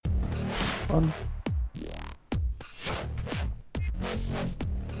one.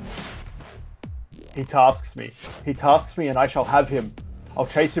 He tasks me, and I shall have him. I'll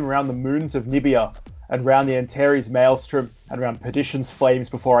chase him round the moons of Nibia, and round the Antares maelstrom, and round perdition's flames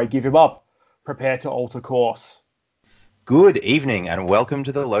before I give him up. Prepare to alter course. Good evening, and welcome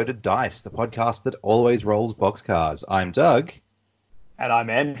to The Loaded Dice, the podcast that always rolls boxcars. I'm Doug. And I'm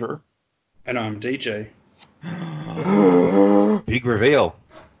Andrew. And I'm DJ. Big reveal.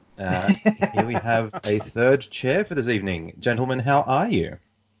 Here we have a third chair for this evening. Gentlemen, how are you?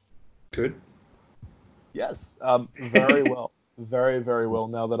 Good. Yes, very well. Very, very well.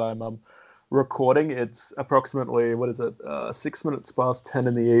 Now that I'm recording, it's approximately, 6 minutes past 10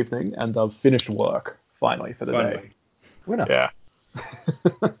 in the evening, and I've finished work, finally, for the day. Winner. Yeah.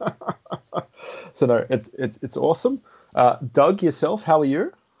 So no, it's awesome. Doug, yourself, how are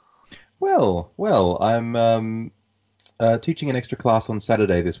you? Well, I'm teaching an extra class on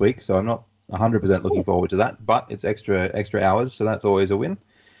Saturday this week, so I'm not 100% looking forward to that, but it's extra hours, so that's always a win.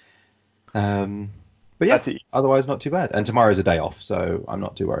 But yeah, otherwise not too bad. And tomorrow's a day off, so I'm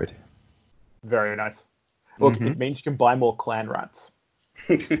not too worried. Very nice. Look, It means you can buy more clan rats.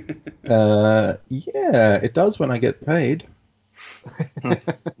 Yeah, it does when I get paid.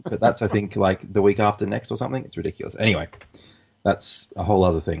 But that's, I think, like the week after next or something. It's ridiculous. Anyway, that's a whole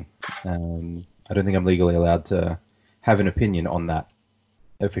other thing. I don't think I'm legally allowed to have an opinion on that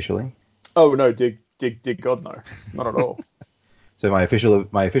officially. Oh no, dig God, no, not at all. So my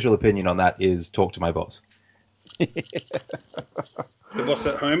official opinion on that is talk to my boss. The boss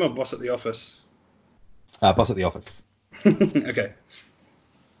at home or boss at the office? Boss at the office. Okay.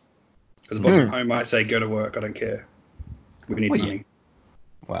 Because the boss at home might say, go to work, I don't care. We need money. Yeah.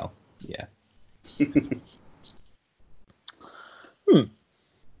 Well, yeah.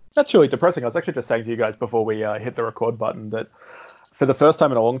 That's really depressing. I was actually just saying to you guys before we hit the record button that for the first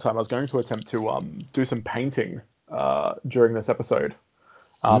time in a long time, I was going to attempt to do some painting during this episode,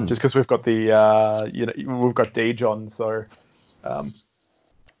 just because we've got we've got Deej on, so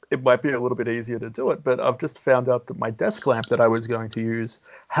it might be a little bit easier to do it. But I've just found out that my desk lamp that I was going to use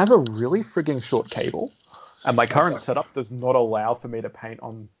has a really frigging short cable, and my current setup does not allow for me to paint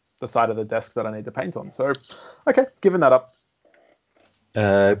on the side of the desk that I need to paint on. So, okay, giving that up.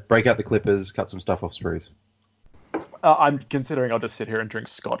 Break out the clippers, cut some stuff off sprues. I'm considering I'll just sit here and drink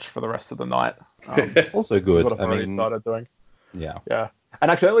scotch for the rest of the night. Also good. What I've already started doing. Yeah. And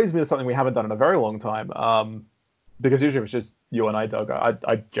actually, that leads me to something we haven't done in a very long time. Because usually it's just you and I, Doug.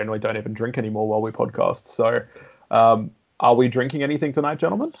 I generally don't even drink anymore while we podcast. So, are we drinking anything tonight,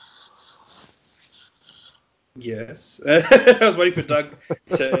 gentlemen? Yes. I was waiting for Doug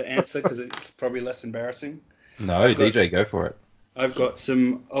to answer because it's probably less embarrassing. No, DJ, go for it. I've got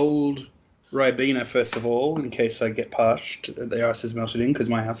some old Ribena, first of all, in case I get parched. The ice is melted in because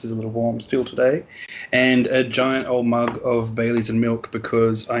my house is a little warm still today. And a giant old mug of Baileys and milk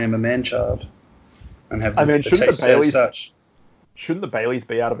because I am a man-child. And have the taste as such. Shouldn't the Baileys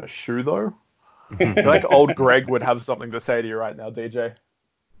be out of a shoe, though? I feel like old Greg would have something to say to you right now, DJ.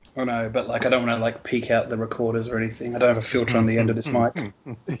 Oh, no, but I don't want to peek out the recorders or anything. I don't have a filter on the end of this mic.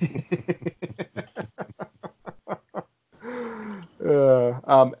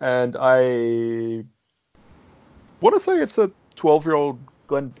 And I want to say it's a 12-year-old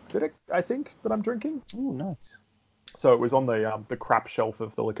Glenfiddich, I think, that I'm drinking. Oh, nice. So it was on the crap shelf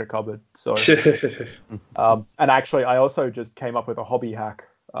of the liquor cupboard. So, and actually, I also just came up with a hobby hack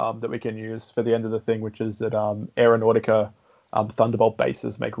that we can use for the end of the thing, which is that Aeronautica Thunderbolt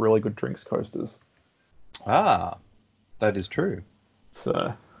bases make really good drinks coasters. Ah, that is true. So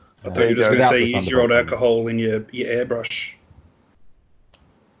I thought you were just going to say use your old alcohol in your airbrush.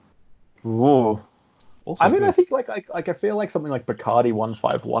 Ooh. Also I mean, good. I think I feel like something like Bacardi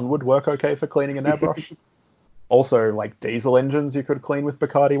 151 would work okay for cleaning an airbrush. Also, like diesel engines, you could clean with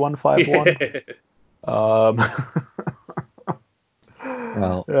Bacardi 151.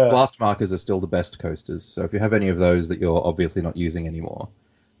 Well, blast markers are still the best coasters. So if you have any of those that you're obviously not using anymore,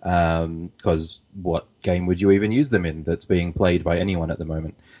 because what game would you even use them in that's being played by anyone at the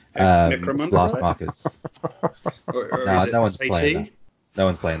moment? Blast markers. No one's playing that. No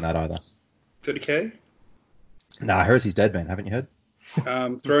one's playing that either. 30k? Nah, Heresy's dead, man. Haven't you heard?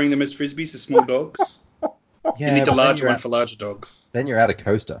 Throwing them as frisbees to small dogs. Yeah, you need the larger one for larger dogs. Then you're out of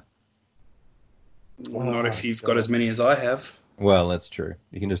coaster. Not if you've got as many as I have. Well, that's true.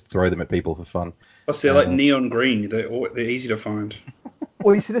 You can just throw them at people for fun. Plus, they're like neon green. They're easy to find.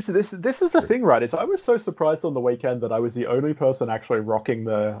 Well, you see, this is the thing, right? Is I was so surprised on the weekend that I was the only person actually rocking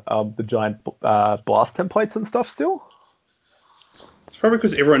the giant blast templates and stuff still. It's probably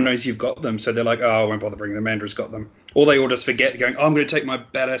because everyone knows you've got them, so they're like, oh, I won't bother bringing them. Andrew's got them. Or they all just forget, going, oh, I'm going to take my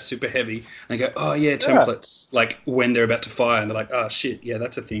badass super heavy. And they go, oh, yeah, templates. Like, when they're about to fire, and they're like, oh, shit, yeah,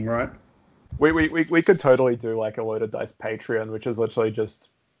 that's a thing, right? We could totally do, like, a Load of Dice Patreon, which is literally just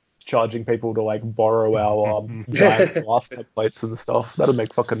charging people to, like, borrow our giant glass templates and stuff. That'd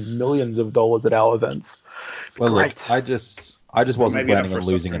make fucking millions of dollars at our events. Well, Great. look, I just wasn't planning on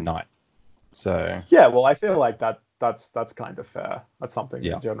losing a night. So yeah, well, I feel like that's kind of fair. That's something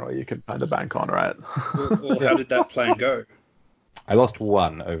in general you can kind of bank on, right? Well, how did that plan go? I lost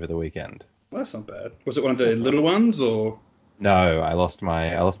one over the weekend. Well, that's not bad. Was it one of the little ones, or? No, I lost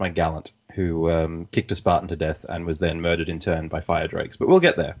my gallant, who kicked a Spartan to death and was then murdered in turn by fire drakes. But we'll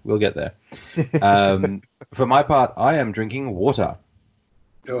get there. For my part, I am drinking water.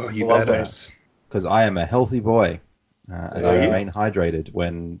 Oh, you badass. Because I am a healthy boy. And I remain hydrated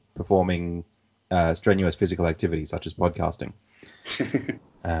when performing strenuous physical activity such as podcasting. It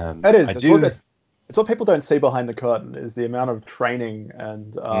is. It's what people don't see behind the curtain is the amount of training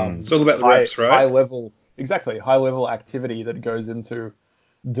and it's all about the reps, right? high level activity that goes into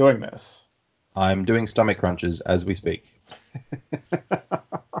doing this. I'm doing stomach crunches as we speak.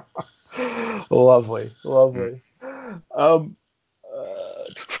 Lovely.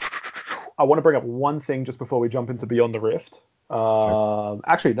 I want to bring up one thing just before we jump into Beyond the Rift.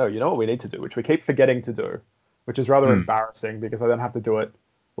 Actually, no, you know what we need to do, which we keep forgetting to do, which is rather embarrassing because I then have to do it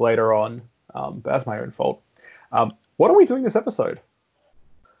later on. But that's my own fault. What are we doing this episode?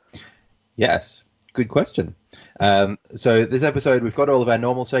 Yes, good question. So this episode, we've got all of our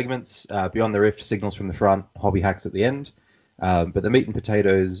normal segments, Beyond the Rift, Signals from the Front, Hobby Hacks at the end. But the meat and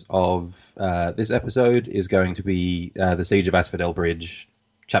potatoes of this episode is going to be the Siege of Asphodel Bridge,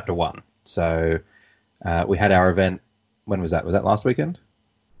 Chapter 1. So we had our event. When was that? Was that last weekend?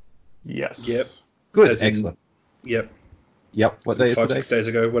 Yes. Yep. Good. Excellent. Yep. What day is today? 5-6 days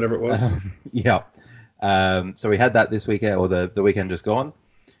ago, whatever it was. Yep. So we had that this weekend, or the weekend just gone.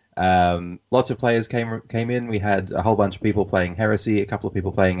 Lots of players came in. We had a whole bunch of people playing Heresy, a couple of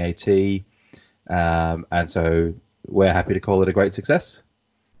people playing AT. And so we're happy to call it a great success.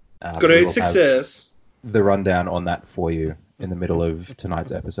 Great success. The rundown on that for you in the middle of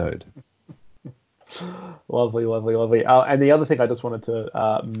tonight's episode. Lovely. And the other thing I just wanted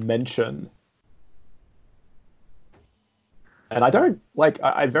to mention, and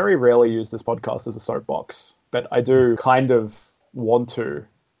I very rarely use this podcast as a soapbox, but I do kind of want to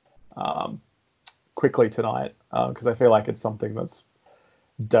quickly tonight because I feel like it's something that's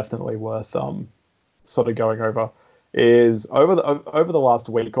definitely worth sort of going over. Is over the last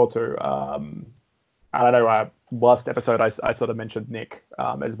week or two. I don't know. Last episode, I sort of mentioned Nick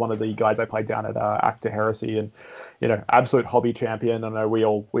as one of the guys I played down at Acta Heresy, and absolute hobby champion. I know we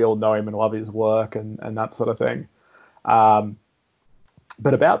all know him and love his work and that sort of thing.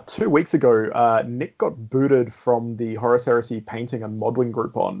 But about 2 weeks ago, Nick got booted from the Horus Heresy painting and modeling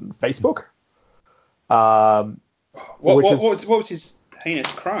group on Facebook. What was his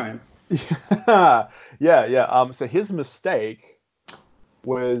heinous crime? Yeah. So his mistake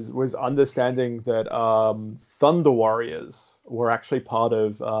was understanding that Thunder Warriors were actually part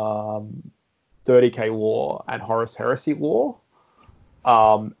of 30k lore and Horus Heresy lore,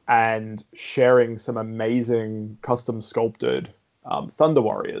 and sharing some amazing custom sculpted Thunder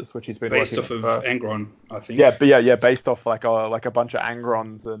Warriors, which he's been based working off of Angron, I think. Yeah, based off like a bunch of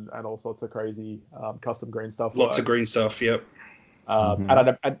Angrons and all sorts of crazy custom green stuff. Lots of green stuff. Yep. And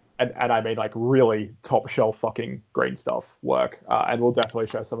I mean like really top shelf fucking green stuff work, and we'll definitely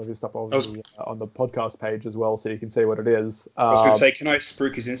share some of his stuff on the podcast page as well, so you can see what it is. I was going to say, can I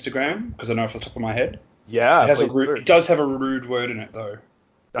spruik his Instagram because I know off the top of my head? Yeah, it does have a rude word in it though.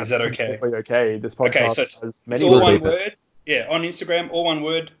 Is that okay? Okay. This podcast so it's all one word. Yeah, on Instagram, all one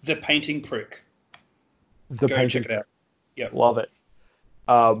word. The Painting Prick. Go check it out. Yeah, love it.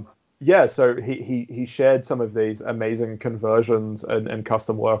 Yeah, so he shared some of these amazing conversions and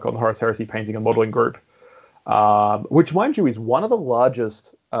custom work on the Horus Heresy painting and modeling group, which, mind you, is one of the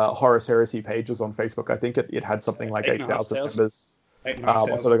largest Horus Heresy pages on Facebook. I think it had something like 8,000 members.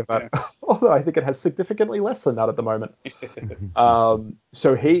 8,500. Although I think it has significantly less than that at the moment.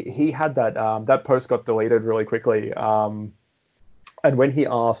 So he had that post got deleted really quickly. And when he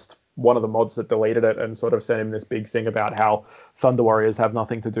asked one of the mods that deleted it and sort of sent him this big thing about how Thunder Warriors have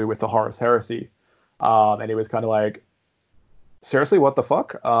nothing to do with the Horus Heresy, and he was kind of like, seriously, what the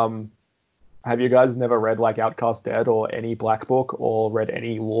fuck? Have you guys never read like Outcast Dead or any Black Book or read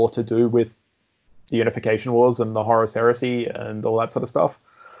any lore to do with the Unification Wars and the Horus Heresy and all that sort of stuff?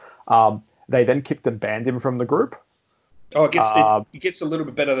 They then kicked and banned him from the group. Oh, it gets a little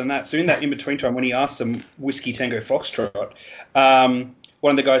bit better than that. So in that in-between time, when he asked them Whiskey Tango Foxtrot,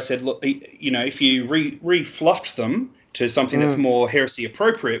 one of the guys said, look, if you re-fluffed them to something that's more heresy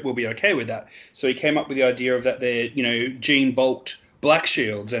appropriate, we'll be okay with that. So he came up with the idea of that they're, gene bulked black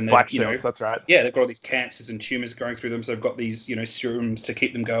shields. And black shields, that's right. Yeah, they've got all these cancers and tumors going through them. So they've got these, serums to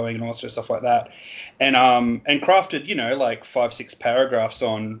keep them going and all sort of stuff like that. And crafted, like 5-6 paragraphs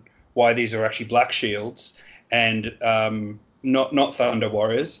on why these are actually black shields and not Thunder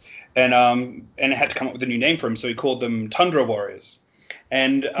Warriors. And it had to come up with a new name for them. So he called them Tundra Warriors.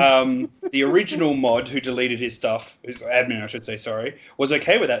 And the original mod who deleted his stuff, who's admin, I should say, sorry, was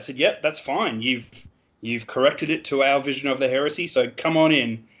okay with that. Said, yep, that's fine. You've corrected it to our vision of the heresy, so come on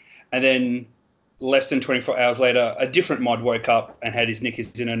in. And then less than 24 hours later, a different mod woke up and had his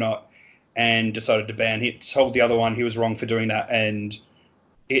knickers in a knot and decided to ban. He told the other one he was wrong for doing that. And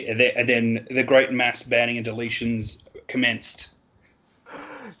then the great mass banning and deletions commenced.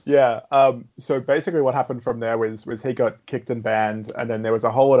 Yeah, so basically what happened from there was he got kicked and banned, and then there was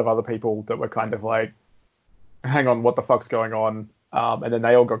a whole lot of other people that were kind of like, hang on, what the fuck's going on? And then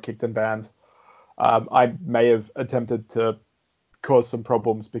they all got kicked and banned. I may have attempted to cause some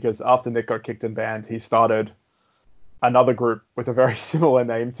problems because after Nick got kicked and banned, he started another group with a very similar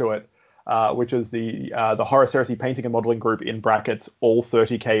name to it, which is the Horus Heresy Painting and Modeling Group, in brackets, all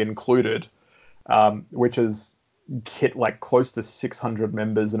 30k included, which is hit like close to 600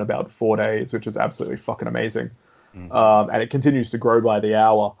 members in about 4 days, which is absolutely fucking amazing. And it continues to grow by the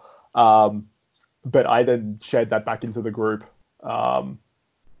hour. But I then shared that back into the group, and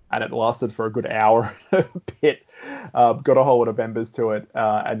it lasted for a good hour and a bit. Got a whole lot of members to it,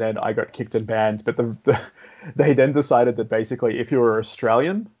 and then I got kicked and banned. But they then decided that basically if you were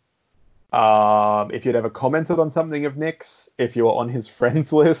Australian, if you'd ever commented on something of Nick's, if you were on his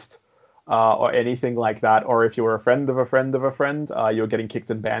friends list, or anything like that, or if you were a friend of a friend of a friend, you're getting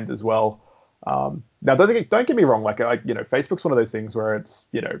kicked and banned as well. Now, don't get me wrong. Like, Facebook's one of those things where it's,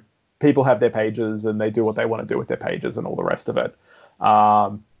 people have their pages and they do what they want to do with their pages and all the rest of it.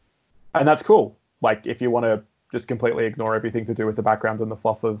 And that's cool. Like, if you want to just completely ignore everything to do with the background and the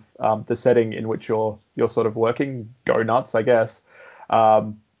fluff of the setting in which you're sort of working, go nuts, I guess.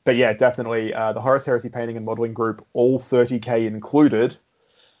 But yeah, definitely the Horus Heresy Painting and Modeling Group, all 30k included,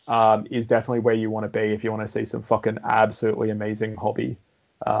 is definitely where you want to be if you want to see some fucking absolutely amazing hobby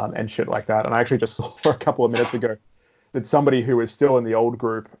and shit like that. And I actually just saw for a couple of minutes ago that somebody who was still in the old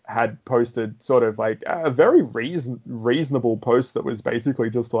group had posted sort of like a very reasonable post that was basically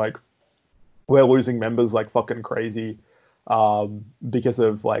just like, we're losing members like fucking crazy because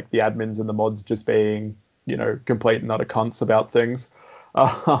of like the admins and the mods just being, complete and utter cunts about things.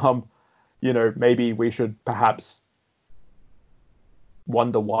 Maybe we should perhaps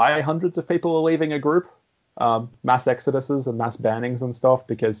wonder why hundreds of people are leaving a group, mass exoduses and mass bannings and stuff,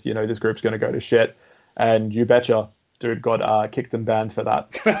 because this group's going to go to shit, and you betcha dude got kicked and banned for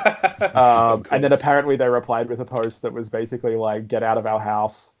that. And then apparently they replied with a post that was basically like, get out of our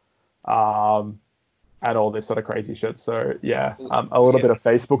house, and all this sort of crazy shit. So yeah, a little bit of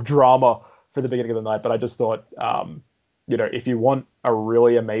Facebook drama for the beginning of the night, but I just thought if you want a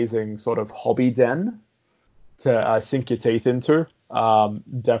really amazing sort of hobby den to sink your teeth into,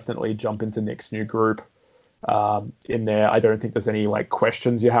 definitely jump into Nick's new group. In there, I don't think there's any like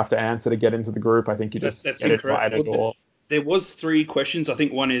questions you have to answer to get into the group. I think you just that's get incorrect. invited. Well, there was 3 questions. I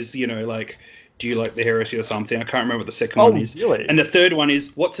think one is, like, do you like the heresy or something? I can't remember what the second one is. Really? And the third one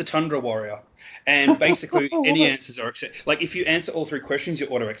is, what's a Tundra Warrior? And basically, any answers are accepted. Like, if you answer all 3 questions,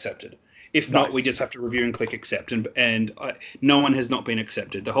 you're auto-accepted. If not, we just have to review and click accept. And no one has not been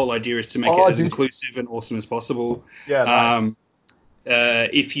accepted. The whole idea is to make it as inclusive and awesome as possible. Yeah, nice.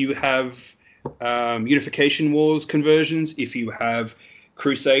 If you have Unification Wars conversions, if you have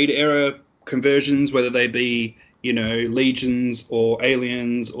Crusade era conversions, whether they be, legions or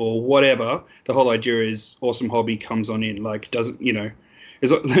aliens or whatever, the whole idea is awesome hobby comes on in. Like, doesn't,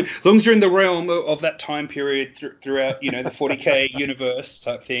 as long as you're in the realm of that time period throughout, the 40k universe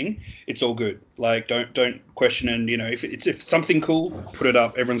type thing, it's all good. Like, don't question. And if it's something cool, put it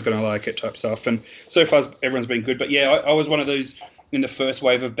up. Everyone's gonna like it type stuff. And so far, everyone's been good. But yeah, I was one of those in the first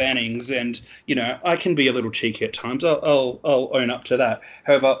wave of bannings, and I can be a little cheeky at times. I'll own up to that.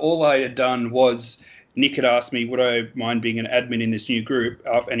 However, all I had done was, Nick had asked me, would I mind being an admin in this new group?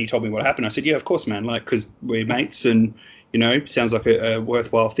 And he told me what happened. I said, yeah, of course, man. Like, because we're mates and, sounds like a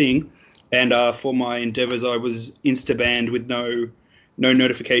worthwhile thing. And for my endeavors, I was insta-banned with no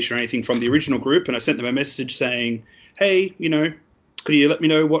notification or anything from the original group. And I sent them a message saying, hey, could you let me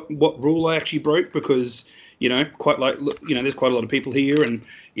know what rule I actually broke? Because, quite like, there's quite a lot of people here, and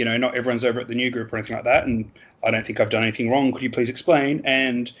not everyone's over at the new group or anything like that, and I don't think I've done anything wrong. Could you please explain?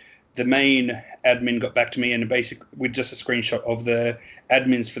 And the main admin got back to me and basically with just a screenshot of the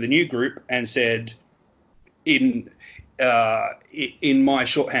admins for the new group and said, in my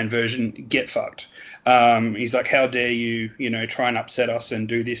shorthand version, get fucked. He's like, how dare you, try and upset us and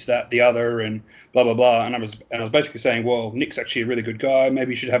do this, that, the other, and blah, blah, blah. And I was basically saying, well, Nick's actually a really good guy.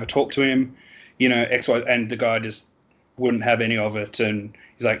 Maybe you should have a talk to him, X, Y. And the guy just wouldn't have any of it. And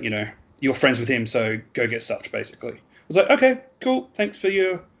he's like, you're friends with him, so go get stuffed, basically. I was like, okay, cool. Thanks for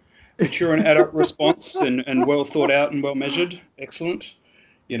your mature and adult response and well thought out and well measured. Excellent.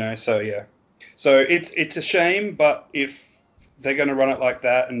 So yeah. So it's a shame, but if they're going to run it like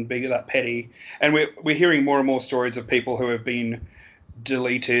that and be that petty, and we're hearing more and more stories of people who have been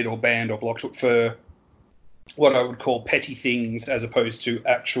deleted or banned or blocked for what I would call petty things as opposed to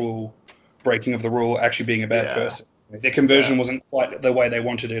actual breaking of the rule, actually being a bad person. Their conversion wasn't quite the way they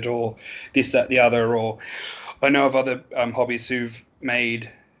wanted it, or this, that, the other, or I know of other hobbies who've made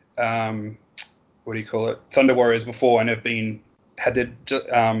Thunder Warriors before and have had their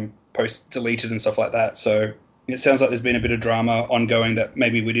posts deleted and stuff like that. So it sounds like there's been a bit of drama ongoing that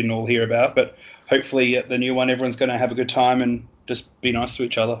maybe we didn't all hear about, but hopefully at the new one everyone's going to have a good time and just be nice to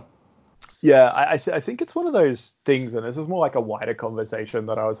each other. Yeah, I think it's one of those things, and this is more like a wider conversation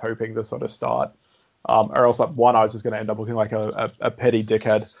that I was hoping to sort of start, or else I was just going to end up looking like a petty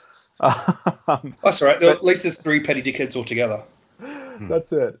dickhead. That's all right. At least there's 3 petty dickheads altogether.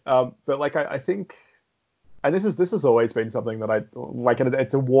 That's it. But I think, and this has always been something that I like.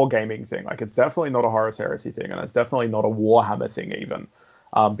 It's a wargaming thing. Like, it's definitely not a Horus Heresy thing, and it's definitely not a Warhammer thing even,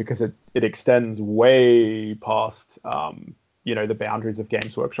 because it extends way past the boundaries of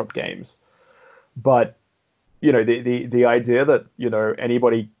Games Workshop games. But the idea that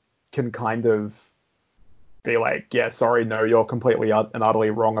anybody can kind of be like, yeah, sorry, no, you're completely and utterly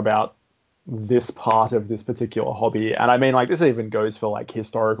wrong about this part of this particular hobby. And I mean, like, this even goes for like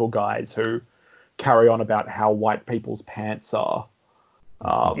historical guys who carry on about how white people's pants are,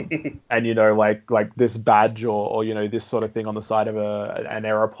 and like this badge or this sort of thing on the side of an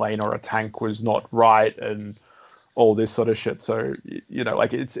aeroplane or a tank was not right, and all this sort of shit. So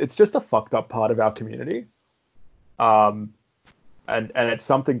like, it's just a fucked up part of our community, and it's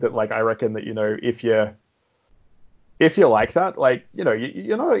something that, like, I reckon that if you're like that, like,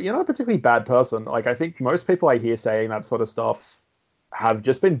 you're not a particularly bad person. Like, I think most people I hear saying that sort of stuff have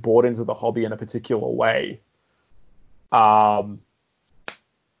just been bought into the hobby in a particular way. And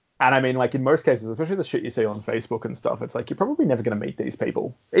I mean, like, in most cases, especially the shit you see on Facebook and stuff, it's like, you're probably never going to meet these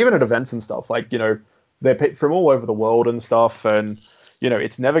people, even at events and stuff. Like, they're from all over the world and stuff, and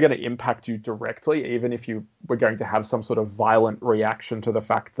it's never going to impact you directly, even if you were going to have some sort of violent reaction to the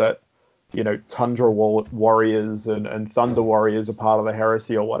fact that Tundra Warriors and Thunder Warriors are part of the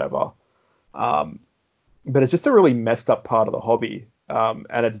Heresy or whatever. But it's just a really messed up part of the hobby.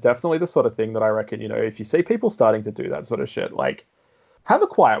 And it's definitely the sort of thing that I reckon, if you see people starting to do that sort of shit, like, have a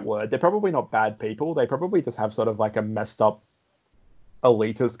quiet word. They're probably not bad people. They probably just have sort of like a messed up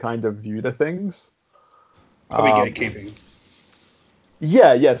elitist kind of view to things. Probably gatekeeping.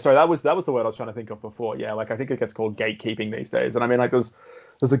 Yeah. Sorry, that was the word I was trying to think of before. Yeah, like, I think it gets called gatekeeping these days. And I mean, like, there's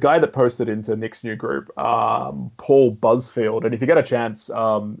a guy that posted into Nick's new group, Paul Buzzfield, and if you get a chance,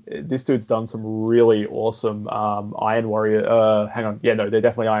 this dude's done some really awesome Iron Warrior. They're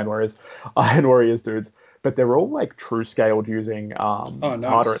definitely Iron Warriors dudes, but they're all like true scaled using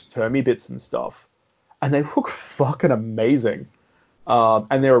Tartarus Termi bits and stuff, and they look fucking amazing.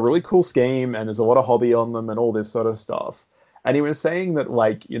 And they're a really cool scheme, and there's a lot of hobby on them and all this sort of stuff. And he was saying that,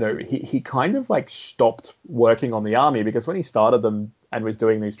 like, he kind of like stopped working on the army because when he started them and was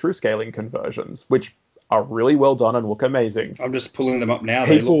doing these true scaling conversions, which are really well done and look amazing. I'm just pulling them up now.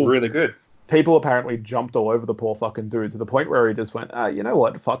 They look really good. People apparently jumped all over the poor fucking dude to the point where he just went, you know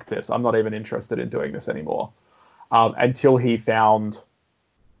what? Fuck this. I'm not even interested in doing this anymore. Until he found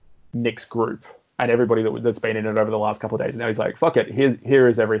Nick's group and everybody that's been in it over the last couple of days. And now he's like, fuck it. Here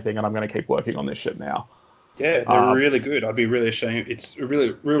is everything. And I'm going to keep working on this shit now. Yeah, they're really good. I'd be really ashamed. It's a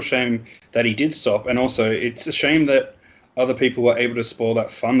real shame that he did stop. And also, it's a shame that other people were able to spoil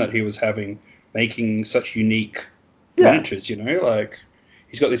that fun that he was having, making such unique miniatures, Like,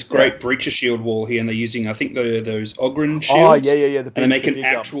 he's got this great breacher shield wall here, and they're using, I think, those Ogren shields. Oh, yeah. And they make an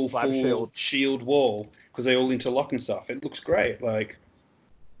actual full shield wall, because they all interlock and stuff. It looks great. Like,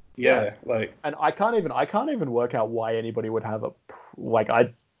 like... And I can't even work out why anybody would have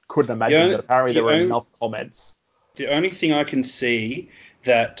I couldn't imagine that apparently there were enough comments. The only thing I can see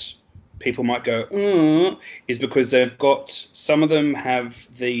that people might go, is because they've got, some of them have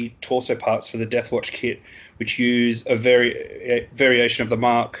the torso parts for the Deathwatch kit, which use a variation of the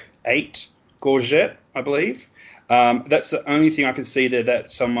Mark 8 gorget, I believe. That's the only thing I can see there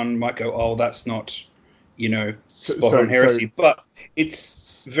that someone might go, oh, that's not, spot on Heresy. But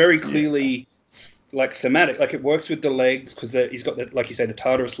it's very clearly like thematic. Like it works with the legs because he's got, like you say, the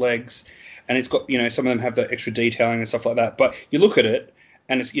Tartarus legs, and it's got, some of them have the extra detailing and stuff like that. But you look at it,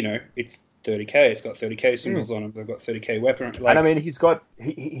 and it's, it's 30k. It's got 30k symbols on it. They've got 30k weapon. And I mean, he's got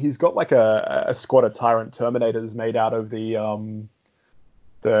like a squad of Tyrant Terminators made out of the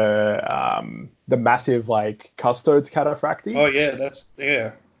massive like Custodes Cataphracti. Oh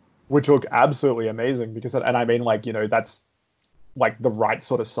yeah, which look absolutely amazing because, and I mean, like, that's like the right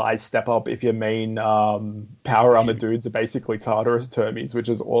sort of size step up if your main power armor dudes are basically Tartarus Termies, which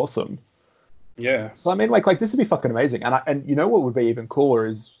is awesome. Yeah. So I mean, like this would be fucking amazing. And you know what would be even cooler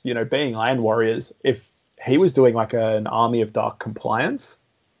is, being Iron Warriors, if he was doing like an Army of Dark Compliance,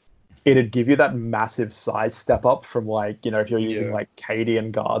 it'd give you that massive size step up from like, if you're using like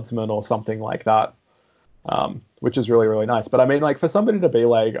Cadian Guardsmen or something like that, which is really, really nice. But I mean, like for somebody to be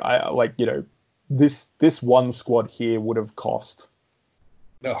like, this one squad here would have cost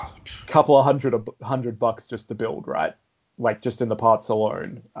a couple of $100 just to build, right? Like just in the parts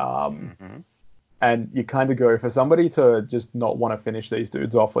alone. And you kind of go, for somebody to just not want to finish these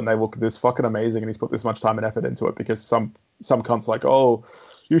dudes off when they look this fucking amazing and he's put this much time and effort into it, because some cunt's like, oh,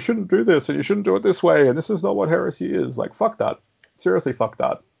 you shouldn't do this and you shouldn't do it this way and this is not what Heresy is. Like, fuck that. Seriously, fuck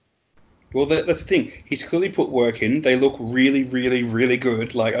that. Well, that's the thing. He's clearly put work in. They look really, really, really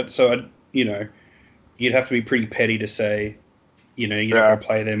good. Like, so, you'd have to be pretty petty to say, you're not going to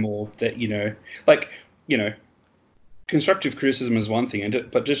play them, or that, constructive criticism is one thing,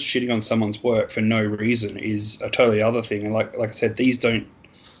 but just shitting on someone's work for no reason is a totally other thing. And like I said, these don't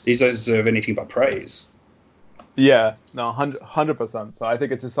deserve anything but praise. Yeah, no, 100%. So I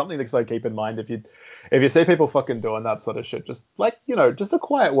think it's just something to like keep in mind if you see people fucking doing that sort of shit. Just like, just a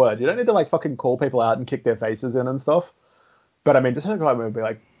quiet word. You don't need to like fucking call people out and kick their faces in and stuff. But I mean, just a quiet word would be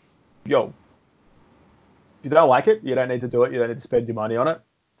like, yo, if you don't like it, you don't need to do it. You don't need to spend your money on it.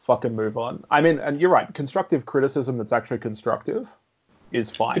 Fucking move on. I mean, and you're right. Constructive criticism that's actually constructive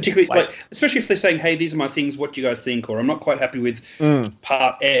is fine. Particularly, like especially if they're saying, "Hey, these are my things. What do you guys think?" Or "I'm not quite happy with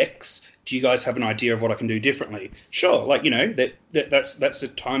part X. Do you guys have an idea of what I can do differently?" Sure, like that's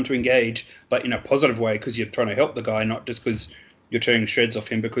the time to engage, but in a positive way because you're trying to help the guy, not just because you're tearing shreds off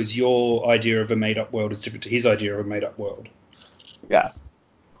him because your idea of a made-up world is different to his idea of a made-up world. Yeah,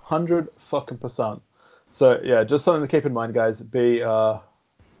 100%. So yeah, just something to keep in mind, guys. Be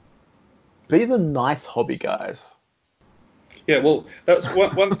the nice hobby guys. Yeah, well, that's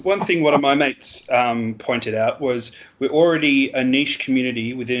one thing one of my mates pointed out was we're already a niche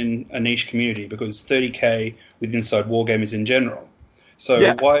community within a niche community because 30k with Inside Wargamers in general.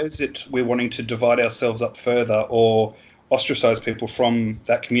 So why is it we're wanting to divide ourselves up further or ostracize people from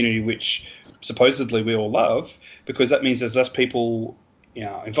that community, which supposedly we all love, because that means there's less people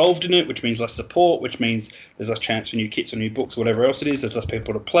involved in it, which means less support, which means there's less chance for new kits or new books, whatever else it is. There's less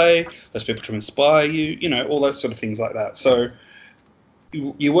people to play, less people to inspire you, all those sort of things like that. So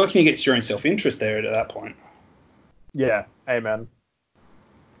you're working against your own self-interest there at that point. Yeah, amen.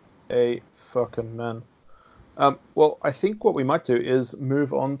 A fucking man. Well, I think what we might do is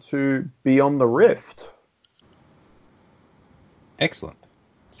move on to Beyond the Rift. Excellent.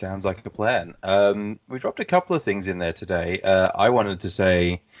 Sounds like a plan. We dropped a couple of things in there today. I wanted to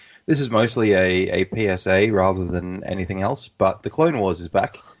say this is mostly a PSA rather than anything else, but the Clone Wars is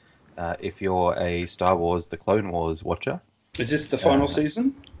back. If you're a Star Wars The Clone Wars watcher. Is this the final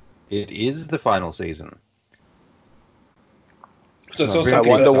season? It is the final season. So I saw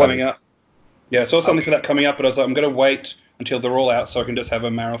something for that coming up. Yeah, I saw something for that coming up, but I was like, I'm going to wait until they're all out so I can just have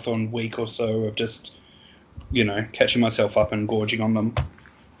a marathon week or so of just, catching myself up and gorging on them.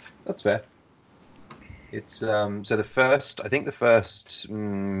 That's fair. It's so the first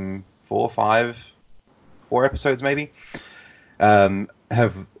 4 episodes maybe so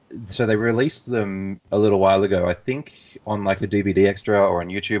they released them a little while ago, I think on like a DVD extra or on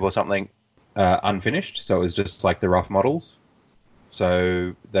YouTube or something, unfinished. So it was just like the rough models.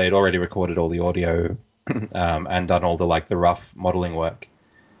 So they'd already recorded all the audio and done all the rough modeling work.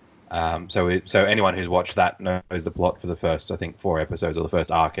 So anyone who's watched that knows the plot for the first, I think, 4 episodes, or the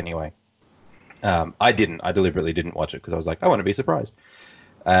first arc anyway. I deliberately didn't watch it because I was like, I want to be surprised.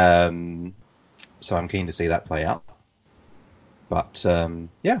 So I'm keen to see that play out. But then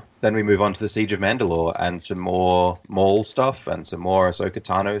we move on to the Siege of Mandalore and some more Maul stuff and some more Ahsoka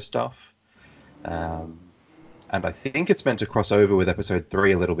Tano stuff. and I think it's meant to cross over with episode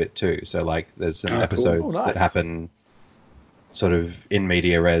 3 a little bit too. So like, there's some episodes that happen sort of in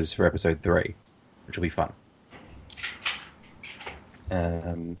media res for episode 3, which will be fun.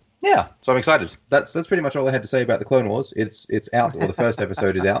 Yeah, so I'm excited. That's pretty much all I had to say about the Clone Wars. It's out, or the first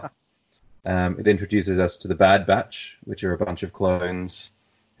episode is out. It introduces us to the Bad Batch, which are a bunch of clones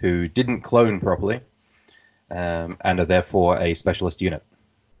who didn't clone properly, and are therefore a specialist unit,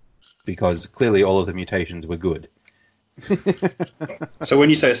 because clearly all of the mutations were good. So when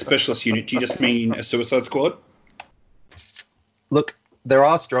you say a specialist unit, do you just mean a Suicide Squad? Look, there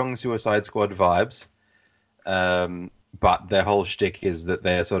are strong Suicide Squad vibes, but their whole shtick is that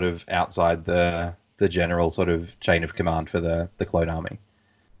they're sort of outside the general sort of chain of command for the clone army.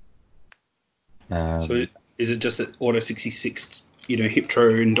 So is it just that Order 66,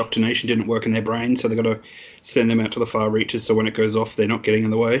 Hiptro indoctrination didn't work in their brain, so they've got to send them out to the far reaches so when it goes off, they're not getting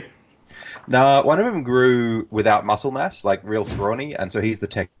in the way? No, one of them grew without muscle mass, like real scrawny, and so he's the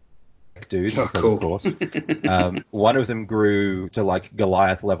tech dude, of course. One of them grew to like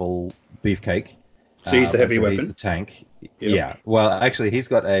Goliath level beefcake. So he's the heavy weapon? He's the tank. Yep. Yeah. Well, actually, he's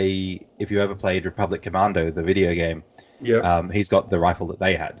got if you ever played Republic Commando, the video game, he's got the rifle that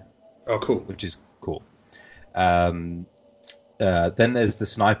they had. Oh, cool. Which is cool. Then there's the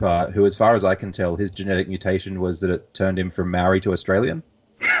sniper, who, as far as I can tell, his genetic mutation was that it turned him from Maori to Australian.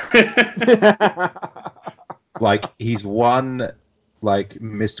 Like, he's one, like,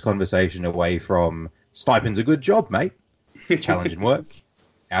 missed conversation away from, sniping's a good job, mate. It's challenging work.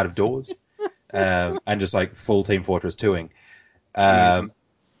 Out of doors. And just, like, full Team Fortress 2ing. And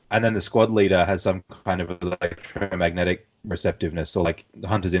then the squad leader has some kind of electromagnetic receptiveness, or like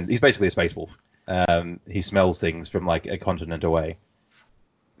he's basically a space wolf. He smells things from like a continent away.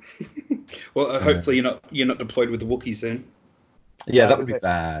 Well, hopefully you're not deployed with the Wookiees then. Yeah, that would be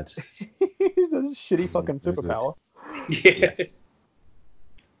bad. That's a shitty fucking superpower. Yeah. Yes.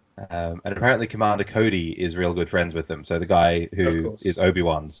 And apparently Commander Cody is real good friends with them. So the guy who is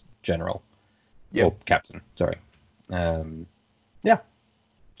Obi-Wan's general, or captain, sorry. Yeah.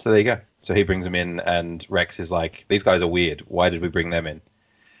 So there you go. So he brings them in, and Rex is like, these guys are weird. Why did we bring them in?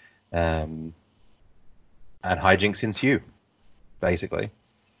 And hijinks ensue, basically.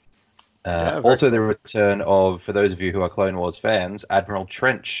 Also the return of, for those of you who are Clone Wars fans, Admiral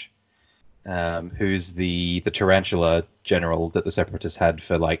Trench, who's the tarantula general that the Separatists had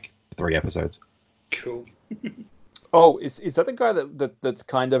for like 3 episodes. Cool. Oh, is that the guy that's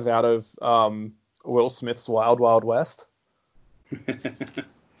kind of out of Will Smith's Wild Wild West?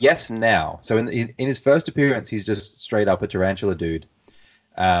 Yes, now. So in his first appearance, he's just straight up a tarantula dude.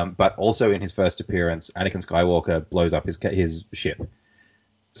 But also in his first appearance, Anakin Skywalker blows up his ship.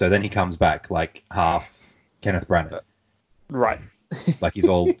 So then he comes back like half Kenneth Branagh. Right. Like he's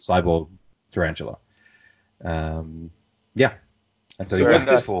all cyborg tarantula. Yeah. And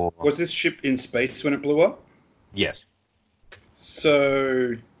so was this ship in space when it blew up? Yes.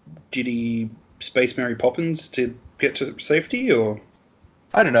 So did he space Mary Poppins to get to safety, or?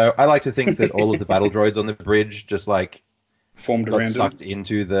 I don't know. I like to think that all of the battle droids on the bridge just like formed around sucked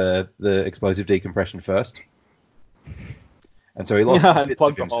into the explosive decompression first. And so he lost bits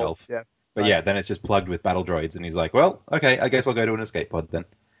of himself. Yeah. But nice. Then it's just plugged with battle droids, and he's like, well, okay, I guess I'll go to an escape pod then.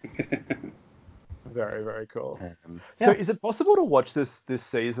 Very, very cool. So is it possible to watch this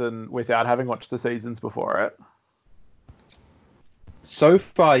season without having watched the seasons before it? So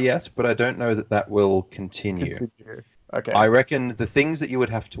far, yes, but I don't know that will continue. Okay. I reckon the things that you would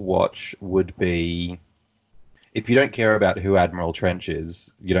have to watch would be, if you don't care about who Admiral Trench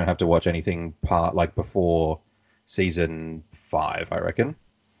is, you don't have to watch anything before season 5, I reckon.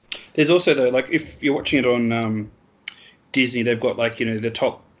 There's also, though, like, if you're watching it on Disney, they've got, like, the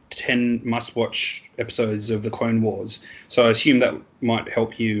top 10 must-watch episodes of the Clone Wars. So I assume that might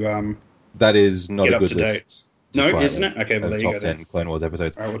help you that is not get a up good to list. date. No, isn't it? Okay, well, there you go. Top 10 Clone Wars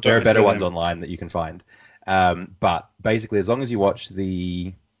episodes. Right, there are better ones online that you can find. But basically, as long as you watch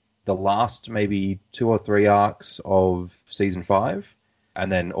the last maybe 2 or 3 arcs of season 5, and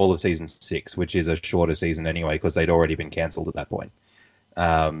then all of season 6, which is a shorter season anyway, because they'd already been cancelled at that point,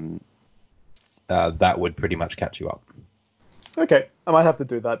 that would pretty much catch you up. Okay, I might have to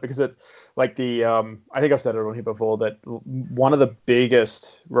do that, because it, like I think I've said it on here before, that one of the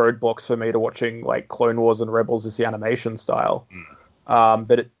biggest roadblocks for me to watching like Clone Wars and Rebels is the animation style.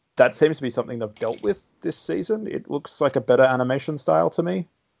 But that seems to be something they've dealt with this season. It looks like a better animation style to me.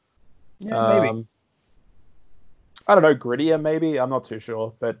 Yeah, maybe. I don't know, grittier maybe. I'm not too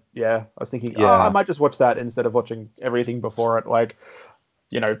sure, but yeah, I was thinking, I might just watch that instead of watching everything before it. Like,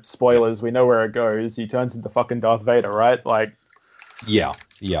 spoilers, we know where it goes. He turns into fucking Darth Vader, right? Like, yeah.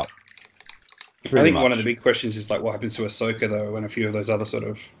 I think one of the big questions is like what happens to Ahsoka though, and a few of those other sort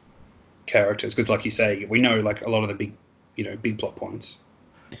of characters, because like you say, we know like a lot of the big plot points.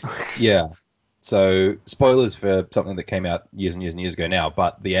 Yeah. So spoilers for something that came out years and years and years ago now,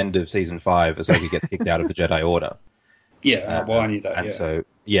 but the end of season 5, Ahsoka gets kicked out of the Jedi Order. Yeah, well, I knew that.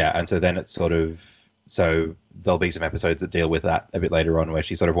 And so then it's sort of, so there'll be some episodes that deal with that a bit later on, where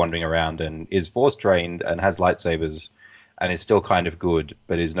she's sort of wandering around and is force trained and has lightsabers and is still kind of good,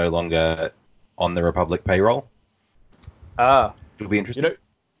 but is no longer on the Republic payroll. It'll be interesting.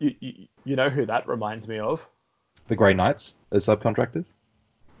 You know who that reminds me of? The Grey Knights as subcontractors.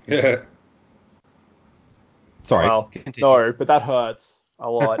 Yeah. Sorry. Well, no, but that hurts a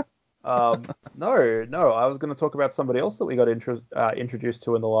lot. No, I was going to talk about somebody else that we got introduced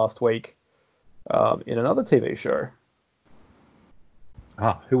to in the last week in another TV show.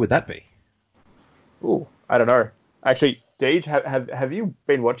 Who would that be? Ooh, I don't know. Actually, Deej, have you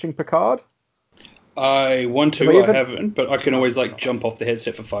been watching Picard? I want to, I haven't, but I can always like jump off the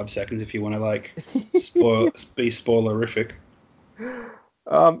headset for 5 seconds if you want to like be spoilerific.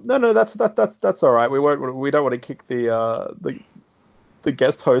 No, that's all right. We don't want to kick the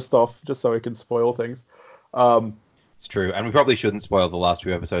guest host off just so we can spoil things. It's true, and we probably shouldn't spoil the last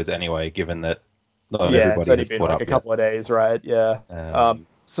few episodes anyway, given that not everybody it's only has been caught like up a couple of days, right? Yeah.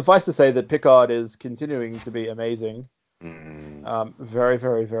 Suffice to say that Picard is continuing to be amazing. Very,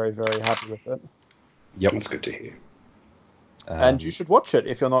 very, very, very happy with it. Yep, that's good to hear. And you should watch it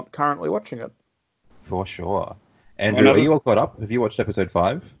if you're not currently watching it. For sure. Andrew, are you all caught up? Have you watched episode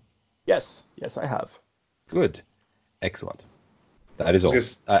 5? Yes, I have. Good. Excellent. That is all.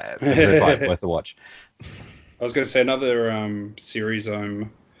 Episode 5 worth a watch. I was going to say another series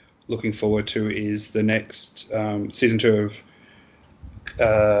I'm looking forward to is the next season 2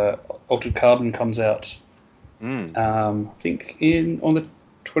 of Altered Carbon comes out. I think on the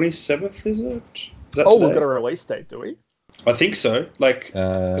 27th, is it? Is that today? We've got a release date, do we? I think so. Like,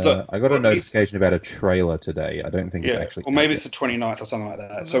 I got a notification about a trailer today. I don't think it's actually. Or maybe it's the 29th or something like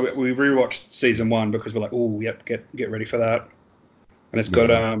that. So we rewatched season 1 because we're like, oh, yep, get ready for that. And it's got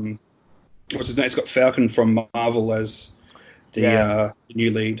what's his name? It's got Falcon from Marvel as the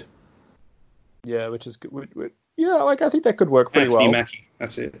new lead. Yeah, which is good. Yeah, like I think that could work pretty Anthony well. Mackie,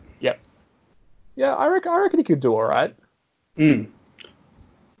 that's it. Yep. Yeah, I reckon he could do all right.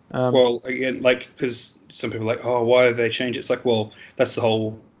 Well, again, like, because some people are like, oh, why have they changed it? It's like, well, that's the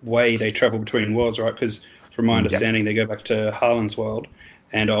whole way they travel between worlds, right? Because from my understanding, they go back to Harlan's world,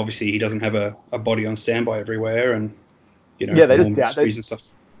 and obviously he doesn't have a body on standby everywhere, and they mysteries and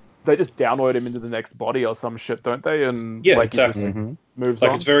stuff. They just download him into the next body or some shit, don't they? And exactly. Moves like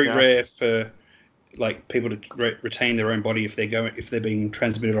on. It's very rare for like people to retain their own body if they're being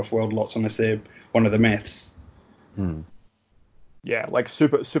transmitted off world lots, unless they're one of the meths. Yeah, like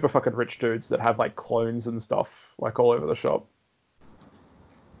super fucking rich dudes that have like clones and stuff like all over the shop.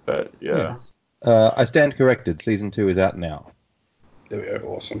 But yeah. I stand corrected. Season 2 is out now. There we go.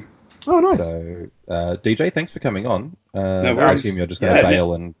 Awesome. Oh, nice. So, DJ, thanks for coming on. No I assume you're just going to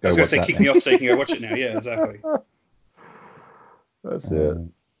bail and go watch that. I was going to say, kick me off so you can go watch it now. Yeah, exactly. That's it.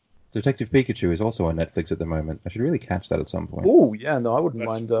 Detective Pikachu is also on Netflix at the moment. I should really catch that at some point. Oh, yeah, no, I wouldn't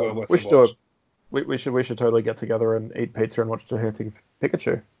mind. We should totally get together and eat pizza and watch Detective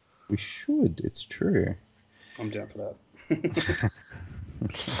Pikachu. We should. It's true. I'm down for that.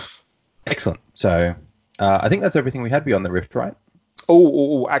 Excellent. So, I think that's everything we had beyond the Rift, right?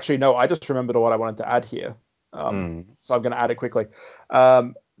 Oh, actually, no. I just remembered what I wanted to add here. So I'm going to add it quickly.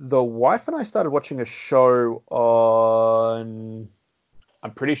 The wife and I started watching a show on...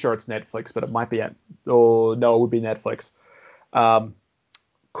 I'm pretty sure it's Netflix, but it might be... it would be Netflix.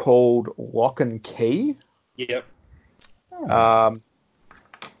 Called Lock and Key. Yep. Now,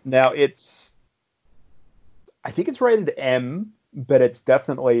 I think it's rated M, but it's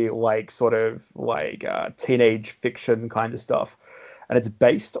definitely like sort of like teenage fiction kind of stuff. And it's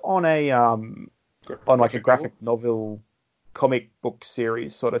based on a graphic novel comic book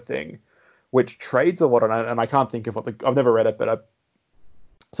series sort of thing, which trades a lot on it. And I can't think of I've never read it,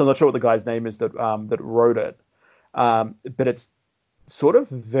 so I'm not sure what the guy's name is that wrote it. But it's sort of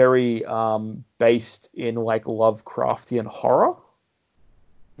very based in like Lovecraftian horror.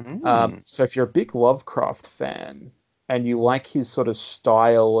 So if you're a big Lovecraft fan and you like his sort of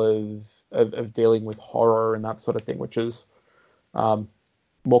style of dealing with horror and that sort of thing, which is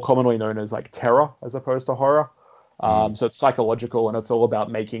more commonly known as like terror as opposed to horror. So it's psychological and it's all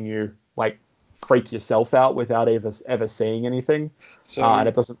about making you like freak yourself out without ever seeing anything. So, and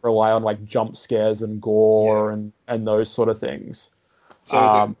it doesn't rely on like jump scares and gore and those sort of things.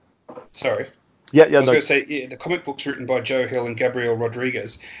 So sorry. Yeah. I was going to say, the comic book's written by Joe Hill and Gabriel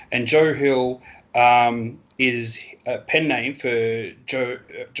Rodriguez, and Joe Hill is a pen name for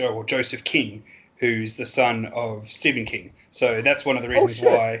Joseph King, who's the son of Stephen King. So that's one of the reasons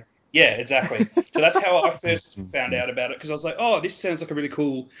why. Yeah, exactly. So that's how I first found out about it, because I was like, oh, this sounds like a really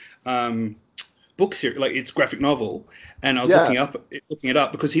cool book series, like it's graphic novel. And I was looking it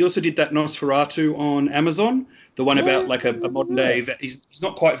up because he also did that Nosferatu on Amazon, the one about like a modern day. He's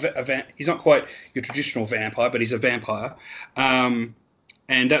not quite he's not quite your traditional vampire, but he's a vampire. And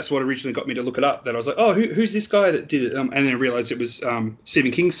that's what originally got me to look it up. That I was like, oh, who's this guy that did it? And then I realized it was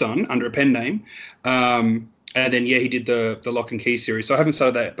Stephen King's son under a pen name. And then, he did the Lock and Key series. So I haven't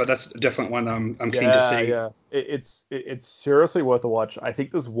started that, but that's definitely one I'm keen to see. Yeah, it's seriously worth a watch. I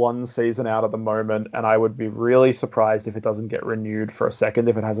think there's one season out at the moment, and I would be really surprised if it doesn't get renewed for a second,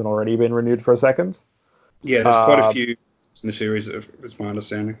 if it hasn't already been renewed for a second. Yeah, there's quite a few in the series, it's my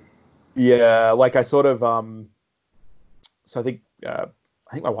understanding. Yeah, like I sort of... so I think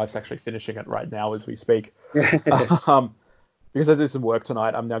my wife's actually finishing it right now as we speak. Because I did some work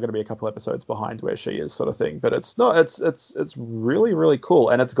tonight, I'm now going to be a couple episodes behind where she is, sort of thing. But it's really, really cool,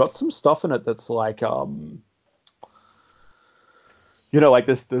 and it's got some stuff in it that's like, like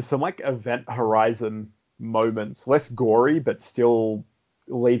there's some like Event Horizon moments, less gory, but still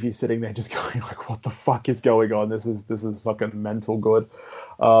leave you sitting there just going like, what the fuck is going on? This is fucking mental good.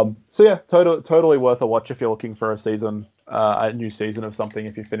 So yeah, totally worth a watch if you're looking for a new season of something.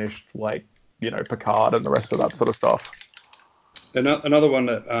 If you finished like Picard and the rest of that sort of stuff. Another one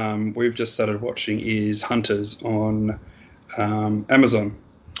that we've just started watching is Hunters on Amazon.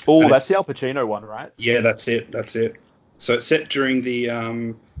 Oh, that's the Al Pacino one, right? Yeah, that's it. So it's set during the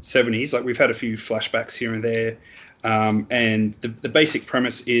 70s. Like, we've had a few flashbacks here and there. And the basic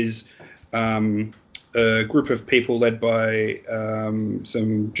premise is a group of people led by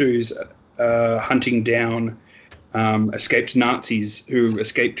some Jews hunting down escaped Nazis who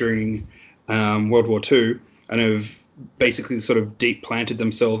escaped during World War II and have basically sort of deep planted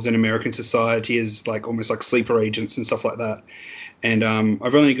themselves in American society as like almost like sleeper agents and stuff like that. And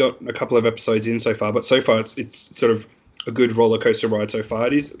I've only got a couple of episodes in so far, but so far it's sort of a good roller coaster ride so far.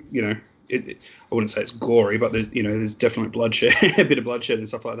 It is, I wouldn't say it's gory, but there's definitely bloodshed, a bit of bloodshed and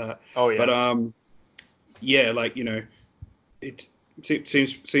stuff like that. Oh yeah. But it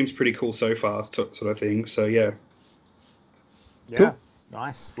seems pretty cool so far, sort of thing. So yeah. Yeah. Cool.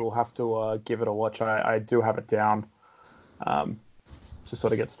 Nice. We'll have to give it a watch. I do have it down. To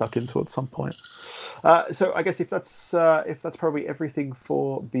sort of get stuck into at some point. So I guess if that's probably everything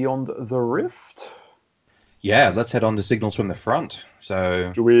for Beyond the Rift. Yeah, let's head on to Signals from the Front.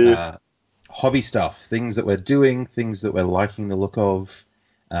 So hobby stuff, things that we're doing, things that we're liking the look of,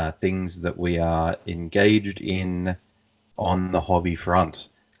 things that we are engaged in on the hobby front.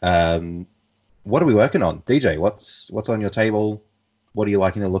 What are we working on, DJ? What's on your table? What are you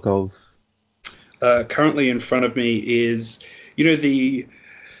liking the look of? Currently in front of me is, I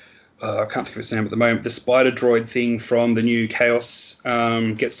can't think of its name at the moment, the spider droid thing from the new Chaos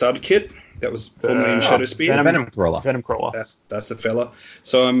Get Started kit that was formerly in Shadowspeed. Venom Crawler. That's the fella.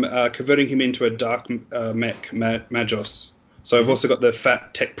 So I'm converting him into a dark mech Magos. So I've also got the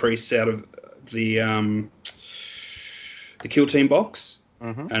fat tech priest out of the Kill Team box,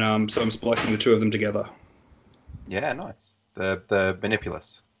 and so I'm splicing the two of them together. Yeah, nice. The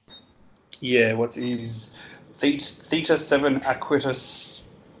Manipulus. Yeah, what's his Theta 7 Aquitus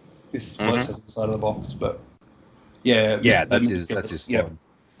is spliced on the side of the box, but that's his squad. Yeah,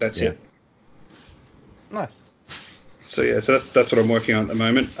 that's it. Nice. So that's what I'm working on at the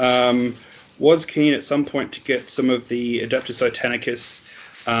moment. Was keen at some point to get some of the Adeptus Titanicus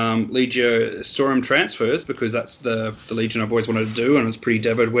Legio Storm transfers, because that's the Legion I've always wanted to do, and I was pretty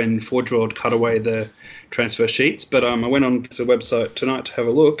devastated when Forge World cut away the transfer sheets. But I went on to the website tonight to have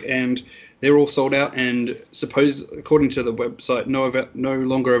a look, and they're all sold out, and according to the website, no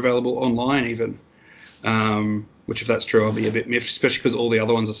longer available online even. Which, if that's true, I'll be a bit miffed, especially because all the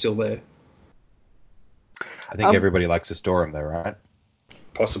other ones are still there. I think everybody likes to store them, though, right?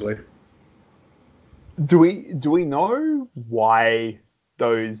 Possibly. Do we know why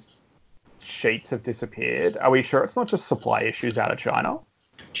those sheets have disappeared? Are we sure it's not just supply issues out of China?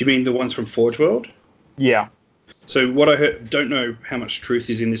 Do you mean the ones from Forge World? Yeah. So what I heard, don't know how much truth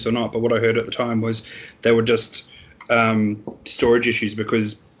is in this or not, but what I heard at the time was they were just storage issues,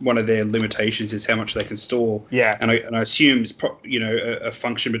 because one of their limitations is how much they can store. Yeah. And I assume it's a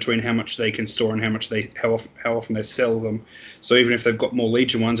function between how much they can store and how often they sell them. So even if they've got more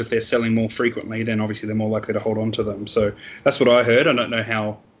Legion ones, if they're selling more frequently, then obviously they're more likely to hold on to them. So that's what I heard. I don't know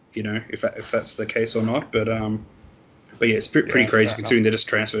how, if that's the case or not, but yeah, it's pretty crazy considering they're just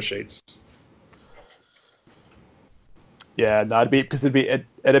transfer sheets. Yeah, no,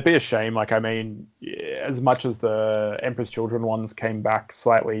 it'd be a shame. Like, I mean, as much as the Emperor's Children ones came back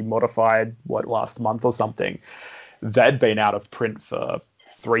slightly modified, last month or something, they'd been out of print for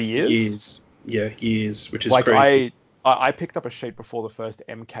 3 years. Years, which is like crazy. I picked up a sheet before the first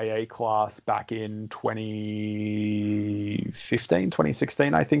MKA class back in 2015,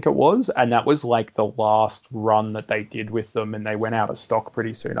 2016, I think it was, and that was like the last run that they did with them, and they went out of stock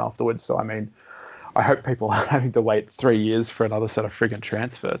pretty soon afterwards. So, I mean, I hope people are having to wait 3 years for another set of friggin'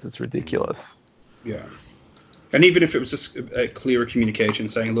 transfers. It's ridiculous. Yeah. And even if it was just a clearer communication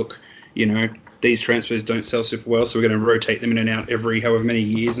saying, look, these transfers don't sell super well, so we're going to rotate them in and out every however many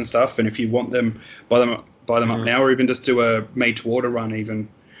years and stuff. And if you want them, buy them up now, or even just do a made-to-order run even.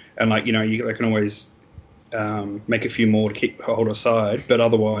 And, they can always make a few more to keep hold aside. But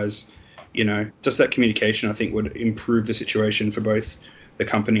otherwise, just that communication, I think, would improve the situation for both the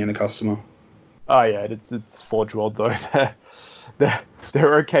company and the customer. Oh yeah, it's Forge World though.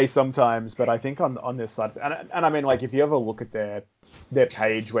 They're okay sometimes, but I think on this side, and I mean, like, if you ever look at their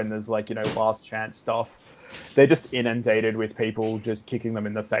page when there's last chance stuff, they're just inundated with people just kicking them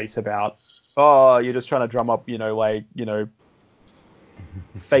in the face about, oh, you're just trying to drum up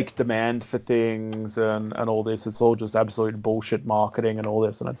fake demand for things and all this. It's all just absolute bullshit marketing and all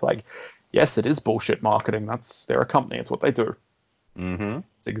this, and it's like, yes, it is bullshit marketing. They're a company. It's what they do. Mm-hmm.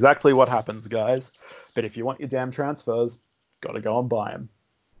 It's exactly what happens, guys. But if you want your damn transfers, got to go and buy them.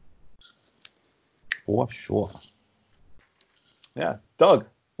 For sure. Yeah. Doug,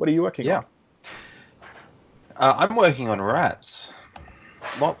 what are you working on? I'm working on rats.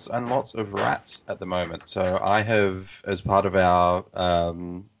 Lots and lots of rats at the moment. So I have, as part of our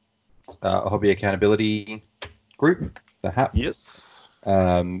hobby accountability group, the HAP. Yes.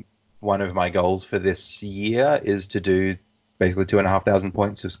 One of my goals for this year is to do basically 2,500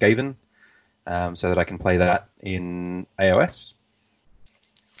 points of Skaven, so that I can play that in AOS.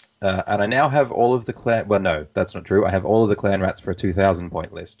 And I now have all of the clan... Well, no, that's not true. I have all of the clan rats for a 2,000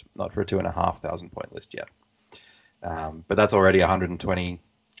 point list, not for a 2,500 point list yet. But that's already 120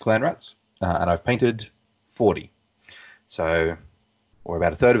 clan rats, and I've painted 40. So we're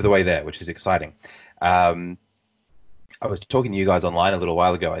about a third of the way there, which is exciting. I was talking to you guys online a little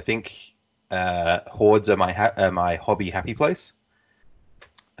while ago. I think hordes are my hobby happy place.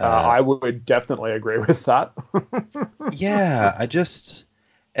 I would definitely agree with that. Yeah,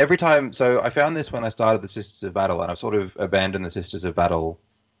 every time... So I found this when I started the Sisters of Battle, and I've sort of abandoned the Sisters of Battle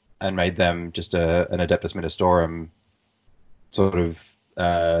and made them just an Adeptus Ministorum sort of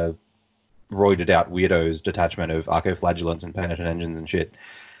roided out weirdos detachment of Archoflagellants and Penitent Engines and shit.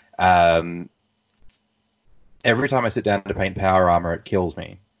 Every time I sit down to paint power armor, it kills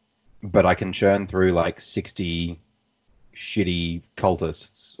me. But I can churn through 60 shitty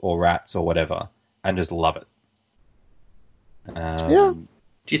cultists or rats or whatever and just love it. Yeah.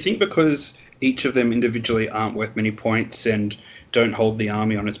 Do you think because each of them individually aren't worth many points and don't hold the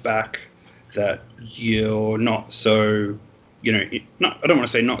army on its back that you're not so, I don't want to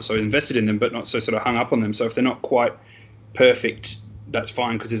say not so invested in them, but not so sort of hung up on them? So if they're not quite perfect, that's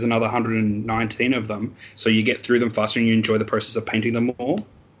fine because there's another 119 of them. So you get through them faster and you enjoy the process of painting them more.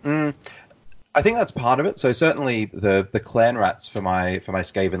 I think that's part of it. So certainly the clan rats for my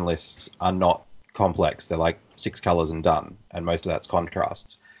Skaven list are not complex. They're 6 colors and done, and most of that's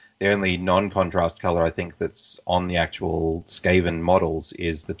contrasts. The only non-contrast color I think that's on the actual Skaven models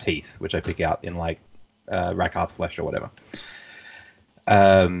is the teeth, which I pick out in Rakarth flesh or whatever.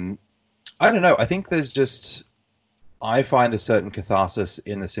 I don't know. I think I find a certain catharsis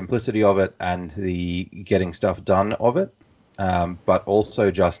in the simplicity of it and the getting stuff done of it. But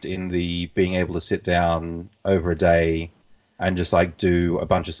also just in the being able to sit down over a day and just do a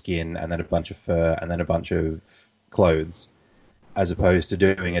bunch of skin and then a bunch of fur and then a bunch of clothes, as opposed to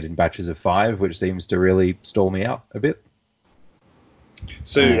doing it in batches of 5, which seems to really stall me out a bit.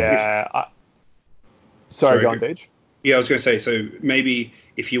 So yeah. Sorry, go on, Deej. Yeah, I was going to say, so maybe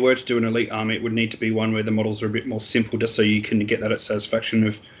if you were to do an elite army, it would need to be one where the models are a bit more simple, just so you can get that satisfaction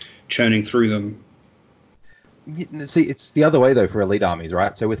of churning through them. See, it's the other way, though, for elite armies,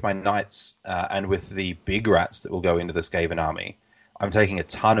 right? So with my knights and with the big rats that will go into the Skaven army, I'm taking a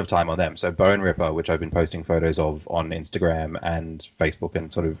ton of time on them. So Bone Ripper, which I've been posting photos of on Instagram and Facebook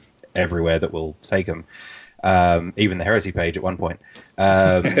and sort of everywhere that will take them, even the Heresy page at one point.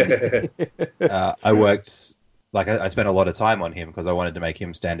 I worked... I spent a lot of time on him because I wanted to make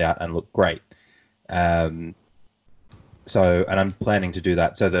him stand out and look great. And I'm planning to do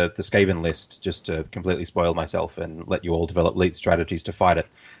that. So the Skaven list, just to completely spoil myself and let you all develop elite strategies to fight it,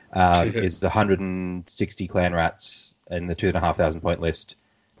 is the 160 clan rats in the 2,500 point list,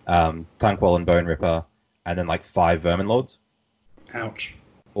 Tankwall and Bone Ripper, and then like 5 Vermin Lords. Ouch.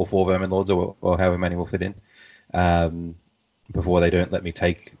 Or 4 Vermin Lords, or however many will fit in, before they don't let me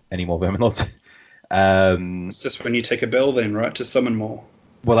take any more Vermin Lords. It's just when you take a bell then, right, to summon more.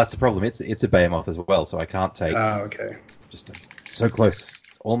 Well, that's the problem. It's a Behemoth as well, so I can't take... okay. Just so close.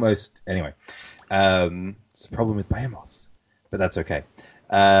 Almost... Anyway. It's a problem with Behemoths, but that's okay.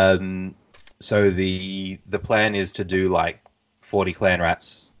 So the plan is to do like 40 clan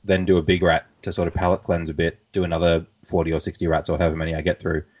rats, then do a big rat to sort of palate cleanse a bit, do another 40 or 60 rats or however many I get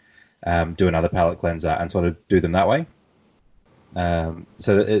through, do another palate cleanser and sort of do them that way. So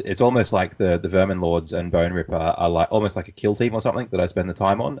it's almost like the Vermin Lords and Bone Ripper are like almost like a kill team or something that I spend the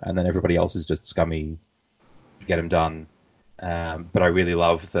time on, and then everybody else is just scummy, get them done. But I really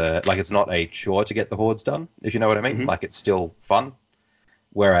love it's not a chore to get the hordes done, if you know what I mean. Mm-hmm. Like, it's still fun.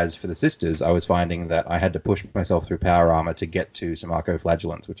 Whereas for the sisters, I was finding that I had to push myself through power armor to get to some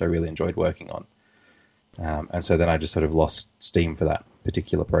Arco-Flagellants, which I really enjoyed working on. And so then I just sort of lost steam for that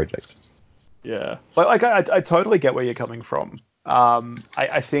particular project. Yeah. Like I totally get where you're coming from.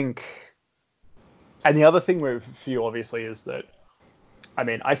 I think... And the other thing for you, obviously, is that, I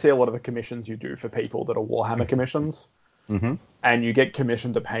mean, I see a lot of the commissions you do for people that are Warhammer commissions. Mm-hmm. And you get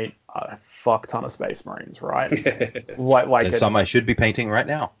commissioned to paint a fuck ton of Space Marines, right? like there's some I should be painting right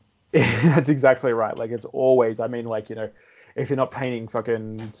now. That's exactly right. Like, it's always, I mean, like, you know, if you're not painting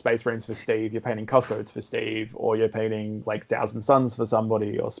fucking Space Marines for Steve, you're painting Custodes for Steve, or you're painting like Thousand Suns for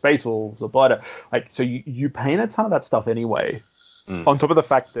somebody, or Space Wolves or Blighter. Like, so you paint a ton of that stuff anyway. On top of the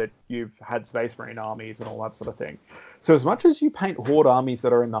fact that you've had Space Marine armies and all that sort of thing. So as much as you paint Horde armies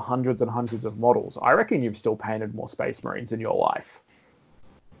that are in the hundreds and hundreds of models, I reckon you've still painted more Space Marines in your life.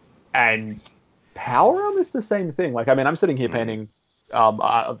 And Power Arm is the same thing. Like, I mean, I'm sitting here painting,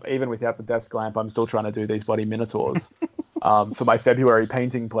 even without the desk lamp, I'm still trying to do these bloody Minotaurs for my February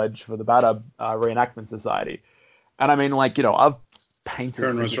painting pledge for the Bata Reenactment Society. And I mean, like, you know, I've painted...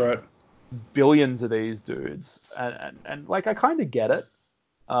 Karen was right. Billions of these dudes, and like, I kind of get it.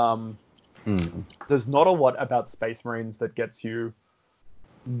 There's not a lot about Space Marines that gets you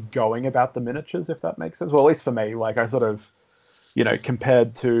going about the miniatures, if that makes sense. Well, at least for me, like, I sort of, you know,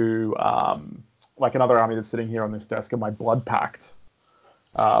 compared to like another army that's sitting here on this desk, are my Blood Pact,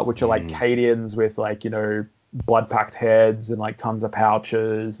 which are like Cadians with, like, you know, Blood Pact heads and like tons of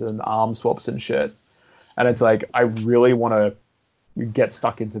pouches and arm swaps and shit. And it's like, I really want to get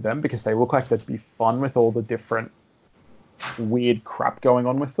stuck into them because they look like they'd be fun with all the different weird crap going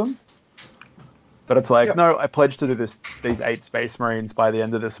on with them. But it's like, no, I pledged to do these 8 Space Marines by the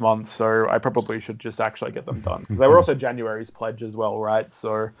end of this month, so I probably should just actually get them done. Because they were also January's pledge as well, right?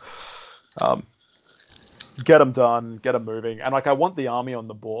 So get them done, get them moving. And like, I want the army on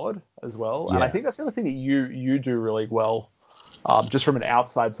the board as well. Yeah. And I think that's the other thing that you do really well, just from an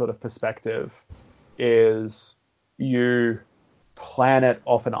outside sort of perspective, is you plan it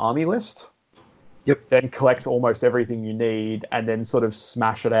off an army list, then collect almost everything you need, and then sort of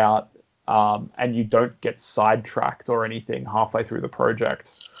smash it out, and you don't get sidetracked or anything halfway through the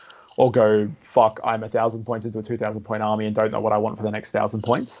project, or go, fuck, I'm 1,000 points into a 2,000 point army and don't know what I want for the next 1,000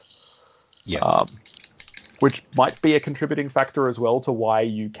 points. Yes. Which might be a contributing factor as well to why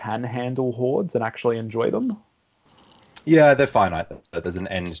you can handle hordes and actually enjoy them. Yeah, they're finite. There's an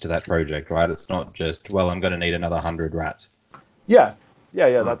end to that project, right? It's not just, well, I'm going to need another 100 rats. Yeah.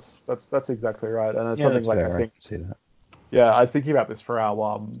 That's exactly right, and it's something like fair. I think. See that. Yeah, I was thinking about this for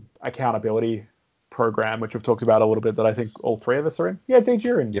our accountability program, which we've talked about a little bit. That I think all 3 of us are in. Yeah, DG,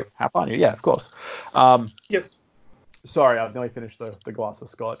 you're in. How aren't you? Yeah, of course. Sorry, I've nearly finished the glass of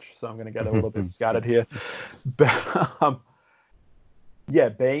scotch, so I'm going to get a little bit scattered here. But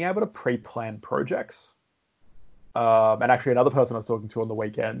being able to pre-plan projects. And actually, another person I was talking to on the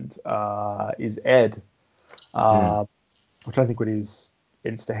weekend is Ed. Which I think what his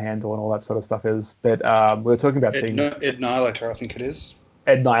Insta handle and all that sort of stuff is. But we were talking about things. Ed Nihilator, I think it is.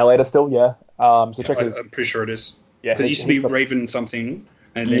 Ed Nihilator still, yeah. So check his... I'm pretty sure it is. Yeah, it used to be Raven something,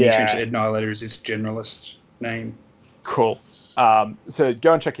 and then he changed to Ed Nihilator as his generalist name. Cool. So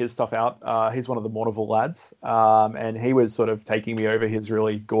go and check his stuff out. He's one of the Mournival lads, and he was sort of taking me over his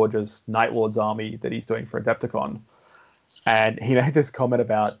really gorgeous Night Lords army that he's doing for Adepticon. And he made this comment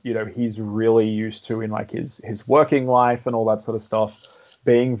about, you know, he's really used to, in like his working life and all that sort of stuff,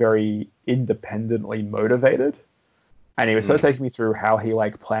 being very independently motivated. And he was sort of taking me through how he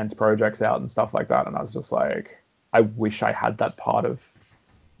like plans projects out and stuff like that. And I was just like, I wish I had that part of,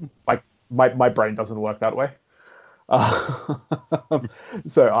 like, my brain doesn't work that way.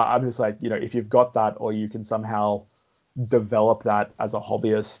 So I'm just like, you know, if you've got that, or you can somehow develop that as a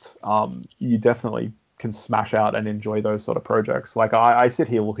hobbyist, you definitely can smash out and enjoy those sort of projects. Like I sit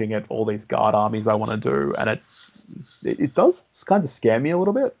here looking at all these guard armies I want to do, and it does kind of scare me a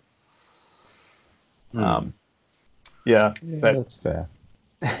little bit. Yeah, but that's fair.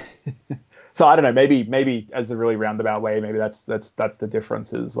 So I don't know. Maybe as a really roundabout way, maybe that's the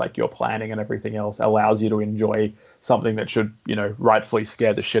difference. Is like your planning and everything else allows you to enjoy something that should, rightfully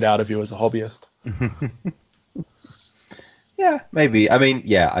scare the shit out of you as a hobbyist. Yeah, maybe. I mean,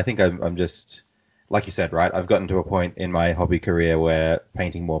 yeah, I think I'm just, like you said, right? I've gotten to a point in my hobby career where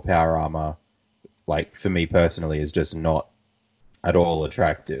painting more power armor, like for me personally, is just not at all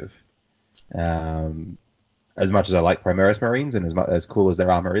attractive. As much as I like Primaris Marines and as cool as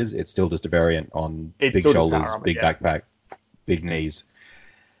their armor is, it's still just a variant on big shoulders, armor, big backpack, big knees.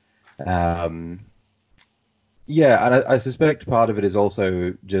 Yeah, and I suspect part of it is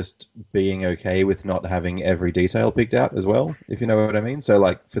also just being okay with not having every detail picked out as well, if you know what I mean. So,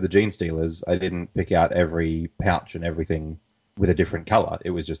 like, for the Gene Stealers, I didn't pick out every pouch and everything with a different color.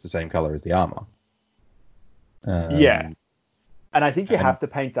 It was just the same color as the armor. Yeah. And I think you have to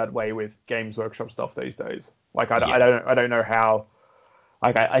paint that way with Games Workshop stuff these days. Like, I don't know how...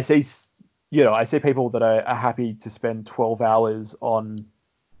 Like, I see people that are happy to spend 12 hours on,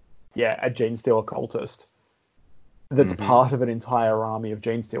 a Gene Stealer cultist that's part of an entire army of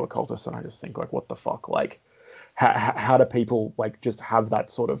Gene Stealer cultists, and I just think, like, what the fuck? Like, how do people, like, just have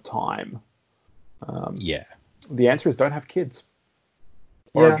that sort of time? The answer is don't have kids.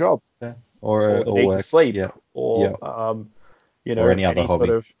 Or a job. Yeah. Or they need work. to sleep. Yeah. Or, or any other hobby. Sort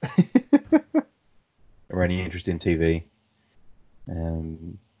of... or any interest in TV.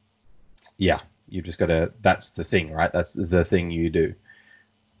 You've just got to... That's the thing, right? That's the thing you do.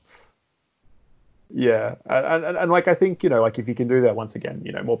 Yeah, and like I think like if you can do that, once again,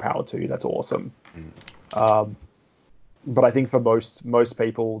 more power to you. That's awesome. But I think for most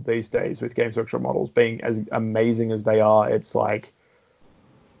people these days, with Games Workshop models being as amazing as they are, it's like,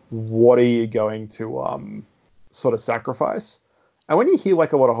 what are you going to sort of sacrifice? And when you hear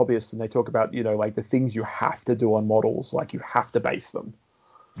like a lot of hobbyists and they talk about like the things you have to do on models, like you have to base them.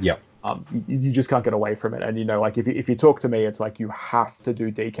 Yeah. You just can't get away from it. And like if you talk to me, it's like you have to do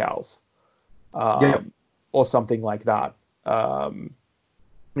decals. Or something like that, or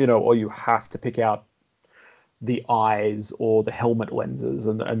you have to pick out the eyes or the helmet lenses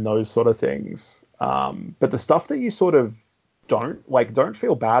and those sort of things. But the stuff that you sort of don't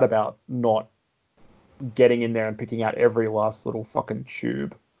feel bad about not getting in there and picking out every last little fucking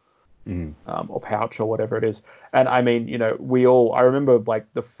tube or pouch or whatever it is. And I mean, I remember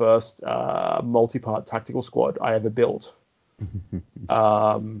like the first multi-part tactical squad I ever built.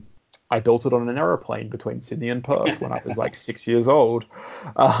 I built it on an aeroplane between Sydney and Perth when I was like 6 years old,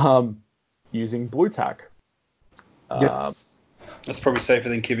 using blue tack. That's probably safer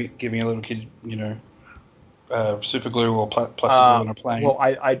than giving a little kid, super glue or plastic glue on a plane. Well,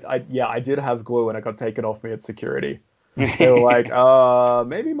 I did have glue and it got taken off me at security. They were like,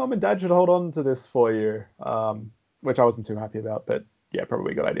 maybe mom and dad should hold on to this for you, which I wasn't too happy about, but yeah,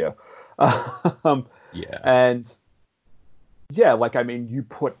 probably a good idea. And yeah, like, I mean, you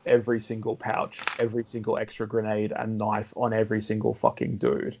put every single pouch, every single extra grenade and knife on every single fucking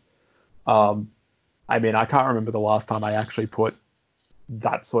dude. I mean, I can't remember the last time I actually put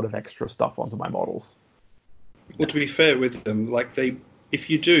that sort of extra stuff onto my models. Well, to be fair with them, like if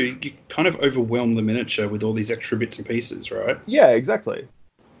you do, you kind of overwhelm the miniature with all these extra bits and pieces, right? Yeah, exactly.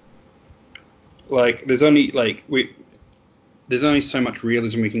 Like, there's only so much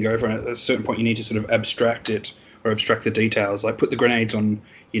realism we can go for, and at a certain point you need to sort of abstract it. Or abstract the details, like put the grenades on,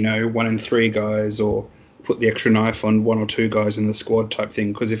 1 in 3 guys, or put the extra knife on 1 or 2 guys in the squad type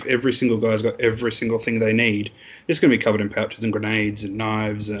thing. Because if every single guy's got every single thing they need, it's going to be covered in pouches and grenades and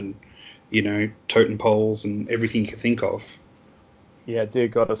knives and, totem poles and everything you can think of. Yeah, dear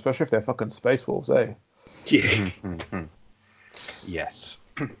God, especially if they're fucking space wolves, eh? Yeah. Yes.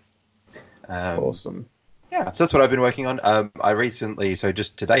 Awesome. Yeah, so that's what I've been working on. I recently, so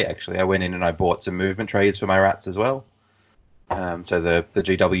just today actually, I went in and I bought some movement trays for my rats as well. So the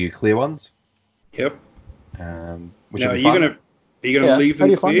GW clear ones. Yep. Which now, are you gonna leave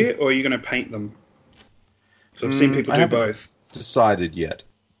them clear, or are you gonna paint them? So I've seen people do both. Decided yet.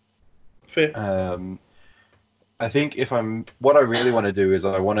 Fair. I think what I really want to do is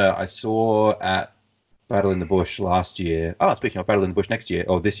I saw at Battle in the Bush last year. Oh, speaking of Battle in the Bush next year,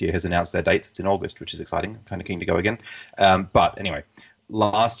 or this year, has announced their dates. It's in August, which is exciting. I'm kind of keen to go again. But anyway,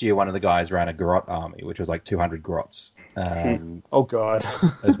 last year, one of the guys ran a Grot army, which was like 200 Grots. Oh, God.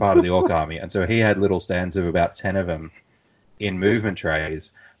 as part of the Orc army. And so he had little stands of about 10 of them in movement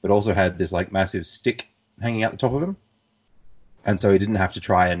trays, but also had this like massive stick hanging out the top of him. And so he didn't have to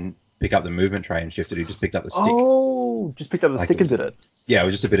try and pick up the movement tray and shift it. He just picked up the stick. Oh, just picked up the stick and did it. Yeah, it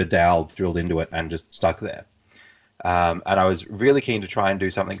was just a bit of dowel drilled into it and just stuck there. And I was really keen to try and do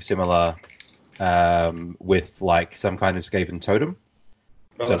something similar with like some kind of Skaven totem.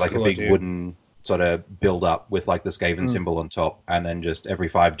 So like a big wooden sort of build up with like the Skaven symbol on top, and then just every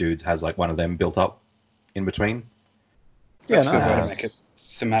 5 dudes has like one of them built up in between. That's a good way to make it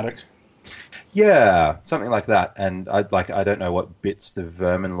thematic. Yeah, something like that. And I don't know what bits the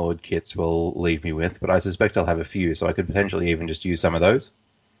Vermin Lord kits will leave me with, but I suspect I'll have a few, so I could potentially even just use some of those.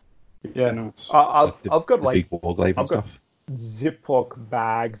 Yeah, nice. I've got like big warglaive and stuff. Ziploc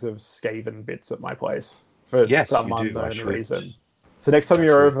bags of Skaven bits at my place for some unknown reason. So next time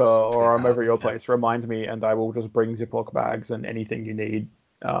you're over, or I'm over at your place, remind me, and I will just bring Ziploc bags and anything you need.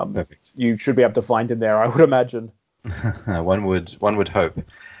 Perfect. You should be able to find in there, I would imagine. One would hope.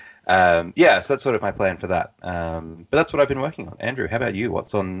 So that's sort of my plan for that. But that's what I've been working on. Andrew, how about you?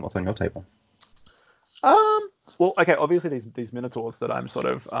 What's on your table? Well, okay, obviously these Minotaurs that I'm sort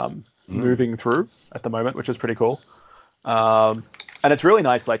of moving through at the moment, which is pretty cool. And it's really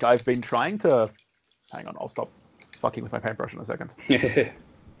nice. Like, I've been trying to... Hang on, I'll stop fucking with my paintbrush in a second.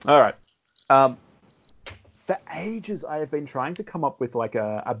 All right. For ages, I have been trying to come up with like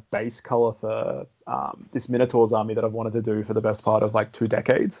a base color for this Minotaur's army that I've wanted to do for the best part of like 2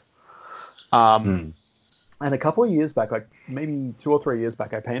 decades. And a couple of years back, like maybe 2 or 3 years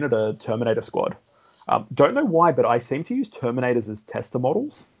back, I painted a Terminator squad. Don't know why, but I seem to use Terminators as tester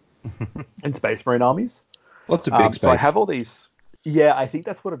models in Space Marine armies. Lots of big space. So I have all these... Yeah, I think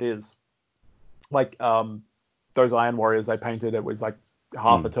that's what it is. Like, those Iron Warriors I painted, it was like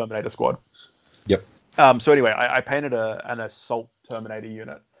half a Terminator squad. Yep. So anyway, I painted an Assault Terminator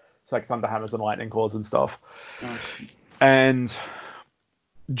unit. It's like Thunderhammers and Lightning Claws and stuff. Nice. And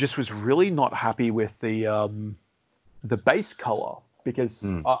just was really not happy with the base color, because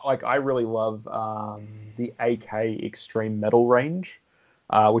I really love the AK Extreme Metal range,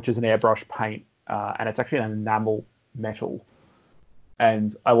 which is an airbrush paint, and it's actually an enamel metal.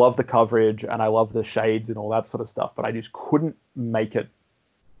 And I love the coverage and I love the shades and all that sort of stuff, but I just couldn't make it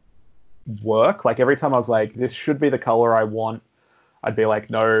work. Like, every time I was like, this should be the color I want, I'd be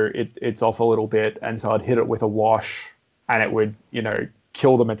like, no, it's off a little bit. And so I'd hit it with a wash and it would,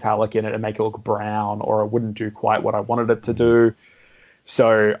 kill the metallic in it and make it look brown, or it wouldn't do quite what I wanted it to do.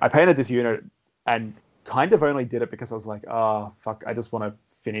 So I painted this unit and kind of only did it because I was like, fuck, I just want to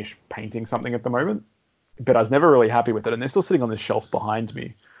finish painting something at the moment. But I was never really happy with it, and they're still sitting on this shelf behind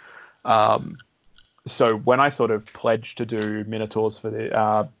me. So when I sort of pledged to do Minotaurs for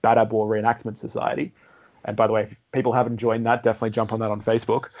the Bad Ab War Reenactment Society, and by the way, if people haven't joined that, definitely jump on that on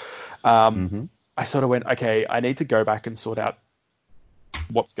Facebook. I sort of went, okay, I need to go back and sort out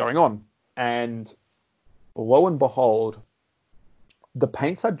what's going on. And lo and behold, the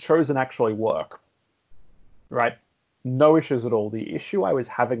paints I'd chosen actually work. Right? No issues at all. The issue I was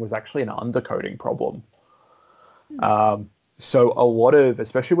having was actually an undercoating problem. So a lot of,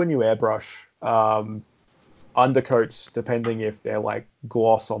 especially when you airbrush, undercoats, depending if they're like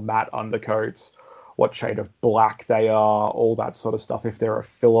gloss or matte undercoats, what shade of black they are, all that sort of stuff, if they're a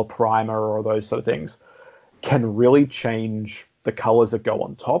filler primer or those sort of things, can really change the colors that go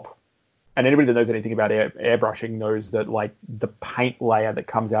on top. And anybody that knows anything about airbrushing knows that like the paint layer that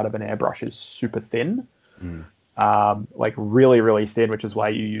comes out of an airbrush is super thin. Like really, really thin, which is why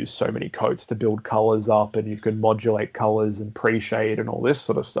you use so many coats to build colors up, and you can modulate colors and pre-shade and all this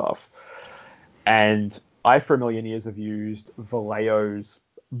sort of stuff. And I, for a million years, have used Vallejo's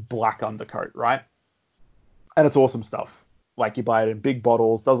black undercoat, right? And it's awesome stuff. Like, you buy it in big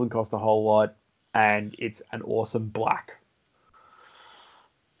bottles, doesn't cost a whole lot, and it's an awesome black.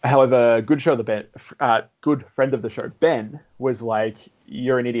 However, good friend of the show, Ben, was like,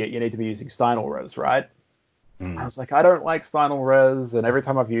 you're an idiot, you need to be using Steinel Res, right? I was like, I don't like Steinel Res, and every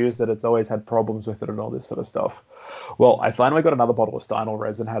time I've used it, it's always had problems with it and all this sort of stuff. Well, I finally got another bottle of Steinel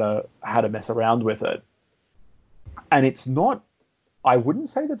Res and had to mess around with it. And it's not, I wouldn't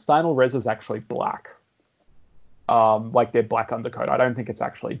say that Steinel Res is actually black. Like their black undercoat. I don't think it's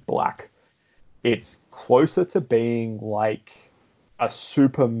actually black. It's closer to being like a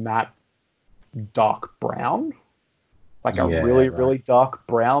super matte dark brown. Like a really dark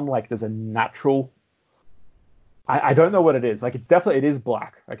brown. Like there's a natural... I don't know what it is. Like, it is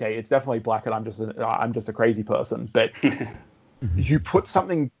black. Okay, it's definitely black, and I'm just a crazy person. But you put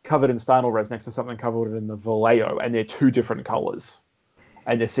something covered in Steinel Res next to something covered in the Vallejo, and they're 2 different colors,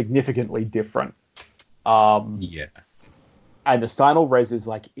 and they're significantly different. And the Steinel Res is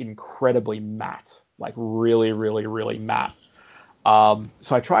like incredibly matte, like really, really, really matte. So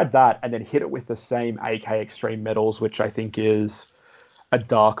I tried that, and then hit it with the same AK Extreme Metals, which I think is a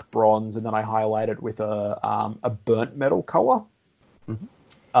dark bronze, and then I highlight it with a burnt metal color.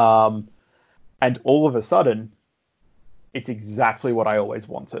 Mm-hmm. And all of a sudden, it's exactly what I always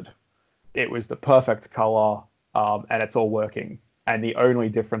wanted. It was the perfect color, and it's all working. And the only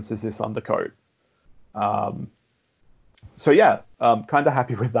difference is this undercoat. So yeah, kind of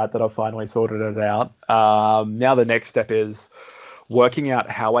happy with that I've finally sorted it out. Now the next step is working out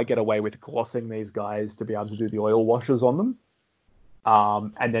how I get away with glossing these guys to be able to do the oil washes on them.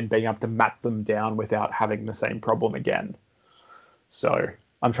 And then being able to mat them down without having the same problem again. So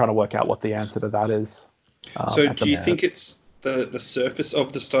I'm trying to work out what the answer to that is. So do you think it's the surface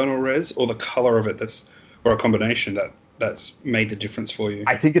of the stone res or the color of it or a combination that's made the difference for you?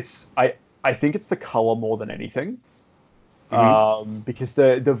 I think it's the color more than anything. Because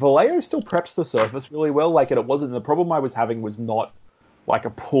the Vallejo still preps the surface really well. Like, it wasn't, the problem I was having was not like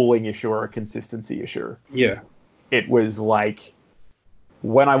a pooling issue or a consistency issue. Yeah. It was like,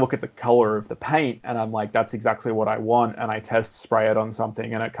 when I look at the color of the paint and I'm like, that's exactly what I want, and I test spray it on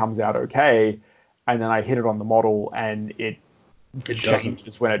something and it comes out okay, and then I hit it on the model and it changes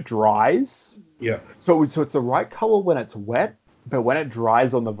doesn't when it dries. Yeah. So it's the right color when it's wet, but when it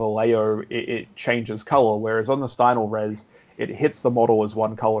dries on the Vallejo, it changes color, whereas on the Steinel res, it hits the model as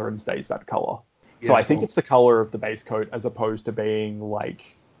one color and stays that color. Yeah, so I think it's the color of the base coat as opposed to being like,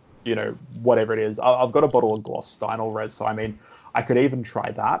 whatever it is. I've got a bottle of gloss Steinel res, so I mean, I could even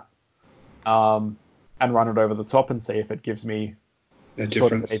try that and run it over the top and see if it gives me a sort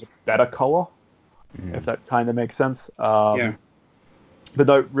difference. of an even better color, if that kind of makes sense. Yeah. But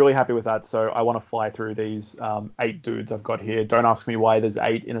no, really happy with that. So I want to fly through these 8 dudes I've got here. Don't ask me why there's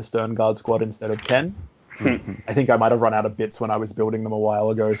 8 in a Stern Guard squad instead of 10. I think I might have run out of bits when I was building them a while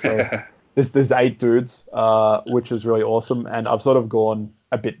ago. So there's 8 dudes, which is really awesome. And I've sort of gone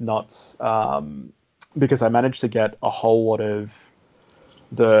a bit nuts because I managed to get a whole lot of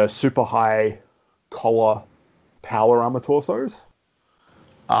the super high collar power armor torsos.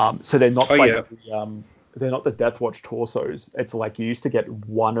 So they're not they're not the Death Watch torsos. It's like you used to get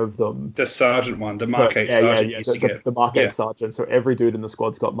one of them. The Sergeant one, the Mark 8 Sergeant used to get. The Mark 8 Sergeant. So every dude in the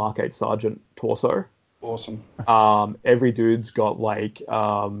squad's got Mark 8 Sergeant torso. Awesome. Every dude's got like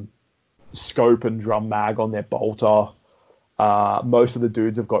scope and drum mag on their bolter. Most of the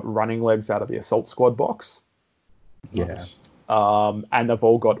dudes have got running legs out of the assault squad box. Yes. And they've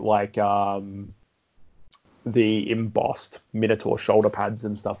all got like the embossed Minotaur shoulder pads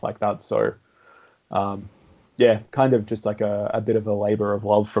and stuff like that. So kind of just like a bit of a labor of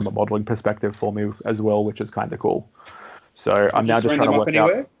love from a modeling perspective for me as well, which is kind of cool. So I'm now just trying to work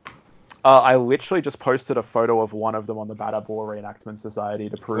out. I literally just posted a photo of one of them on the Bad Up War Reenactment Society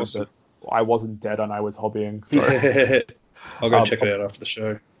to prove that I wasn't dead and I was hobbying. So I'll go check it out after the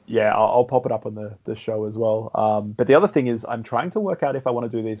show. Yeah, I'll pop it up on the show as well. But the other thing is I'm trying to work out if I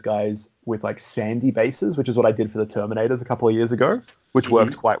want to do these guys with like sandy bases, which is what I did for the Terminators a couple of years ago, which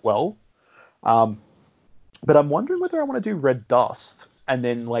worked quite well. But I'm wondering whether I want to do red dust and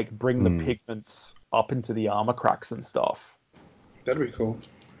then like bring the pigments up into the armor cracks and stuff. That'd be cool.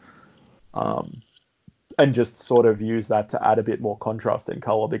 And just sort of use that to add a bit more contrast in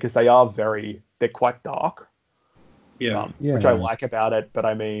color because they're quite dark. Which I like about it, but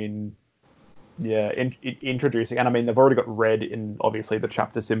I mean, introducing, and I mean, they've already got red in obviously the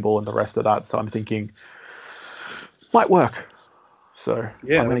chapter symbol and the rest of that, so I'm thinking might work. So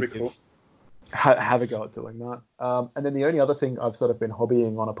yeah, that'd be cool. Have a go at doing that. And then the only other thing I've sort of been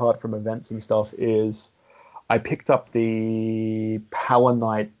hobbying on apart from events and stuff is I picked up the Power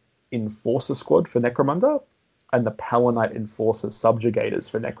Knight Enforcer Squad for Necromunda and the Power Knight Enforcer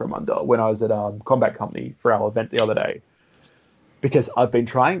Subjugators for Necromunda when I was at Combat Company for our event the other day. Because I've been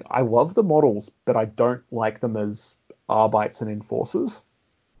trying, I love the models, but I don't like them as Arbites and Enforcers.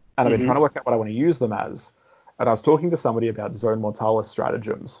 And I've been trying to work out what I want to use them as. And I was talking to somebody about Zone Mortalis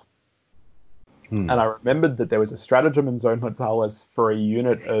stratagems. And I remembered that there was a stratagem in Zone Mortalis for a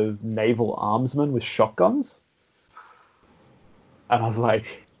unit of naval armsmen with shotguns. And I was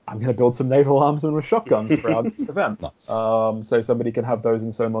like, I'm going to build some naval armsmen with shotguns for our next event. Nice. So somebody can have those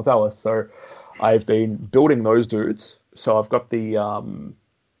in Zone Mortalis. So I've been building those dudes. So I've got the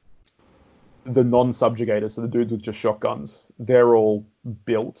non-subjugators, so the dudes with just shotguns. They're all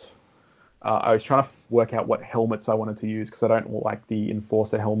built. I was trying to work out what helmets I wanted to use because I don't like the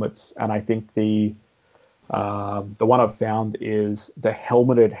Enforcer helmets, and I think the one I've found is the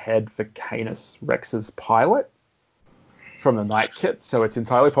helmeted head for Canis Rex's pilot from the Knight kit. So it's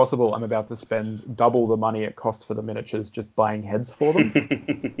entirely possible I'm about to spend double the money it cost for the miniatures just buying heads for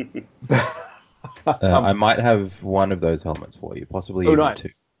them. I might have one of those helmets for you, possibly even nice. 2.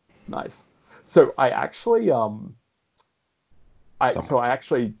 Nice. So I actually I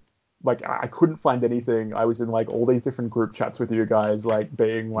actually, like, I couldn't find anything. I was in, like, all these different group chats with you guys, like,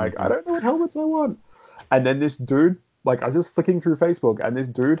 being like, I don't know what helmets I want. And then this dude, like, I was just flicking through Facebook, and this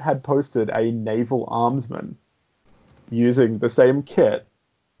dude had posted a naval armsman using the same kit.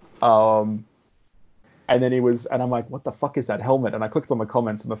 And then and I'm like, what the fuck is that helmet? And I clicked on the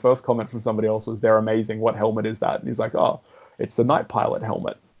comments, and the first comment from somebody else was, they're amazing. What helmet is that? And he's like, oh, it's the Night Pilot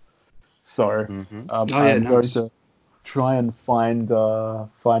helmet. So I'm going to try and find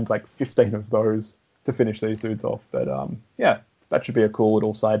like 15 of those to finish these dudes off. But yeah, that should be a cool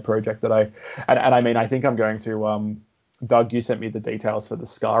little side project that I mean, I think I'm going to, Doug, you sent me the details for the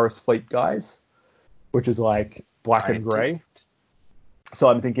Scarus Fleet guys, which is like black and gray. So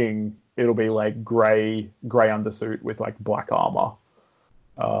I'm thinking it'll be like gray undersuit with like black armor.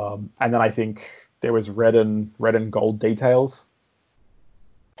 And then I think there was red and gold details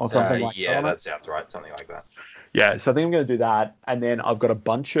or something like that. Yeah, that sounds right. Something like that. Yeah, so I think I'm going to do that. And then I've got a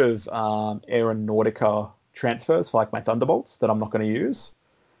bunch of Aeronautica transfers for like my Thunderbolts that I'm not going to use.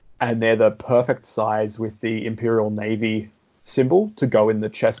 And they're the perfect size with the Imperial Navy symbol to go in the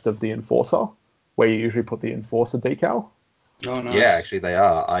chest of the Enforcer, where you usually put the Enforcer decal. Oh, nice. Yeah, actually they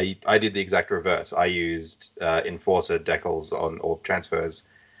are. I did the exact reverse. I used Enforcer decals or transfers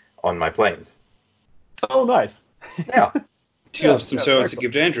on my planes. Oh, nice. Yeah. You'll have some service to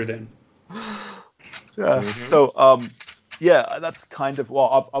give to Andrew then. Yeah. So, yeah, that's kind of,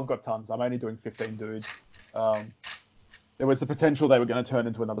 well, I've got tons. I'm only doing 15 dudes. There was the potential they were going to turn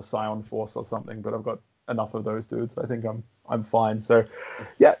into another Scion Force or something, but I've got enough of those dudes. I think I'm fine. So,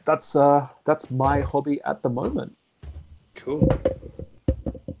 yeah, that's my hobby at the moment. Cool.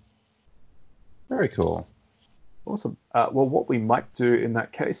 Very cool. Awesome. Well, what we might do in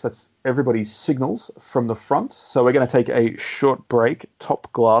that case, that's everybody's signals from the front. So we're going to take a short break,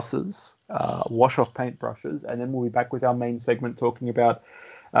 top glasses, wash off paintbrushes, and then we'll be back with our main segment talking about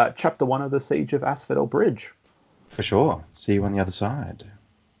Chapter 1 of the Siege of Asphodel Bridge. For sure. See you on the other side.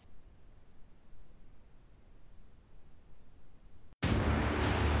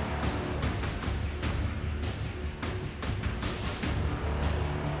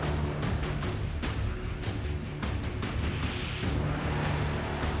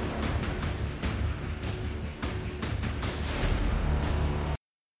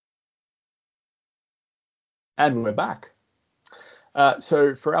 And we're back.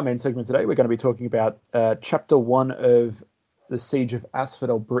 So for our main segment today, we're going to be talking about Chapter 1 of the Siege of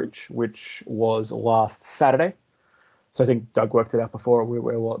Asphodel Bridge, which was last Saturday. So I think Doug worked it out before. We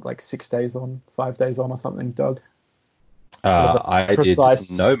were, what, like 5 days on or something, Doug? I did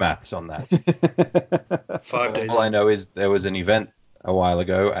no maths on that. 5 days. All I know is there was an event a while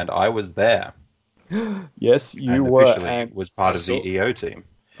ago, and I was there. Yes, you and were. Officially and was part of the EO team.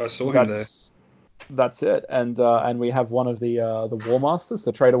 I saw him there. That's it, and we have one of the War Masters,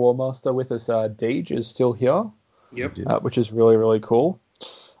 the Trader War Master, with us. Deej is still here. Yep. Which is really, really cool.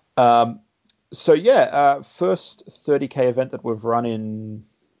 So yeah, first 30k event that we've run in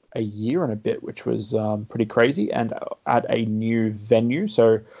a year and a bit, which was pretty crazy, and at a new venue.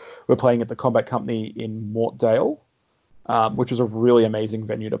 So we're playing at the Combat Company in Mortdale, which was a really amazing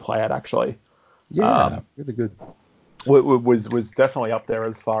venue to play at, actually. Yeah, really good. Was definitely up there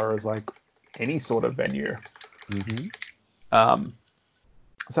as far as like any sort of venue. So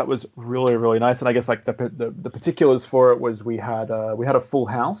that was really, really nice. And I guess like the particulars for it was we had a full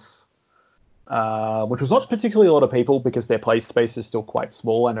house, which was not particularly a lot of people because their play space is still quite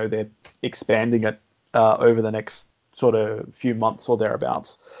small. I know they're expanding it over the next sort of few months or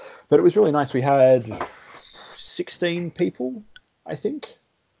thereabouts. But it was really nice. We had 16 people, I think.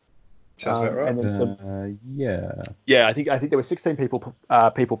 Sounds about right. And then Yeah, I think there were 16 people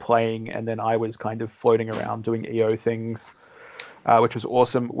playing, and then I was kind of floating around doing EO things, which was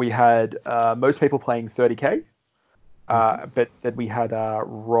awesome. We had most people playing 30k, but then we had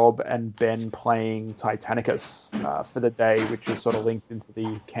Rob and Ben playing Titanicus for the day, which is sort of linked into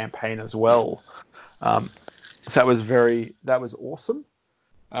the campaign as well. So that was awesome.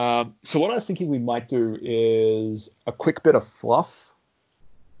 So what I was thinking we might do is a quick bit of fluff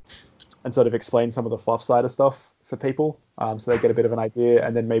and sort of explain some of the fluff side of stuff for people, so they get a bit of an idea,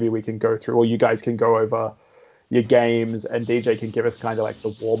 and then maybe we can go through, or you guys can go over your games, and DJ can give us kind of like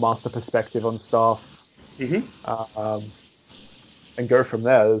the War Master perspective on stuff, and go from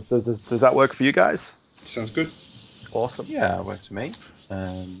there. Does that work for you guys? Sounds good. Awesome. Yeah, it works for me.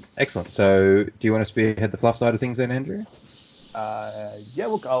 Excellent. So, do you want to spearhead the fluff side of things then, Andrew? Yeah,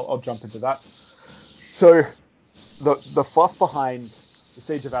 look, I'll jump into that. So, the fluff behind the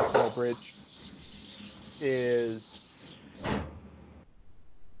Siege of Asphodel Bridge is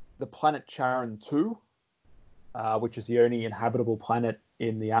the planet Charon 2 which is the only inhabitable planet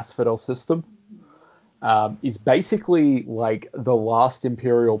in the Asphodel system, is basically like the last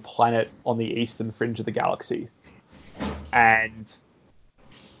Imperial planet on the eastern fringe of the galaxy. And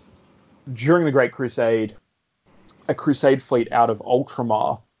during the Great Crusade, a Crusade fleet out of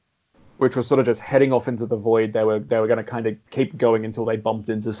Ultramar, which was sort of just heading off into the void, they were going to kind of keep going until they bumped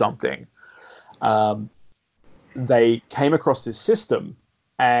into something. They came across this system,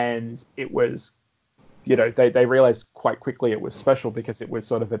 and it was, they realized quite quickly it was special because it was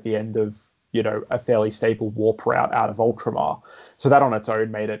sort of at the end of, a fairly stable warp route out of Ultramar. So that on its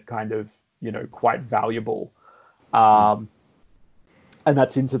own made it kind of, quite valuable. And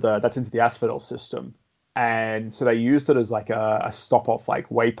that's into the Asphodel system. And so they used it as like a stop-off, like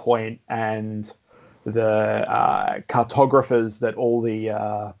waypoint, and the cartographers that all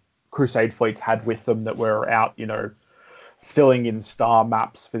the Crusade fleets had with them that were out, filling in star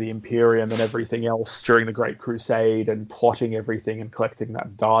maps for the Imperium and everything else during the Great Crusade and plotting everything and collecting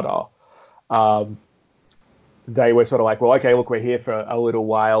that data. They were sort of like, well, okay, look, we're here for a little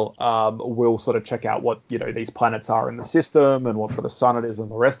while. We'll sort of check out what, these planets are in the system and what sort of sun it is and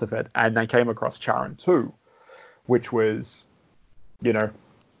the rest of it. And they came across Charon 2, which was,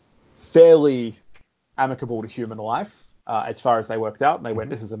 fairly amicable to human life as far as they worked out. And they went,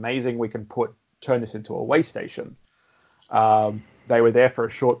 this is amazing. We can turn this into a way station. They were there for a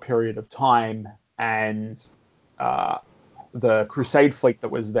short period of time, and the Crusade fleet that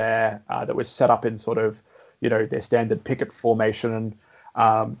was there, that was set up in sort of, their standard picket formation,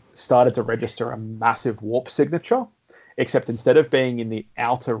 started to register a massive warp signature, except instead of being in the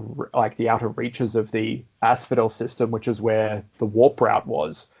outer reaches of the Asphodel system, which is where the warp route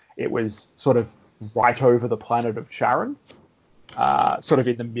was, it was sort of right over the planet of Charon, sort of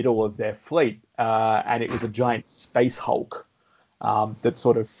in the middle of their fleet, and it was a giant space hulk that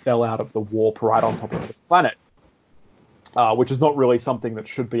sort of fell out of the warp right on top of the planet, which is not really something that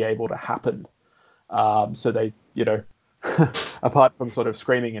should be able to happen. So they, apart from sort of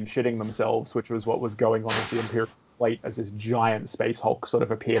screaming and shitting themselves, which was what was going on with the Imperial fleet, as this giant space hulk sort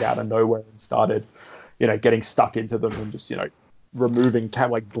of appeared out of nowhere and started, getting stuck into them and just, removing,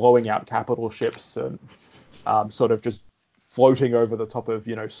 blowing out capital ships and sort of just floating over the top of,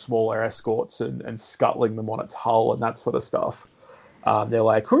 smaller escorts and scuttling them on its hull and that sort of stuff. They're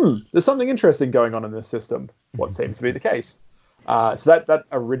like, there's something interesting going on in this system. What seems to be the case. So that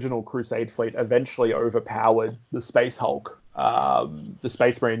original Crusade fleet eventually overpowered the Space Hulk. The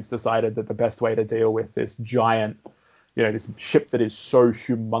Space Marines decided that the best way to deal with this giant, this ship that is so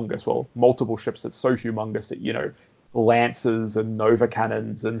humongous, well, multiple ships that's so humongous that, lancers and Nova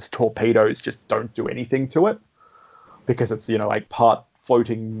cannons and torpedoes just don't do anything to it, because it's, part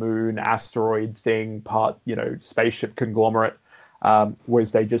floating moon asteroid thing, part, spaceship conglomerate,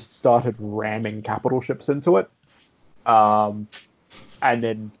 was they just started ramming capital ships into it. And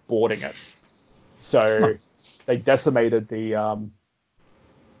then boarding it. So they decimated the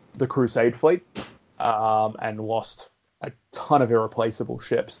Crusade fleet and lost a ton of irreplaceable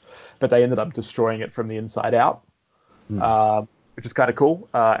ships, but they ended up destroying it from the inside out, which is kind of cool.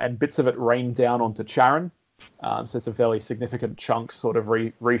 And bits of it rained down onto Charon. So it's a fairly significant chunk, sort of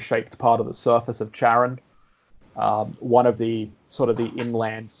reshaped part of the surface of Charon. One of the sort of the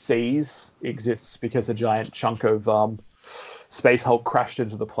inland seas exists because a giant chunk of Space Hulk crashed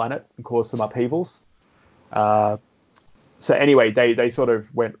into the planet and caused some upheavals. So anyway, they sort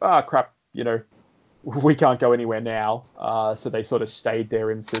of went, crap, we can't go anywhere now. So they sort of stayed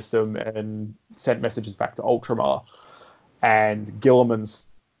there in system and sent messages back to Ultramar. And Gilliman's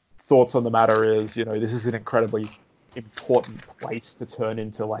thoughts on the matter is, this is an incredibly important place to turn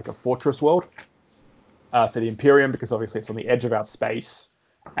into like a fortress world. For the Imperium, because obviously it's on the edge of our space,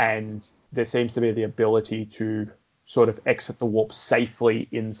 and there seems to be the ability to sort of exit the warp safely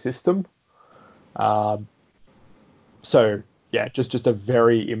in system. So yeah, just a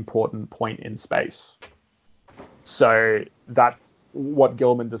very important point in space. So that what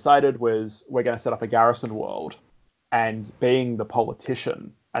Gilman decided was, we're going to set up a garrison world, and being the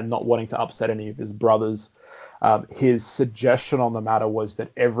politician and not wanting to upset any of his brothers, his suggestion on the matter was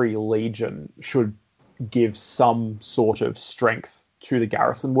that every legion should give some sort of strength to the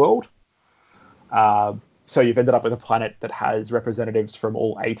garrison world. So you've ended up with a planet that has representatives from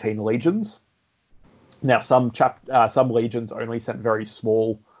all 18 legions. Now, some legions only sent very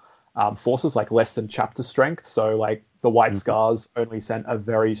small forces, like less than chapter strength. So like the White Scars only sent a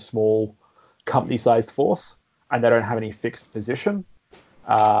very small company-sized force, and they don't have any fixed position.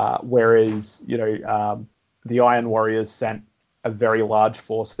 Whereas, the Iron Warriors sent a very large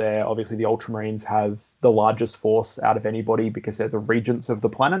force there. Obviously, the Ultramarines have the largest force out of anybody because they're the regents of the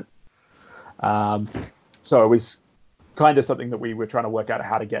planet. So it was kind of something that we were trying to work out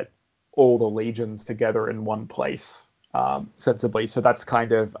how to get all the legions together in one place sensibly. So that's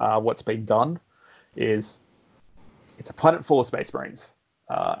kind of what's been done. Is it's a planet full of Space Marines,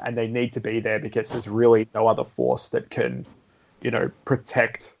 and they need to be there because there's really no other force that can,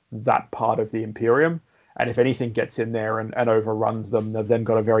 protect that part of the Imperium. And if anything gets in there and overruns them, they've then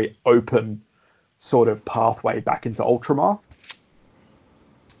got a very open sort of pathway back into Ultramar.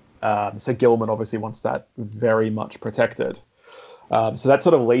 So Gilman obviously wants that very much protected. So that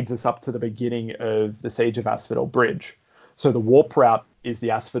sort of leads us up to the beginning of the Siege of Asphodel Bridge. So the warp route is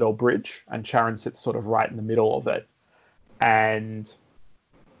the Asphodel Bridge, and Charon sits sort of right in the middle of it. And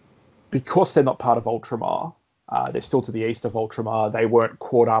because they're not part of Ultramar, they're still to the east of Ultramar, they weren't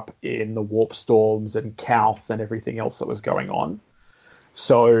caught up in the warp storms and Kauth and everything else that was going on.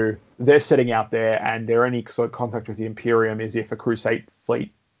 So they're sitting out there, and their only sort of contact with the Imperium is if a Crusade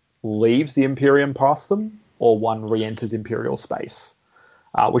fleet leaves the Imperium past them, or one re-enters Imperial space,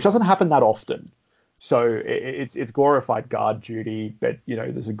 which doesn't happen that often. So it's glorified guard duty, but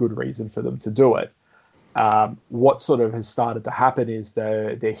there's a good reason for them to do it. What sort of has started to happen is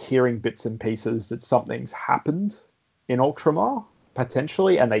they're hearing bits and pieces that something's happened in Ultramar,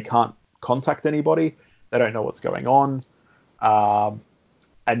 potentially, and they can't contact anybody. They don't know what's going on.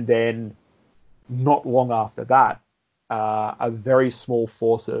 And then not long after that, a very small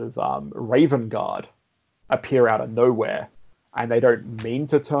force of Raven Guard appear out of nowhere, and they don't mean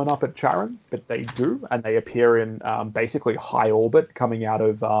to turn up at Charon, but they do, and they appear in basically high orbit coming out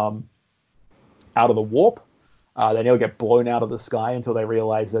of the warp. They nearly get blown out of the sky until they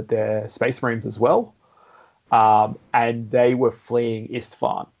realize that they're Space Marines as well. And they were fleeing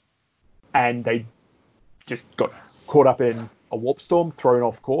Istvan, and they just got caught up in a warp storm, thrown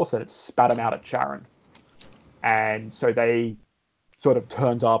off course, and it spat them out at Charon. And so they sort of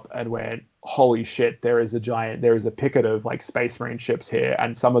turned up and went, holy shit, there is a picket of like Space Marine ships here,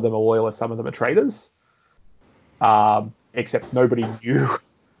 and some of them are loyalists, some of them are traitors. Except nobody knew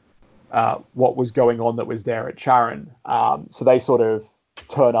what was going on that was there at Charon. So they sort of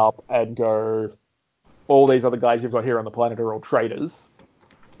turn up and go, all these other guys you've got here on the planet are all traitors.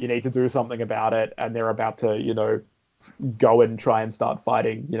 You need to do something about it. And they're about to, go and try and start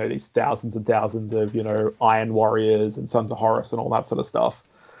fighting, these thousands and thousands of, Iron Warriors and Sons of Horus and all that sort of stuff.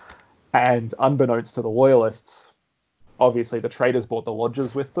 And unbeknownst to the loyalists, obviously the traitors brought the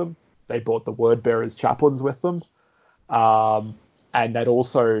lodges with them. They brought the word bearers chaplains with them. And they'd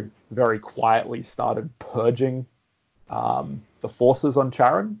also very quietly started purging the forces on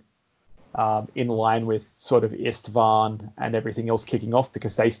Charon, in line with sort of Istvan and everything else kicking off,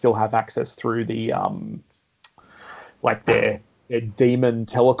 because they still have access through the their demon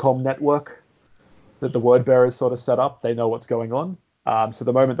telecom network that the word bearers sort of set up. They know what's going on. So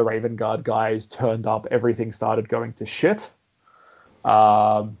the moment the Raven Guard guys turned up, everything started going to shit.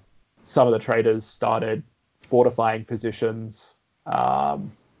 Some of the traitors started fortifying positions. The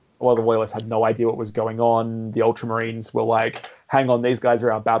loyalists had no idea what was going on. The Ultramarines were like, hang on, these guys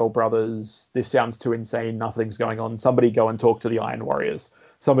are our battle brothers. This sounds too insane. Nothing's going on. Somebody go and talk to the Iron Warriors.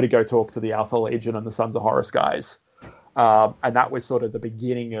 Somebody go talk to the Alpha Legion and the Sons of Horus guys. And that was sort of the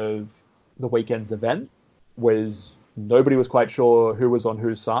beginning of the weekend's event. Was nobody was quite sure who was on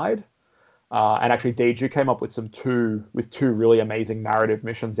whose side. And actually, DG came up with two really amazing narrative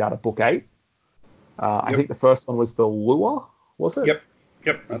missions out of Book 8. I think the first one was the Lure, was it?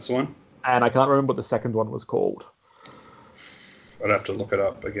 Yep, that's the one. And I can't remember what the second one was called. I'd have to look it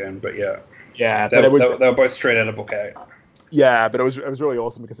up again, but yeah. Yeah, they were both straight out of Book 8. Yeah, but it was really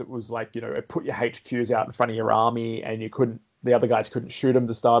awesome because it was like, it put your HQs out in front of your army, and the other guys couldn't shoot them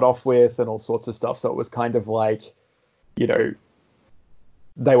to start off with, and all sorts of stuff. So it was kind of like,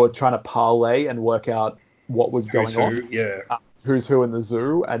 they were trying to parlay and work out what was going on. Yeah. Who's who in the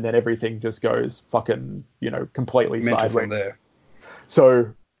zoo, and then everything just goes fucking, completely mental sideways from there.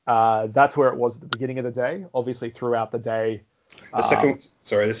 So that's where it was at the beginning of the day. Obviously, throughout the day. The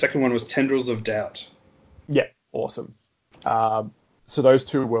second one was Tendrils of Doubt. Yeah, awesome. So those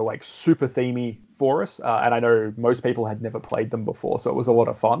two were like super themey for us, and I know most people had never played them before, so it was a lot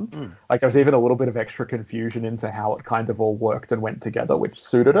of fun. Like there was even a little bit of extra confusion into how it kind of all worked and went together, which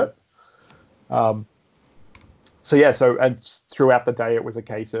suited it. And throughout the day it was a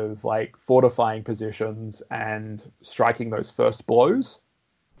case of like fortifying positions and striking those first blows.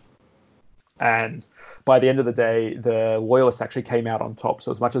 And by the end of the day, the loyalists actually came out on top.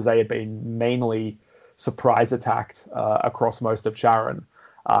 So as much as they had been mainly surprise attacked across most of Charon,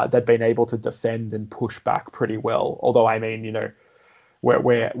 they'd been able to defend and push back pretty well. Although, I mean,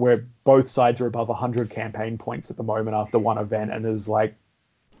 we're both sides are above 100 campaign points at the moment after one event, and there's like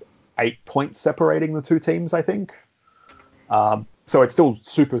 8 points separating the two teams, I think. So it's still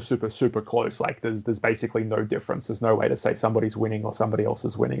super, super, super close. Like there's basically no difference. There's no way to say somebody's winning or somebody else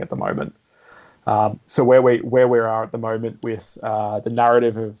is winning at the moment. So where we are at the moment with the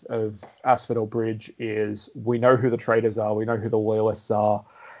narrative of Asphodel Bridge is we know who the traitors are, we know who the loyalists are,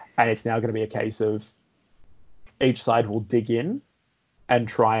 and it's now going to be a case of each side will dig in and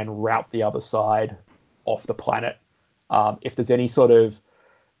try and route the other side off the planet. If there's any sort of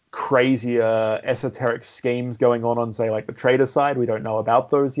crazier esoteric schemes going on, say, like the traitor side, we don't know about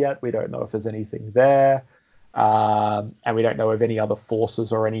those yet. We don't know if there's anything there. And we don't know of any other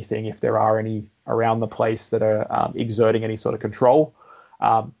forces or anything, if there are any around the place that are exerting any sort of control.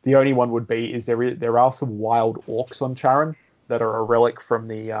 The only one would be is there are some wild orcs on Charon that are a relic from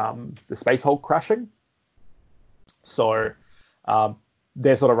the space hulk crashing. So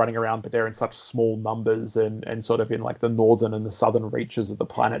they're sort of running around, but they're in such small numbers and sort of in like the northern and the southern reaches of the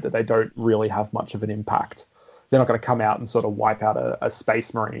planet that they don't really have much of an impact. They're not going to come out and sort of wipe out a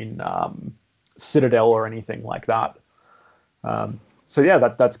space marine citadel or anything like that. So yeah,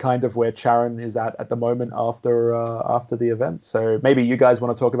 that's kind of where Charon is at the moment after the event. So maybe you guys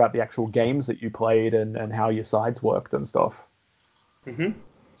want to talk about the actual games that you played and how your sides worked and stuff. Mm-hmm.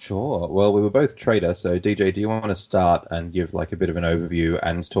 Sure. Well, we were both trader, so DJ, do you want to start and give like a bit of an overview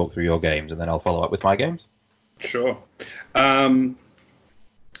and talk through your games, and then I'll follow up with my games? Sure.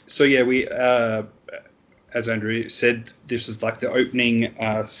 So yeah, we as Andrew said, this was like the opening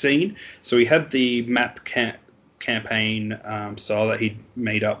scene. So we had the map campaign style that he'd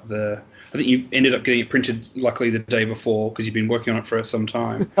made up. I think you ended up getting it printed, luckily, the day before because you've been working on it for some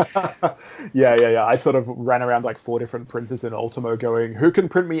time. Yeah. I sort of ran around like 4 different printers in Ultimo going, who can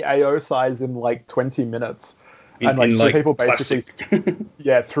print me AO size in like 20 minutes? And like 2 people basically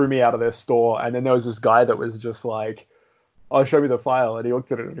threw me out of their store. And then there was this guy that was just like, oh, show me the file. And he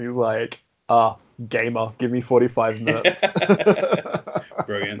looked at it and he was like, gamer, give me 45 minutes.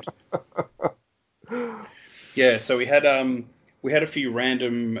 Brilliant. Yeah, so we had a few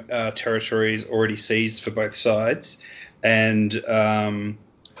random territories already seized for both sides, and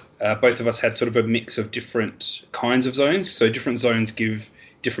both of us had sort of a mix of different kinds of zones. So different zones give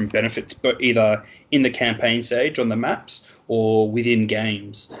different benefits, but either in the campaign stage on the maps or within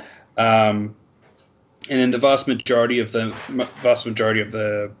games. And then the vast majority of the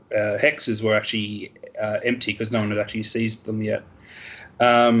hexes were actually empty because no one had actually seized them yet.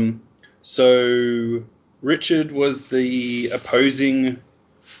 So Richard was the opposing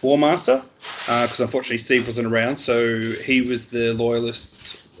War Master because unfortunately Steve wasn't around, so he was the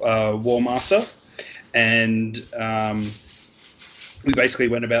loyalist War Master, and we basically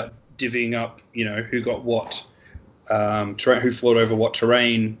went about divvying up, who got what terrain, who fought over what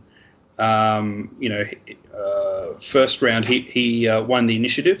terrain. First round he won the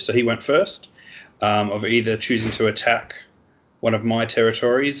initiative, so he went first, of either choosing to attack one of my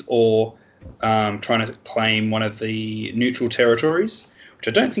territories or trying to claim one of the neutral territories, which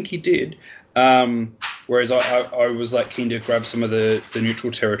I don't think he did. Whereas I was like keen to grab some of the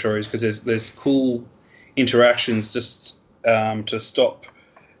neutral territories because there's cool interactions just to stop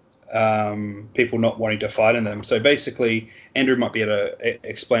people not wanting to fight in them. So basically, Andrew might be able to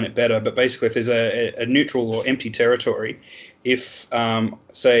explain it better, but basically if there's a neutral or empty territory, if,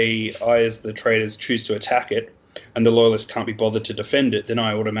 say, I as the traders choose to attack it and the loyalist can't be bothered to defend it, then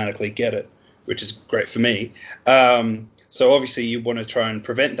I automatically get it, which is great for me. So obviously you want to try and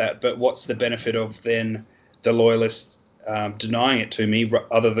prevent that, but what's the benefit of then the loyalist denying it to me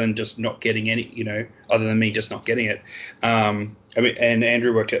other than just not getting any, other than me just not getting it? And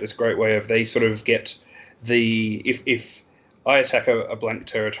Andrew worked out this great way of they sort of get if I attack a blank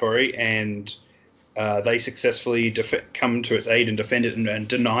territory and they successfully come to its aid and defend it and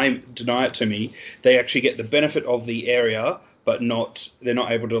deny it to me, they actually get the benefit of the area, but they're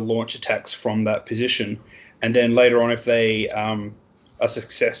not able to launch attacks from that position. And then later on, if they are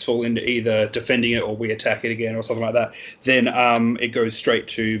successful in either defending it or we attack it again or something like that, then it goes straight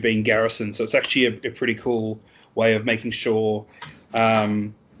to being garrisoned. So it's actually a pretty cool way of making sure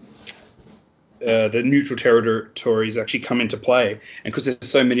the neutral territories actually come into play. And because there's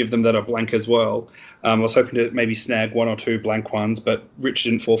so many of them that are blank as well, I was hoping to maybe snag 1 or 2 blank ones, but Rich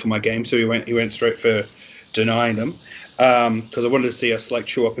didn't fall for my game, so he went straight for denying them. Because I wanted to see us like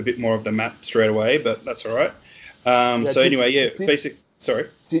chew up a bit more of the map straight away, but that's all right. Sorry.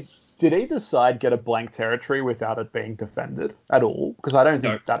 Did either side get a blank territory without it being defended at all? Because I don't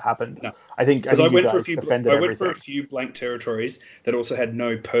think that happened. No. I went for a few blank territories that also had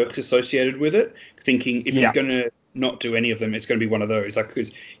no perks associated with it, thinking if he's going to not do any of them, it's going to be one of those. Like,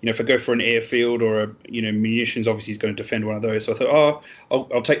 because if I go for an airfield or munitions, obviously he's going to defend one of those. So I thought,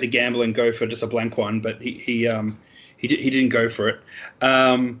 I'll take the gamble and go for just a blank one. But he didn't go for it.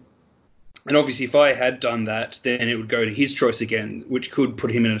 And obviously, if I had done that, then it would go to his choice again, which could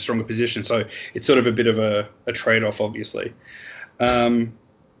put him in a stronger position. So it's sort of a bit of a trade-off, obviously. But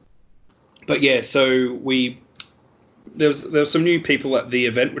yeah, so there was some new people at the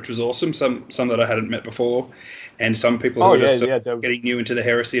event, which was awesome. Some that I hadn't met before, and some people who were getting new into the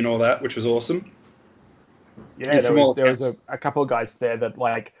Heresy and all that, which was awesome. Yeah, there was a couple of guys there that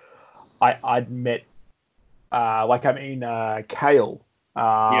I'd met. Kale.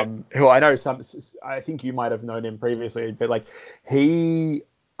 Who I know I think you might have known him previously, but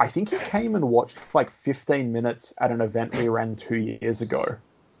I think he came and watched for 15 minutes at an event we ran 2 years ago.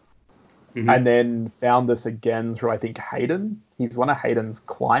 Mm-hmm. And then found us again through, I think, Hayden. He's one of Hayden's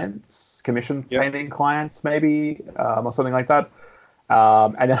clients, commission painting clients, maybe, or something like that.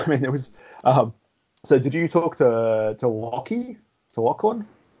 And then, there was, so did you talk to Lockie, to Lachlan?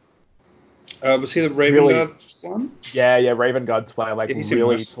 Was he the Raven Guard one? Yeah, Raven Guard's player,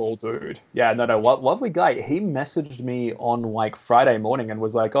 really tall dude. Yeah, no, lovely guy. He messaged me on Friday morning and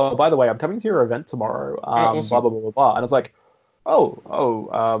was like, "Oh, by the way, I'm coming to your event tomorrow." Awesome. Blah blah blah blah blah. And I was like,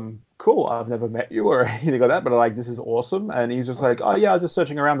 cool. I've never met you or anything like that, but this is awesome. And he was just like, "Oh yeah, I was just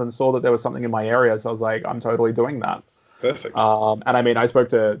searching around and saw that there was something in my area." So I was like, "I'm totally doing that." Perfect. And I mean, I spoke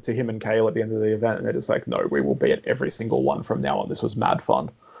to him and Kale at the end of the event, and they're just like, "No, we will be at every single one from now on. This was mad fun."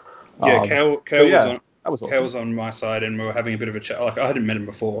 Yeah, Kale was awesome. Kale was on my side, and we were having a bit of a chat. I hadn't met him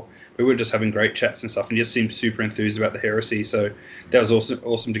before. We were just having great chats and stuff, and he just seemed super enthused about the Heresy. So that was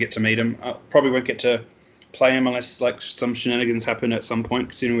awesome to get to meet him. I probably won't get to play him unless some shenanigans happen at some point,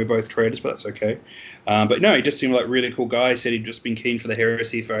 considering we're both traders, but that's okay. But no, he just seemed like a really cool guy. He said he'd just been keen for the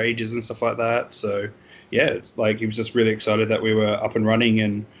Heresy for ages and stuff like that. So yeah, it's he was just really excited that we were up and running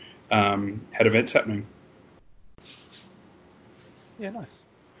and had events happening. Yeah, nice.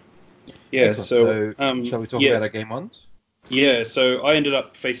 Yeah, excellent. So shall we talk about our game ones? Yeah, so I ended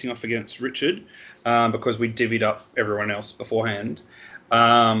up facing off against Richard because we divvied up everyone else beforehand.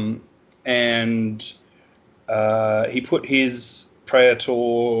 And he put his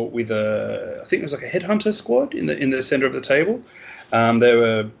Praetor with I think it was a headhunter squad in the center of the table. There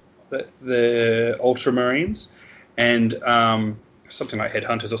were the Ultramarines and something like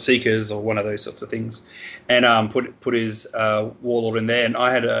headhunters or seekers or one of those sorts of things, and put his warlord in there. And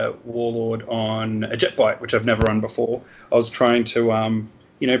I had a warlord on a jet bike, which I've never run before. I was trying to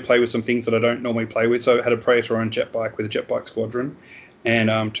play with some things that I don't normally play with. So I had a Praetor on jet bike with a jet bike squadron, and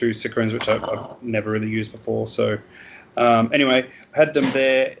 2 Sicarans, which I've never really used before. So anyway, I had them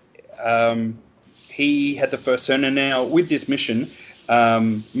there. He had the first turn, and now with this mission,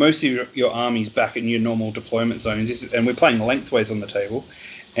 most of your army's back in your normal deployment zones, and we're playing lengthways on the table,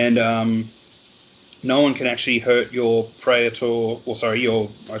 and no one can actually hurt your Praetor,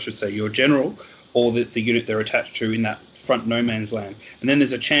 your general, or the unit they're attached to in that front no man's land. And then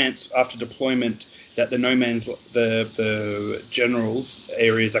there's a chance after deployment that the general's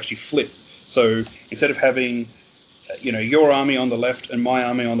areas actually flip. So instead of having your army on the left and my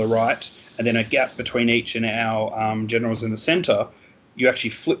army on the right, and then a gap between each and our generals in the center, you actually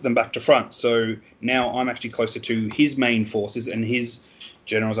flip them back to front. So now I'm actually closer to his main forces, and his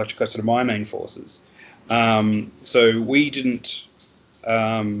general's actually closer to my main forces. So we didn't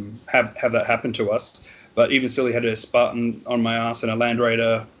have that happen to us, but even still, he had a Spartan on my ass and a Land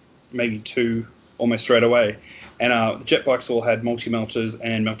Raider, maybe 2, almost straight away. And the jet bikes all had multi-melters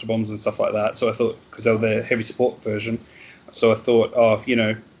and melter bombs and stuff like that. So I thought, because they were the heavy support version, so I thought,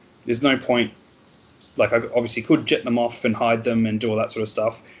 there's no point. I obviously could jet them off and hide them and do all that sort of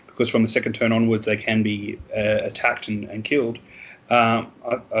stuff, because from the second turn onwards they can be attacked and killed. I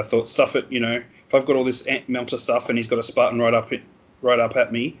thought, stuff it. If I've got all this melter stuff and he's got a Spartan right up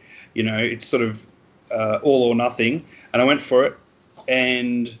at me, it's sort of all or nothing. And I went for it,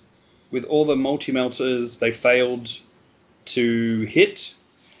 and with all the multi-melters, they failed to hit,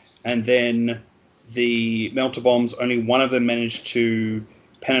 and then the melter bombs, only one of them managed to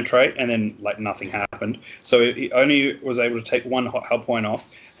penetrate, and then nothing happened. So he only was able to take 1 hot point off,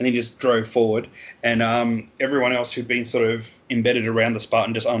 and he just drove forward. And everyone else who'd been sort of embedded around the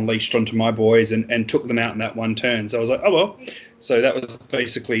Spartan just unleashed onto my boys and took them out in that one turn. So I was like, oh well. So that was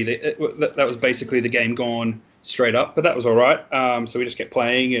basically the game gone straight up. But that was all right. So we just kept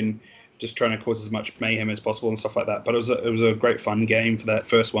playing and just trying to cause as much mayhem as possible and stuff like that. But it was a great fun game for that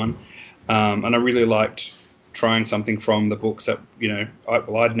first one, and I really liked trying something from the books that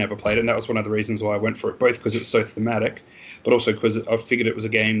I'd never played it, and that was one of the reasons why I went for it, both because it was so thematic, but also because I figured it was a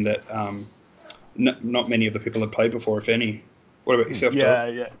game that not many of the people have played before, if any. What about yourself,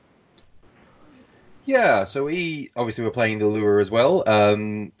 Doug? Yeah, so we obviously were playing the Lure as well.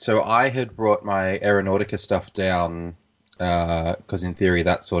 So I had brought my Aeronautica stuff down because in theory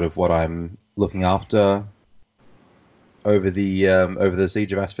that's sort of what I'm looking after over the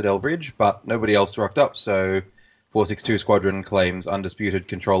siege of Asphodel Bridge, but nobody else rocked up. So 462 Squadron claims undisputed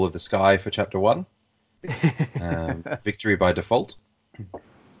control of the sky for Chapter 1. Victory by default.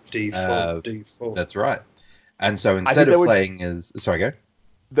 Default. That's right. And so instead of playing as... Sorry, go.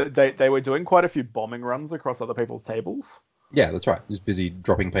 They were doing quite a few bombing runs across other people's tables. Yeah, that's right. Just busy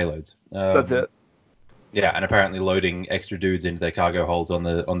dropping payloads. That's it. Yeah, and apparently loading extra dudes into their cargo holds on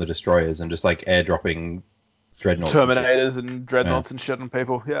the destroyers and just like airdropping dreadnoughts. Terminators and dreadnoughts and shit on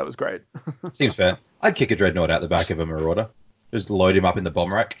people. Yeah, it was great. Seems fair. I'd kick a dreadnought out the back of a Marauder. Just load him up in the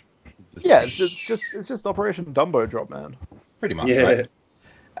bomb rack. Yeah, it's just Operation Dumbo Drop, man. Pretty much, right?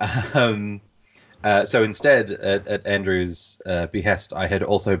 So instead, at Andrew's behest, I had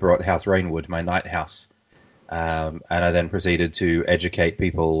also brought House Rainwood, my night house, and I then proceeded to educate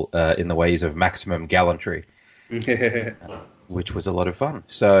people in the ways of maximum gallantry, which was a lot of fun.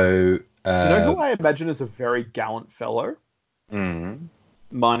 So, you know who I imagine is a very gallant fellow?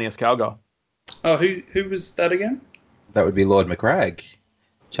 Marnius Calgar. Oh, who was that again? That would be Lord McCrag,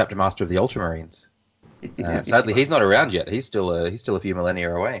 Chapter Master of the Ultramarines. Sadly, he's not around yet. He's still a few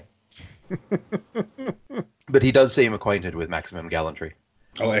millennia away. But he does seem acquainted with maximum gallantry.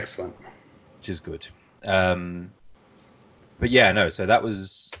 Oh, excellent. Which is good. But yeah, no, so that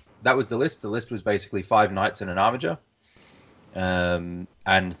was the list. The list was basically 5 knights and an armiger. And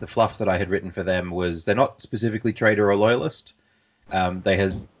the fluff that I had written for them was they're not specifically traitor or loyalist.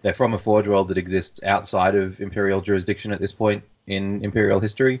 They're from a forge world that exists outside of Imperial jurisdiction at this point in Imperial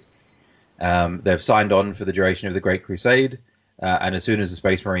history. They've signed on for the duration of the Great Crusade. And as soon as the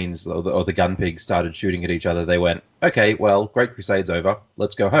Space Marines or the gun pigs started shooting at each other, they went, okay, well, Great Crusade's over.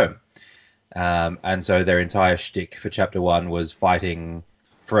 Let's go home. And so their entire shtick for Chapter 1 was fighting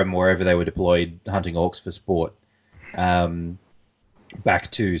from wherever they were deployed, hunting orcs for sport,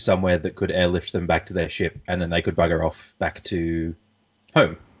 back to somewhere that could airlift them back to their ship, and then they could bugger off back to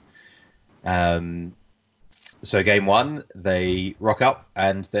home. So game 1, they rock up,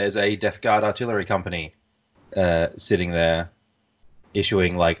 and there's a Death Guard artillery company sitting there,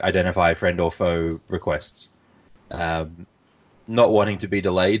 issuing like identify friend or foe requests, not wanting to be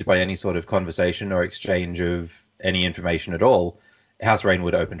delayed by any sort of conversation or exchange of any information at all. House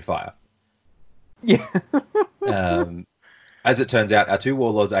Rainwood opened fire. Yeah. As it turns out, our 2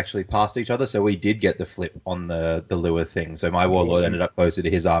 warlords actually passed each other, so we did get the flip on the lure thing. So my warlord ended up closer to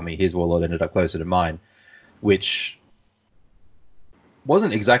his army, his warlord ended up closer to mine, which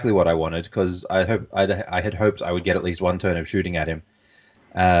wasn't exactly what I wanted, because I had hoped I would get at least 1 turn of shooting at him.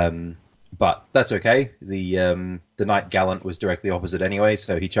 But that's okay. The Knight Gallant was directly opposite anyway,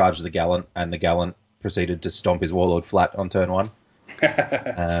 so he charged the Gallant, and the Gallant proceeded to stomp his warlord flat on turn 1.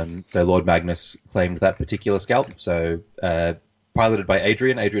 So Lord Magnus claimed that particular scalp. So piloted by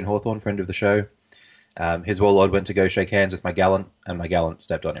Adrian Hawthorne, friend of the show. His warlord went to go shake hands with my Gallant, and my Gallant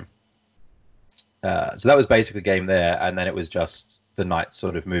stepped on him. So that was basically the game there, and then it was just the knights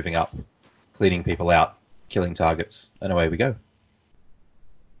sort of moving up, cleaning people out, killing targets, and away we go.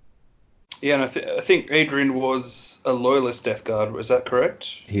 Yeah, and I think Adrian was a loyalist Death Guard. Was that correct?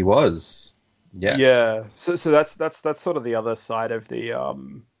 He was. Yes. Yeah. So that's sort of the other side of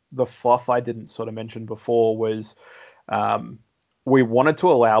the fluff I didn't sort of mention before was we wanted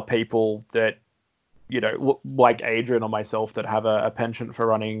to allow people that, you know, like Adrian or myself that have a penchant for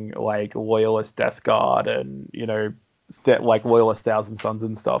running like loyalist Death Guard and, you know, that like loyalist Thousand Sons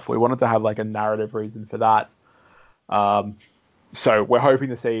and stuff. We wanted to have like a narrative reason for that. So we're hoping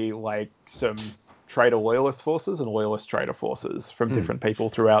to see like some traitor loyalist forces and loyalist traitor forces from different people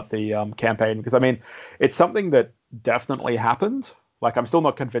throughout the campaign. Because I mean, it's something that definitely happened. Like I'm still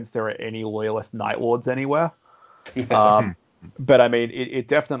not convinced there are any loyalist Night Lords anywhere. But I mean, it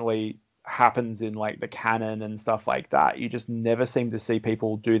definitely happens in like the canon and stuff like that. You just never seem to see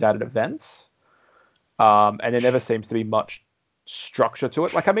people do that at events. And there never seems to be much structure to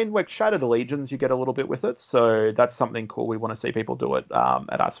it. Like, I mean, like Shattered Legions, you get a little bit with it. So that's something cool. We want to see people do it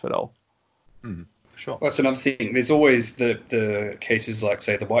at Asphodel. For sure. Well, that's another thing. There's always the cases like,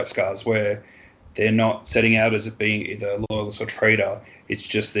 say, the White Scars, where they're not setting out as being either loyalist or traitor. It's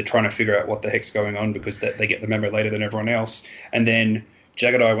just they're trying to figure out what the heck's going on because they get the memo later than everyone else. And then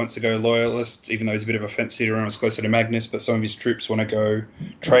Jagadai wants to go loyalist, even though he's a bit of a fence sitter and was closer to Magnus, but some of his troops want to go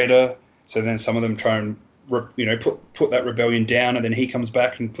traitor. So then some of them try and put that rebellion down, and then he comes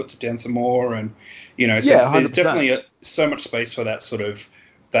back and puts it down some more. And, you know, so there's definitely so much space for that sort of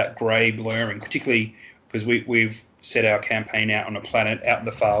that grey blurring, particularly because we've set our campaign out on a planet out in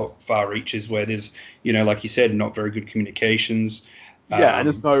the far reaches where there's, like you said, not very good communications. Yeah, and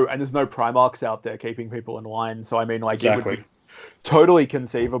there's no Primarchs out there keeping people in line. So I mean, like, exactly. It would be totally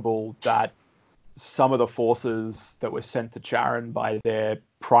conceivable that some of the forces that were sent to Charon by their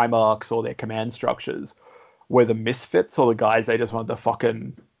Primarchs or their command structures were the misfits or the guys they just wanted to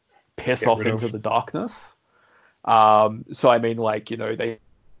fucking piss off into the darkness. So I mean, like, they.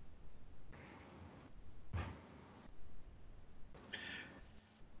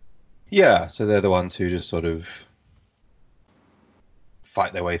 Yeah, so they're the ones who just sort of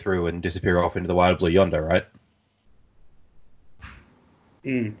fight their way through and disappear off into the wild blue yonder, right?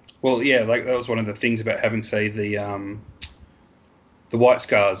 Well, yeah, like that was one of the things about having, say, the White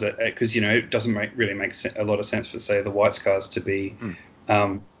Scars, because it doesn't really make a lot of sense for, say, the White Scars to be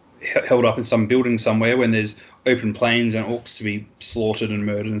held up in some building somewhere when there's open plains and orcs to be slaughtered and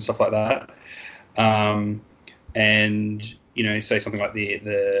murdered and stuff like that. And say something like the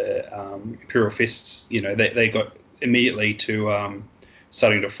Imperial Fists, they got immediately to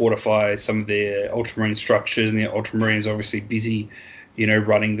starting to fortify some of their Ultramarine structures, and the Ultramarines obviously busy,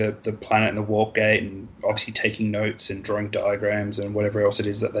 running the planet and the warp gate, and obviously taking notes and drawing diagrams and whatever else it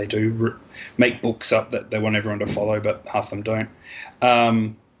is that they do, make books up that they want everyone to follow, but half them don't.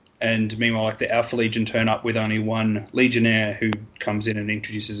 And meanwhile, like, the Alpha Legion turn up with only one Legionnaire who comes in and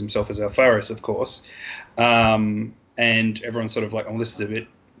introduces himself as Alpharis, of course. And everyone's sort of like, oh, this is a bit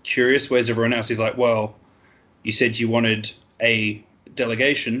curious. Where's everyone else? He's like, well, you said you wanted a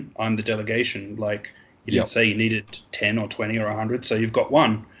delegation. I'm the delegation. Like, you didn't say you needed 10 or 20 or 100, so you've got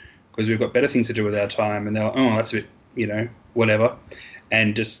one, because we've got better things to do with our time. And they're like, oh, that's a bit, whatever.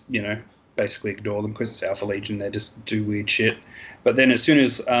 And just, basically ignore them because it's Alpha Legion. They just do weird shit. But then as soon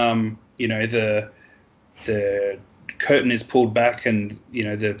as, the curtain is pulled back and,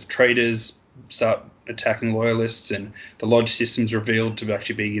 the traders start attacking loyalists and the lodge system's revealed to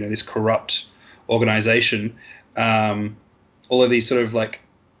actually be, this corrupt organization, all of these sort of, like,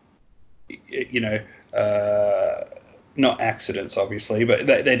 not accidents, obviously, but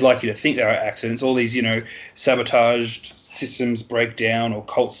they'd like you to think there are accidents. All these, sabotaged systems break down or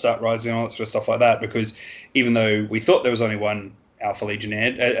cults start rising, all that sort of stuff like that, because even though we thought there was only one Alpha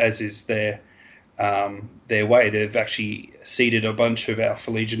Legionnaire, as is their way, they've actually seeded a bunch of Alpha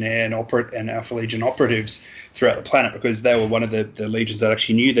Legionnaire and Alpha Legion operatives throughout the planet, because they were one of the legions that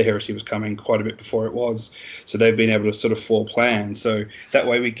actually knew the Heresy was coming quite a bit before it was. So they've been able to sort of foreplan. So that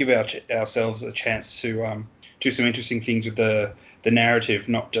way we give ourselves a chance to do some interesting things with the narrative,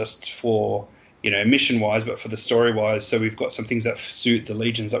 not just for, mission-wise, but for the story-wise. So we've got some things that suit the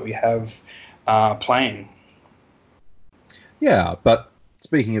legions that we have playing. Yeah, but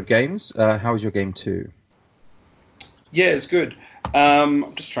speaking of games, how was your game 2? Yeah, it's good.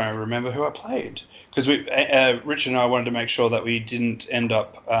 I'm just trying to remember who I played, because Richard and I wanted to make sure that we didn't end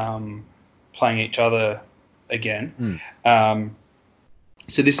up playing each other again.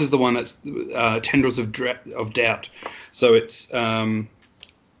 So this is the one that's Tendrils of Doubt. So it's in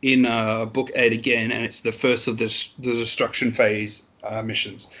Book 8 again, and it's the first of the Destruction Phase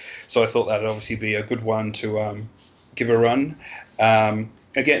missions. So I thought that'd obviously be a good one to give a run.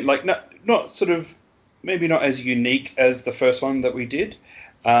 Again, like, not sort of, maybe not as unique as the first one that we did,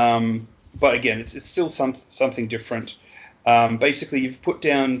 but again, it's still something different. Basically, you've put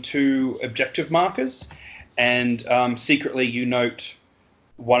down 2 objective markers, and secretly you note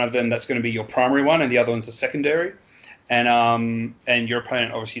one of them that's going to be your primary one, and the other one's a secondary. And your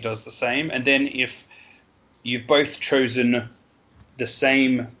opponent obviously does the same. And then if you've both chosen the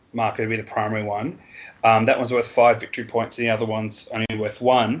same marker to be the primary one, that one's worth 5 victory points, and the other one's only worth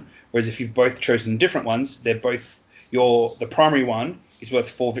 1. Whereas if you've both chosen different ones, they're both the primary one is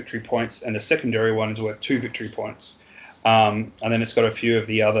worth 4 victory points, and the secondary one is worth 2 victory points. And then it's got a few of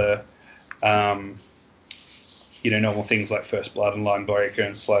the other normal things like First Blood and Line Breaker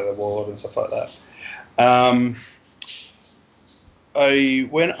and Slay the Warlord and stuff like that. I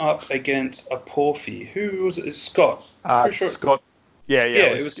went up against a Porphy. Who was it? Scott. Sure Scott. Yeah,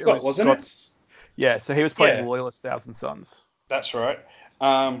 it was Scott, wasn't it? Yeah, so he was playing Loyalist Thousand Suns. That's right.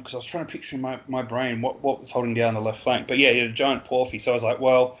 Because I was trying to picture in my brain what was holding down the left flank. But yeah, he had a giant Porphy. So I was like,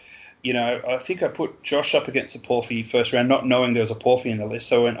 well, I think I put Josh up against the Porphy first round, not knowing there was a Porphy in the list.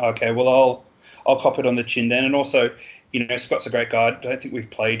 So I went, okay, well, I'll cop it on the chin then. And also, Scott's a great guy. I don't think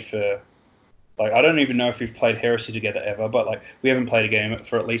we've played for, like, I don't even know if we've played Heresy together ever, but, like, we haven't played a game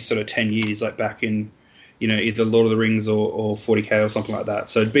for at least sort of 10 years, like back in, either Lord of the Rings or 40K or something like that.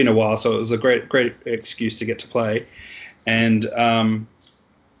 So it'd been a while, so it was a great excuse to get to play. And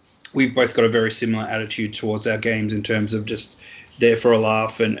we've both got a very similar attitude towards our games in terms of just there for a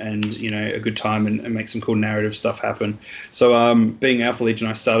laugh and a good time and make some cool narrative stuff happen. So being Alpha Legion,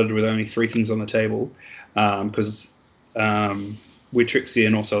 I started with only 3 things on the table because we're tricksy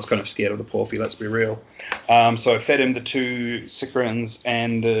and also I was kind of scared of the Porphy, let's be real. So I fed him the 2 Sicarans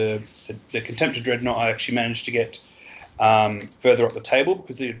and the Contemptor Dreadnought. I actually managed to get further up the table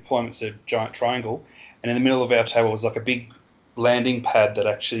because the deployment's a giant triangle, and in the middle of our table was like a big landing pad that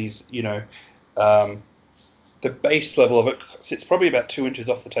actually is, the base level of it sits probably about 2 inches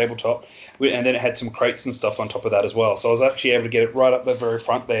off the tabletop, and then it had some crates and stuff on top of that as well. So I was actually able to get it right up the very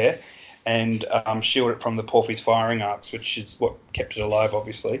front there and shield it from the Porphy's firing arcs, which is what kept it alive,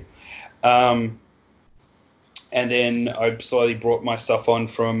 obviously. And then I slowly brought my stuff on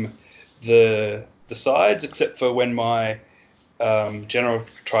from the sides, except for when my general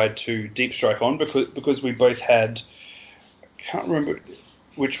tried to deep strike on, because we both had, I can't remember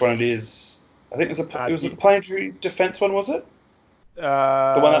which one it is. I think it was the planetary defense one, was it?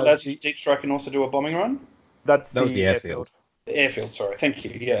 The one that allows you to deep strike and also do a bombing run? That was the airfield. The airfield, sorry. Thank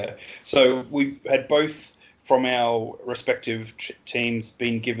you, yeah. So we had both from our respective teams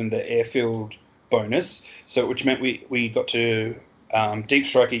been given the airfield bonus, so which meant we got to deep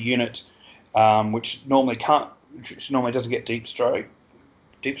strike a unit which normally doesn't get deep struck,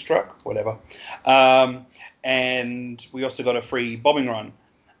 whatever. And we also got a free bombing run.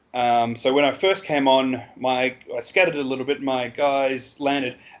 So when I first came on, I scattered it a little bit. My guys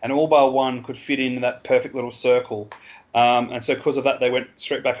landed, and all bar one could fit in that perfect little circle. And so because of that, they went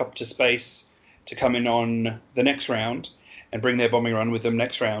straight back up to space to come in on the next round and bring their bombing run with them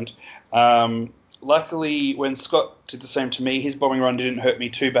next round. Luckily, when Scott did the same to me, his bombing run didn't hurt me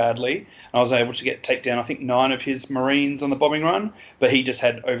too badly. I was able to take down, I think, 9 of his Marines on the bombing run, but he just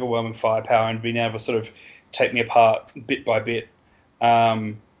had overwhelming firepower and being able to sort of take me apart bit by bit.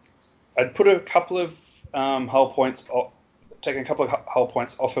 I'd put a couple of hull points, taken a couple of hull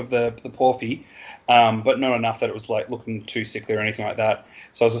points off of the Porphy, but not enough that it was like looking too sickly or anything like that.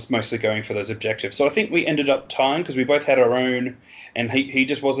 So I was just mostly going for those objectives. So I think we ended up tying because we both had our own, and he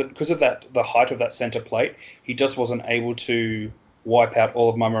just wasn't, because of the height of that center plate, he just wasn't able to wipe out all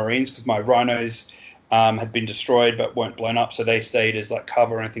of my Marines because my Rhinos had been destroyed but weren't blown up, so they stayed as like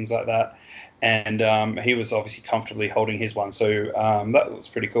cover and things like that. And he was obviously comfortably holding his one, so that was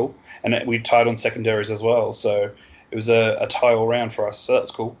pretty cool. And we tied on secondaries as well, so it was a tie all round for us, so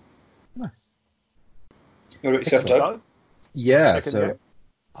that's cool. Nice. What about yourself, Doug? Yeah, so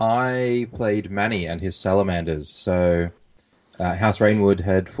I played Manny and his Salamanders. So House Rainwood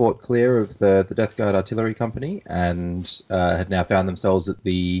had fought clear of the Death Guard Artillery Company and had now found themselves at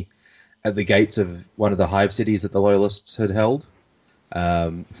the gates of one of the hive cities that the Loyalists had held.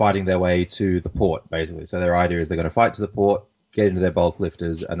 Fighting their way to the port, basically. So their idea is they're going to fight to the port, get into their bulk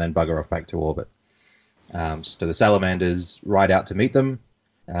lifters, and then bugger off back to orbit. So the Salamanders ride out to meet them.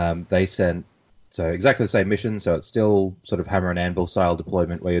 They sent exactly the same mission, so it's still sort of hammer and anvil style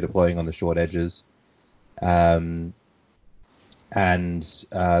deployment where you're deploying on the short edges. One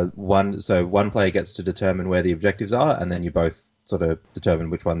player gets to determine where the objectives are, and then you both sort of determine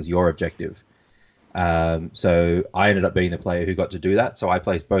which one's your objective. So I ended up being the player who got to do that. So I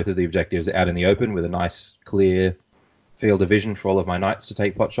placed both of the objectives out in the open with a nice, clear field of vision for all of my knights to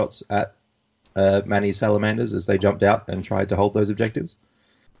take pot shots at Manny's Salamanders as they jumped out and tried to hold those objectives.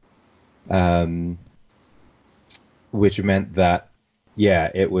 Which meant that,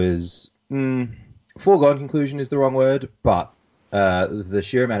 it was foregone conclusion is the wrong word, but the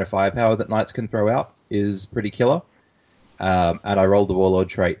sheer amount of firepower that knights can throw out is pretty killer. And I rolled the Warlord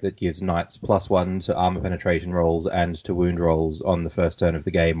trait that gives knights +1 to armor penetration rolls and to wound rolls on the first turn of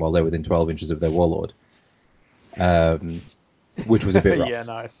the game while they're within 12 inches of their Warlord. Which was a bit rough. Yeah,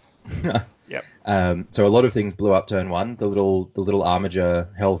 nice. Yep. So a lot of things blew up turn 1. The little Armiger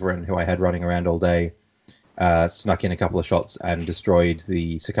Helverin, who I had running around all day, snuck in a couple of shots and destroyed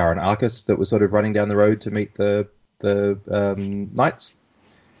the Sicaran Arcus that was sort of running down the road to meet the knights.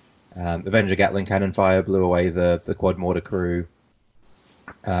 Avenger Gatling cannon fire blew away the quad mortar crew,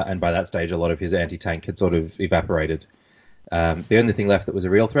 and by that stage a lot of his anti-tank had sort of evaporated. The only thing left that was a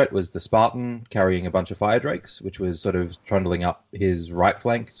real threat was the Spartan carrying a bunch of fire drakes, which was sort of trundling up his right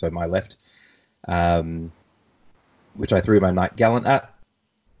flank, so my left, which I threw my Knight Gallant at.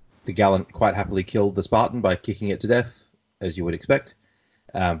 The Gallant quite happily killed the Spartan by kicking it to death, as you would expect,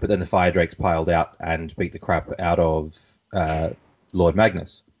 but then the fire drakes piled out and beat the crap out of Lord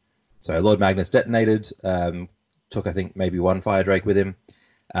Magnus. So Lord Magnus detonated, took I think maybe 1 fire drake with him,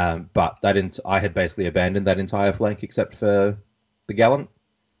 but I had basically abandoned that entire flank except for the Gallant.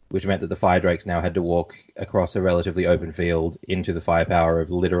 which meant that the fire drakes now had to walk across a relatively open field into the firepower of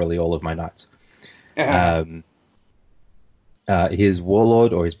literally all of my knights. His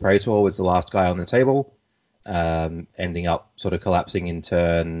warlord or his praetor was the last guy on the table, ending up sort of collapsing in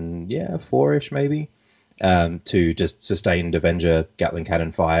turn 4-ish maybe, to just sustained Avenger Gatling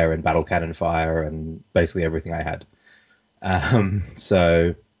cannon fire and battle cannon fire and basically everything I had.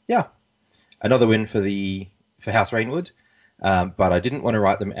 So yeah, another win for House Rainwood, but I didn't want to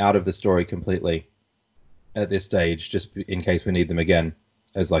write them out of the story completely at this stage, just in case we need them again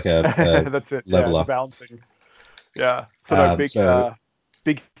as like a That's it. leveler. Balancing. Yeah. So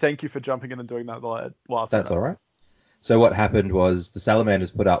big thank you for jumping in and doing that last. That's all right. So what happened was the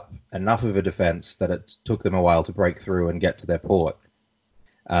Salamanders put up enough of a defense that it took them a while to break through and get to their port.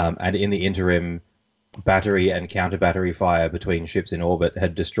 And in the interim, battery and counter-battery fire between ships in orbit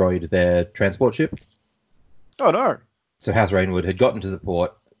had destroyed their transport ship. Oh, no. So House Rainwood had gotten to the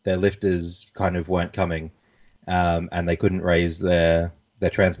port. Their lifters kind of weren't coming, and they couldn't raise their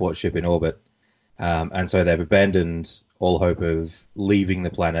transport ship in orbit. And so they've abandoned all hope of leaving the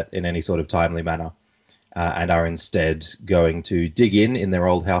planet in any sort of timely manner, and are instead going to dig in their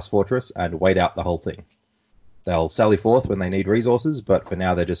old house fortress and wait out the whole thing. They'll sally forth when they need resources, but for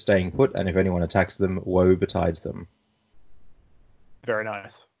now they're just staying put, and if anyone attacks them, woe betide them. Very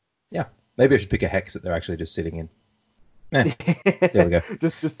nice. Yeah. Maybe I should pick a hex that they're actually just sitting in. There we go.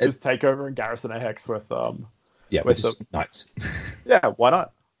 just take over and garrison a hex with knights. Yeah, why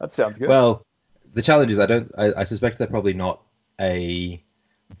not? That sounds good. Well, the challenge is I suspect they're probably not a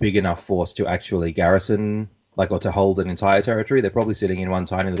big enough force to actually garrison, or to hold an entire territory. They're probably sitting in one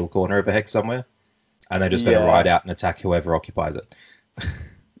tiny little corner of a hex somewhere, and they're just going to ride out and attack whoever occupies it.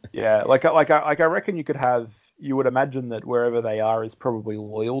 Yeah, I reckon you would imagine that wherever they are is probably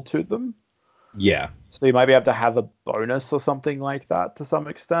loyal to them. Yeah. So you might be able to have a bonus or something like that to some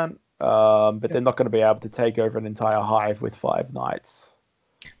extent, but they're not going to be able to take over an entire hive with 5 knights.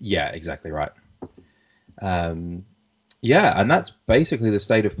 Yeah, exactly right. And that's basically the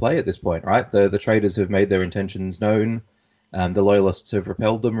state of play at this point, right? The traders have made their intentions known. The loyalists have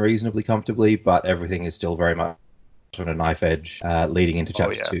repelled them reasonably comfortably, but everything is still very much on a knife edge leading into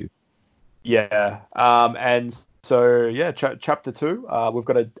Chapter 2. Yeah. And so, Chapter 2, we've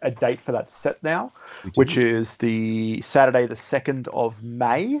got a date for that set now, which is the Saturday, the 2nd of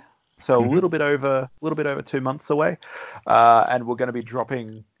May. So a little bit over 2 months away. And we're going to be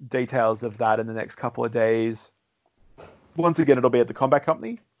dropping details of that in the next couple of days. Once again, it'll be at the Combat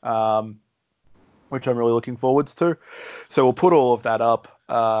Company, which I'm really looking forward to. So we'll put all of that up.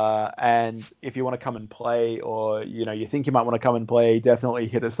 And if you want to come and play, or you think you might want to come and play, definitely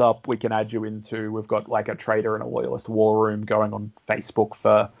hit us up. We can add you into. We've got a trader and a loyalist war room going on Facebook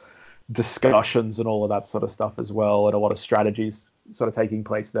for discussions and all of that sort of stuff as well, and a lot of strategies sort of taking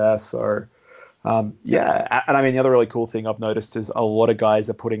place there. So and I mean, the other really cool thing I've noticed is a lot of guys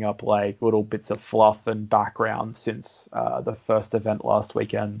are putting up little bits of fluff and background since the first event last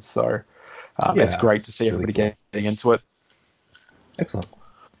weekend. So it's great to see everybody getting into it. Excellent.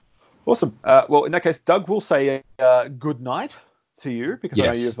 Awesome. Well, in that case, Doug will say good night to you, because I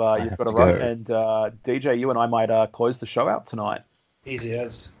know you've got to run. And DJ, you and I might close the show out tonight. Easy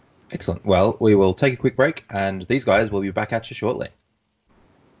as. Excellent. Well, we will take a quick break, and these guys will be back at you shortly.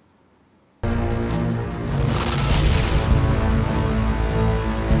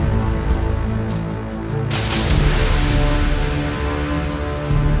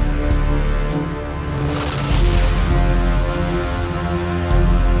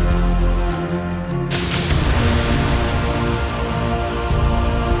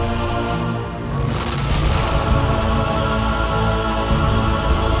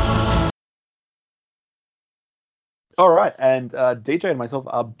 All right, and DJ and myself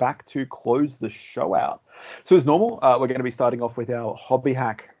are back to close the show out. So as normal, we're going to be starting off with our hobby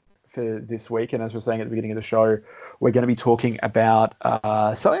hack for this week. And as we were saying at the beginning of the show, we're going to be talking about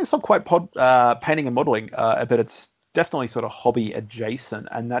something that's not quite painting and modeling, but it's definitely sort of hobby adjacent,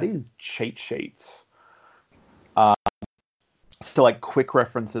 and that is cheat sheets. So quick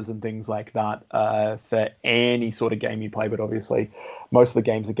references and things like that for any sort of game you play, but obviously most of the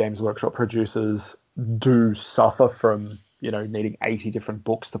games that Games Workshop produces do suffer from needing 80 different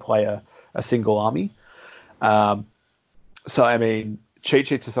books to play a single army. So I mean, cheat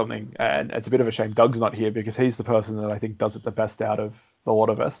sheets are something, and it's a bit of a shame Doug's not here, because he's the person that I think does it the best out of the lot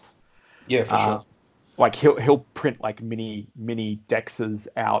of us. Yeah, for sure. He'll print mini dexes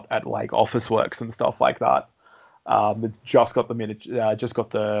out at Officeworks and stuff like that. It's just got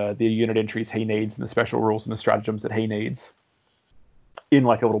the unit entries he needs and the special rules and the stratagems that he needs in a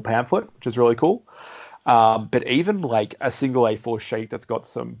little pamphlet, which is really cool. But even like a single A4 sheet that's got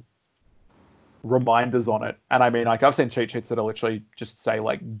some reminders on it, and I mean, like I've seen cheat sheets that'll literally just say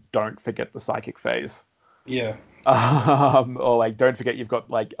like, don't forget the psychic phase. Yeah. Or like, don't forget you've got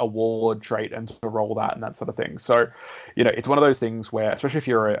like a warlord trait and to roll that and that sort of thing. So, it's one of those things where, especially if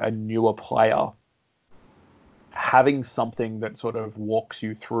you're a newer player, having something that sort of walks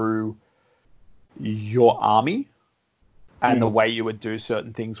you through your army and the way you would do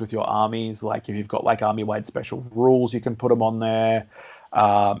certain things with your armies, like if you've got like army-wide special rules, you can put them on there.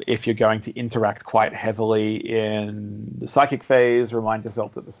 If you're going to interact quite heavily in the psychic phase, remind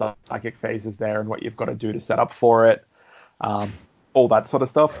yourself that the psychic phase is there and what you've got to do to set up for it. All that sort of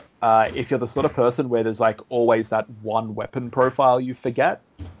stuff. If you're the sort of person where there's like always that one weapon profile you forget,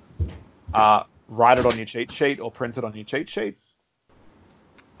 write it on your cheat sheet or print it on your cheat sheet.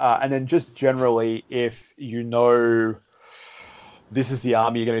 And then just generally, if this is the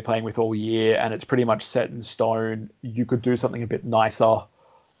army you're going to be playing with all year and it's pretty much set in stone, you could do something a bit nicer.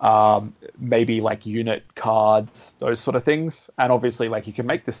 Maybe like unit cards, those sort of things. And obviously, like, you can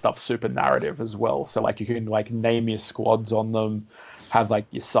make this stuff super narrative as well. So like you can like name your squads on them, have like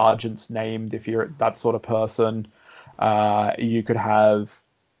your sergeants named if you're that sort of person. You could have,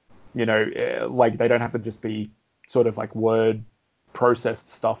 like, they don't have to just be sort of like word processed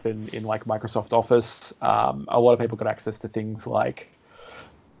stuff in like Microsoft Office. A lot of people got access to things like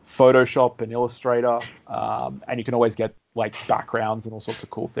Photoshop and Illustrator, and you can always get like backgrounds and all sorts of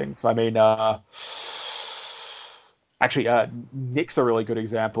cool things. I mean, actually, Nick's a really good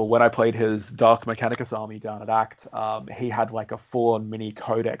example. When I played his Dark Mechanicus army down at ACT, he had like a full-on mini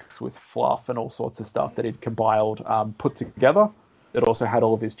codex with fluff and all sorts of stuff that he'd compiled, put together. It also had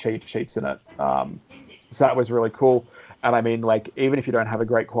all of his cheat sheets in it. So that was really cool. And I mean, like, even if you don't have a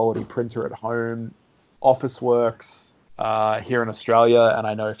great quality printer at home, Office works here in Australia. And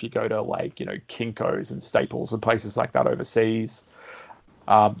I know if you go to like, Kinko's and Staples and places like that overseas,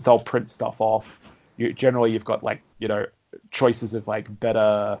 they'll print stuff off. Generally, you've got like, choices of like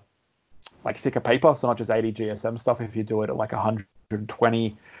better, like thicker paper. So not just 80 GSM stuff. If you do it at like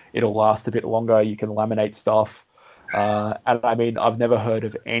 120, it'll last a bit longer. You can laminate stuff. And I mean, I've never heard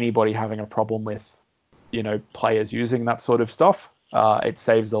of anybody having a problem with, players using that sort of stuff. It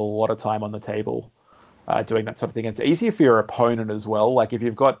saves a lot of time on the table doing that sort of thing. It's easier for your opponent as well. Like if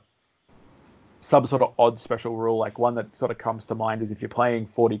you've got some sort of odd special rule, like one that sort of comes to mind is if you're playing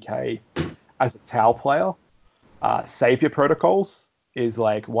 40k as a Tau player, Savior Protocols is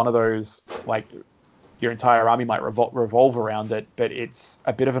like one of those, like your entire army might revolve around it, but it's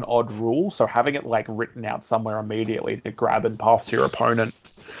a bit of an odd rule. So having it like written out somewhere immediately to grab and pass to your opponent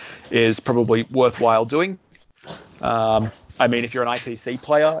is probably worthwhile doing. I mean, if you're an ITC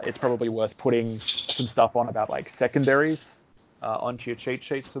player, it's probably worth putting some stuff on about like secondaries onto your cheat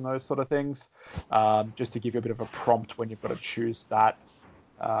sheets and those sort of things, just to give you a bit of a prompt when you've got to choose that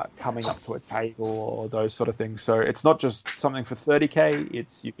coming up to a table or those sort of things. So it's not just something for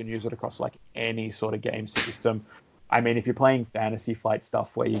 30k, you can use it across like any sort of game system. I mean, if you're playing Fantasy Flight stuff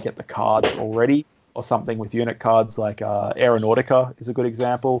where you get the cards already, or something with unit cards like Aeronautica is a good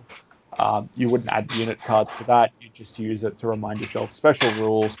example. You wouldn't add unit cards for that. You just use it to remind yourself special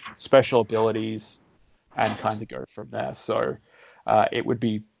rules, special abilities, and kind of go from there. So it would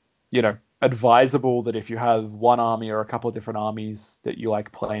be, advisable that if you have one army or a couple of different armies that you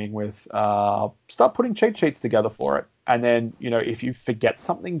like playing with, start putting cheat sheets together for it. And then, if you forget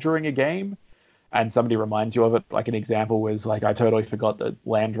something during a game, and somebody reminds you of it, like an example was like, I totally forgot that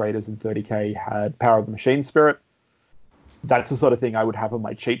Land Raiders in 30k had Power of the Machine Spirit. That's the sort of thing I would have on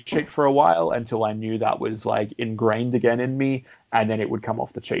my cheat sheet for a while until I knew that was like ingrained again in me, and then it would come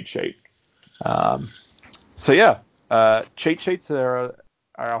off the cheat sheet. Cheat sheets are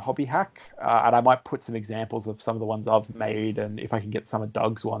a hobby hack, and I might put some examples of some of the ones I've made, and if I can get some of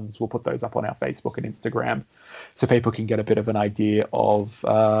Doug's ones, we'll put those up on our Facebook and Instagram so people can get a bit of an idea of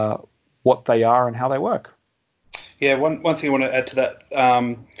what they are and how they work. Yeah, one thing I want to add to that,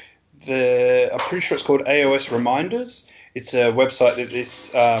 I'm pretty sure it's called AOS Reminders. It's a website that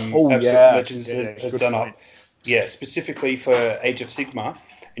this Absolute Legends has done up, specifically for Age of Sigmar.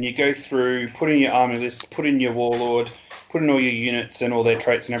 And you go through, put in your army list, put in your warlord, put in all your units and all their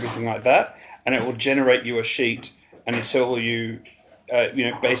traits and everything like that, and it will generate you a sheet and it'll tell you,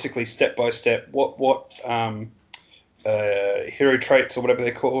 basically step by step what hero traits or whatever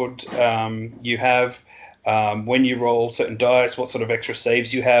they're called you have, when you roll certain dice, what sort of extra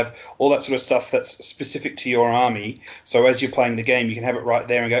saves you have, all that sort of stuff that's specific to your army. So as you're playing the game, you can have it right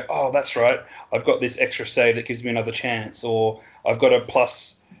there and go, oh, that's right, I've got this extra save that gives me another chance, or I've got a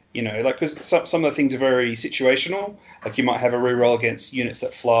plus, because some of the things are very situational. Like you might have a reroll against units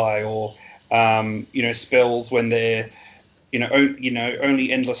that fly, or spells when they're,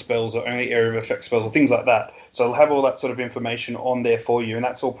 only endless spells or only area of effect spells or things like that. So it'll have all that sort of information on there for you, and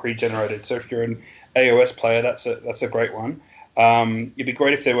that's all pre-generated. So if you're an AOS player, that's a great one. It'd be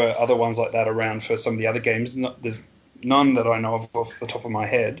great if there were other ones like that around for some of the other games. There's none that I know of off the top of my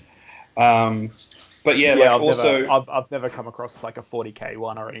head. But yeah, I've never come across like a 40k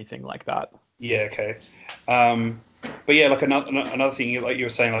one or anything like that. Yeah, okay. But yeah, like another thing, like you were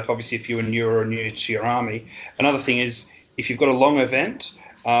saying, like obviously if you were new to your army, another thing is if you've got a long event.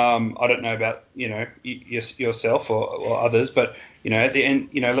 I don't know about yourself or others, but at the end,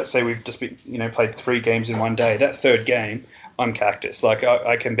 let's say we've just played 3 games in one day. That third game, I'm Cactus. Like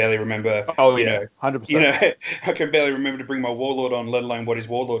I can barely remember. Oh yeah, 100%. I can barely remember to bring my Warlord on, let alone what his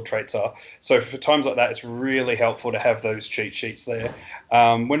Warlord traits are. So for times like that, it's really helpful to have those cheat sheets there.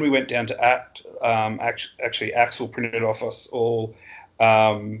 When we went down to Act, actually Axel printed off us all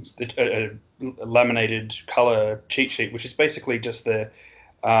a laminated color cheat sheet, which is basically just the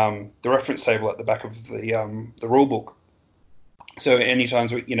reference table at the back of the rule book. So any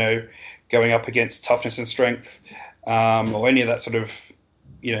times we, going up against toughness and strength, or any of that sort of,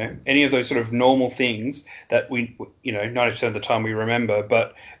 any of those sort of normal things that we, 90% of the time we remember,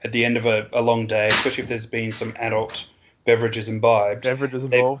 but at the end of a long day, especially if there's been some adult beverages imbibed. Beverages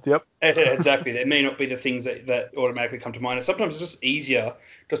involved, yep. Exactly. They may not be the things that automatically come to mind. And sometimes it's just easier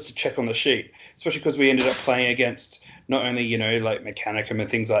just to check on the sheet, especially because we ended up playing against not only, like Mechanicum and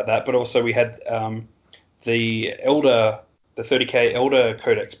things like that, but also we had the 30k Elder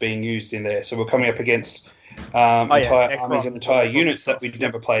Codex being used in there. So we're coming up against entire armies and entire units that we'd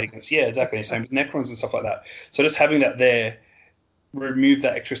never played against. Yeah, exactly. Same with Necrons and stuff like that. So just having that there removed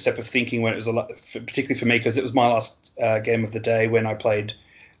that extra step of thinking when it was particularly for me, because it was my last game of the day when I played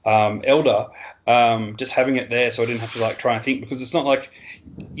Elder. Just having it there so I didn't have to try and think, because it's not like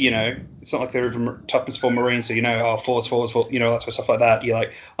it's not like they're even toughness for Marines, so force, that sort of stuff like that. You're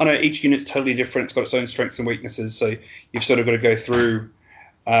like, I know each unit's totally different, it's got its own strengths and weaknesses, so you've sort of got to go through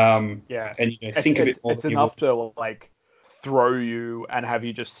and think a bit more. It's enough to throw you and have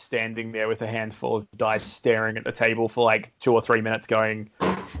you just standing there with a handful of dice staring at the table for 2 or 3 minutes going,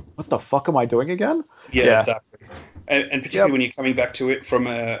 what the fuck am I doing again? Yeah. Exactly. And particularly when you're coming back to it from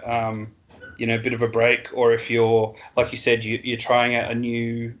a bit of a break, or if you're, like you said, you're trying out a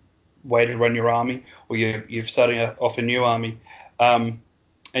new way to run your army, or you're starting off a new army, and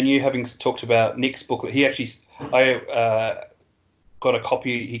you having talked about Nick's booklet, I got a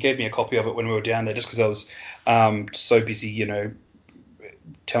copy. He gave me a copy of it when we were down there, just because I was so busy,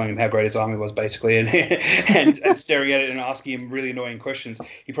 telling him how great his army was, basically, and staring at it and asking him really annoying questions.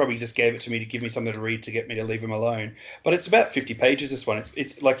 He probably just gave it to me to give me something to read to get me to leave him alone. But it's about 50 pages, this one.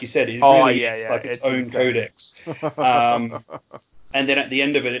 It's like you said, it really is like its own codex. And then at the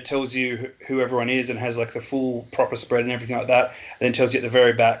end of it, it tells you who everyone is and has the full proper spread and everything like that. And then tells you at the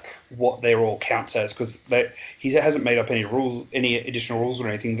very back what their all counts as, because he hasn't made up any rules, any additional rules or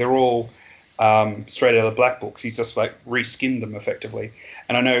anything. They're all straight out of the black books. He's just reskinned them effectively.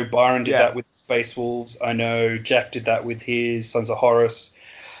 And I know Byron did that with Space Wolves. I know Jack did that with his Sons of Horus.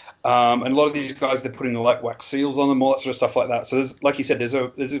 And a lot of these guys, they're putting wax seals on them, all that sort of stuff like that. So there's, like you said, there's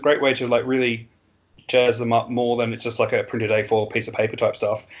a great way to really jazz them up more than it's just a printed A4 piece of paper type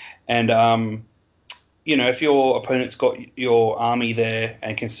stuff. And if your opponent's got your army there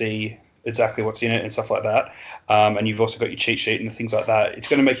and can see exactly what's in it and stuff like that, and you've also got your cheat sheet and things like that, it's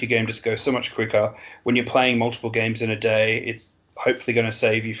going to make your game just go so much quicker. When you're playing multiple games in a day, it's hopefully going to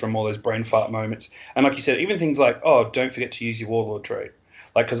save you from all those brain fart moments. And like you said, even things like, don't forget to use your Warlord trait.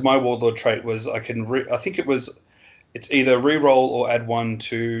 Because my Warlord trait was it's either re-roll or add 1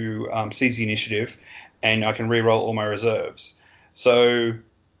 to seize the initiative, and I can re-roll all my reserves. So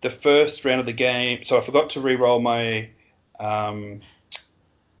the first round of the game, so I forgot to re-roll my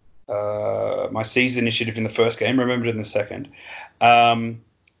my seize initiative in the first game, remembered in the second.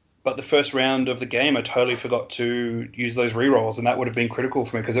 But the first round of the game, I totally forgot to use those re-rolls, and that would have been critical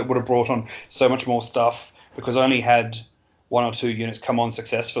for me, because it would have brought on so much more stuff, because I only had 1 or 2 units come on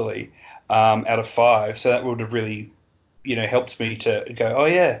successfully out of 5. So that would have really, helped me to go, oh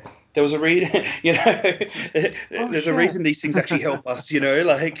yeah, there was a reason, there's a reason these things actually help us, there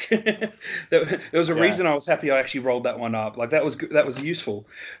was a reason I was happy I actually rolled that one up. That was good, that was useful.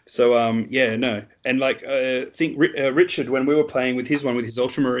 So, And I think Richard, when we were playing with his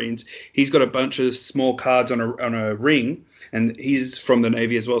Ultramarines, he's got a bunch of small cards on a ring, and he's from the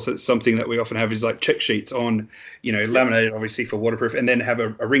Navy as well. So it's something that we often have is check sheets on, laminated obviously for waterproof, and then have a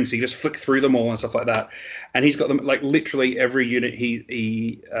ring. So you just flick through them all and stuff like that. And he's got them literally every unit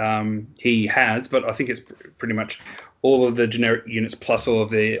he he has, but I think it's pretty much all of the generic units plus all of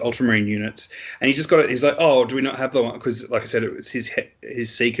the Ultramarine units. And he's just got it. He's like, oh, do we not have the one? Because, like I said, it was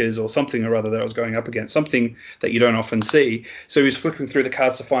his Seekers or something or other that I was going up against, something that you don't often see. So he was flipping through the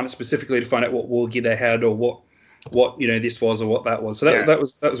cards to find it specifically to find out what war gear they had or what this was or what that was. So that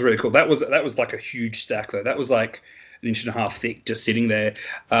was really cool. That was like a huge stack though. That was like an inch and a half thick, just sitting there.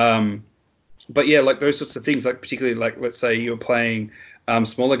 But yeah, like those sorts of things, like particularly like let's say you're playing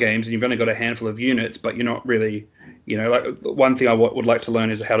smaller games and you've only got a handful of units, but you're not really, like one thing I would like to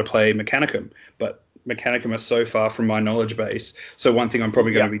learn is how to play Mechanicum, but Mechanicum are so far from my knowledge base. So one thing I'm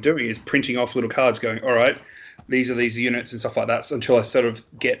probably going to be doing is printing off little cards going, all right, these are these units and stuff like that until I sort of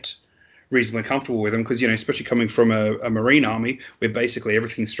get reasonably comfortable with them because, especially coming from a Marine army where basically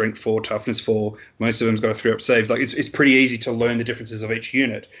everything's strength 4, toughness 4, most of them's got a 3-up save. Like it's pretty easy to learn the differences of each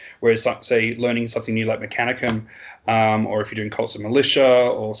unit. Whereas, say, learning something new like Mechanicum, or if you're doing Cults of Militia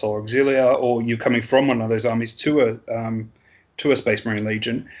or Solar Auxilia, or you're coming from one of those armies to a Space Marine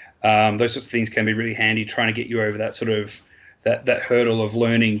Legion, those sorts of things can be really handy trying to get you over that sort of that hurdle of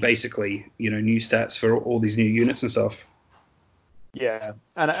learning basically, new stats for all these new units and stuff. Yeah,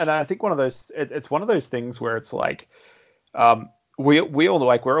 and I think it's one of those things where it's like, we all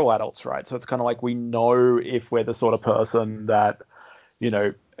like we're all adults, right? So it's kind of like we know if we're the sort of person that,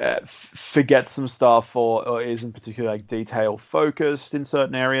 forgets some stuff or isn't particularly like detail focused in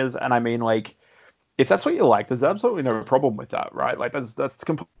certain areas. And I mean, like, if that's what you like, there's absolutely no problem with that, right? Like that's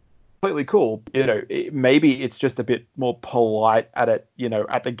completely cool. Maybe it's just a bit more polite at it,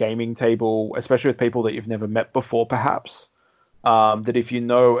 at the gaming table, especially with people that you've never met before, perhaps. That if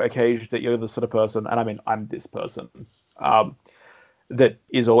occasionally that you're the sort of person, and I mean, I'm this person, that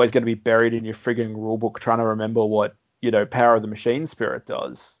is always going to be buried in your frigging rulebook trying to remember what, Power of the Machine Spirit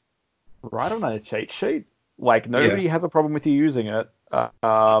does. Write on a cheat sheet. Like, nobody has a problem with you using it.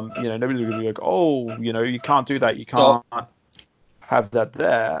 Nobody's going to be like, oh, you can't do that. You can't have that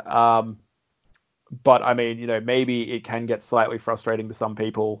there. But, I mean, maybe it can get slightly frustrating to some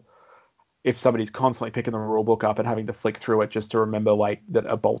people if somebody's constantly picking the rule book up and having to flick through it just to remember like that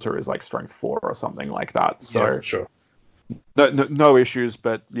a bolter is like strength 4 or something like that. So yeah, for sure. No issues,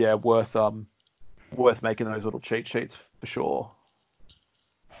 but yeah, worth making those little cheat sheets for sure.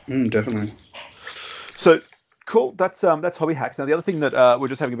 Definitely. So cool. That's hobby hacks. Now the other thing that we're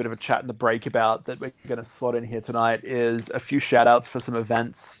just having a bit of a chat in the break about that we're going to slot in here tonight is a few shout outs for some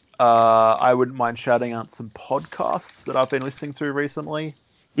events. I wouldn't mind shouting out some podcasts that I've been listening to recently.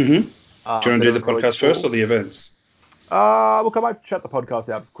 Mm-hmm. Do you want to do the podcast first or the events? Look, I might chat the podcast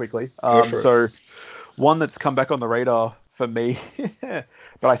out quickly. So one that's come back on the radar for me,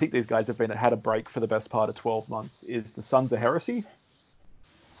 but I think these guys have had a break for the best part of 12 months, is the Sons of Heresy.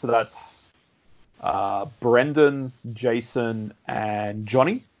 So that's Brendan, Jason, and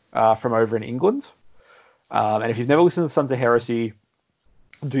Johnny from over in England. And if you've never listened to the Sons of Heresy,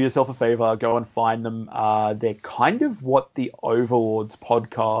 do yourself a favor, go and find them. They're kind of what the Overlords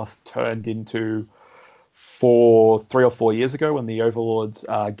podcast turned into 3 or 4 years ago when the Overlords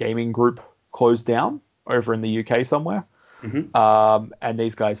gaming group closed down over in the UK somewhere. Mm-hmm. And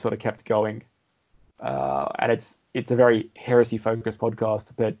these guys sort of kept going. And it's a very Heresy-focused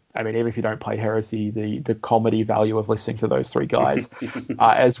podcast, but I mean, even if you don't play Heresy, the comedy value of listening to those three guys,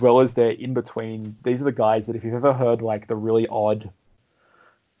 as well as their in-between, these are the guys that if you've ever heard like the really odd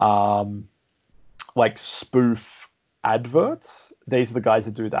like spoof adverts, these are the guys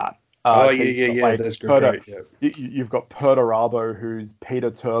that do that. Like, that's great. Yeah. You've got Perturabo, who's Peter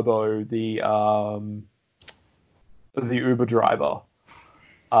Turbo, the Uber driver,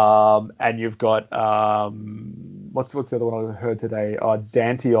 and you've got what's the other one I heard today?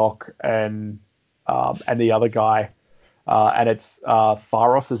 Dantioch and the other guy, and it's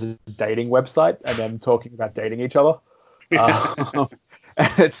Pharos is a dating website, and them talking about dating each other.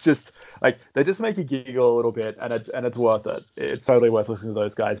 And it's just like they just make you giggle a little bit, and it's worth it. It's totally worth listening to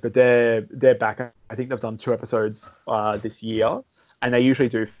those guys. But they're back. I think they've done 2 episodes this year, and they usually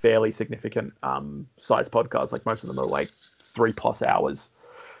do fairly significant size podcasts. Like most of them are like 3+ hours.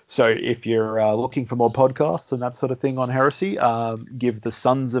 So if you're looking for more podcasts and that sort of thing on Heresy, give the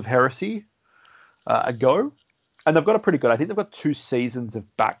Sons of Heresy a go. And they've got a pretty good, I think they've got 2 seasons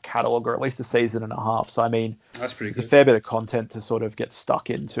of back catalogue, or at least a season and a half. So, I mean, that's pretty good. There's a fair bit of content to sort of get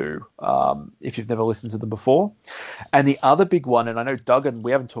stuck into if you've never listened to them before. And the other big one, and I know Doug, and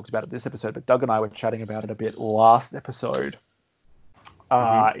we haven't talked about it this episode, but Doug and I were chatting about it a bit last episode,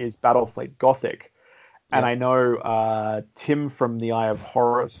 is Battlefleet Gothic. And I know Tim from the Eye of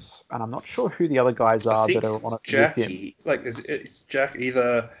Horus, and I'm not sure who the other guys are that are on it with him. Like, it's Jack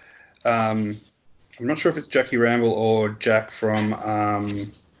either... I'm not sure if it's Jackie Ramble or Jack from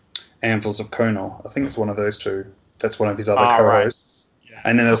Anvils of Conal. I think it's one of those two. That's one of his other Right. co-hosts. Yeah.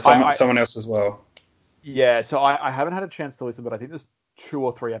 And then there's someone else as well. Yeah, so I haven't had a chance to listen, but I think there's 2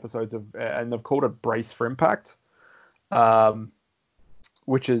 or 3 episodes of, and they've called it Brace for Impact,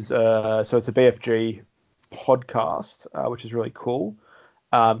 which is, so it's a BFG podcast, which is really cool,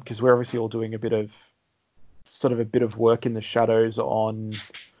 because we're obviously all doing a bit of work in the shadows on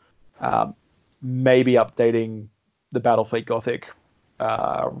maybe updating the Battlefleet Gothic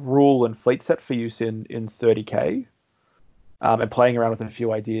rule and fleet set for use in 30k. And playing around with a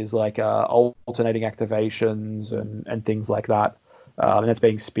few ideas like alternating activations and things like that. And that's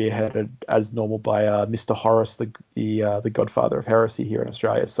being spearheaded as normal by Mr. Horace, the godfather of Heresy here in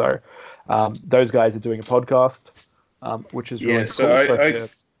Australia. So those guys are doing a podcast, which is really cool. So I was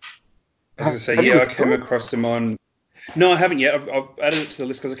going to say, I came across them on... No, I haven't yet. I've added it to the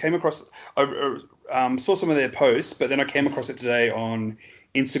list because I came across... I saw some of their posts, but then I came across it today on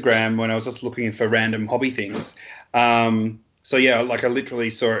Instagram when I was just looking for random hobby things. So yeah, like I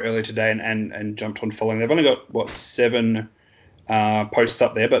literally saw it earlier today and jumped on following. They've only got 7 posts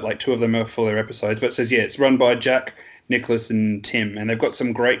up there, but like 2 of them are for their episodes. But it says it's run by Jack, Nicholas, and Tim, and they've got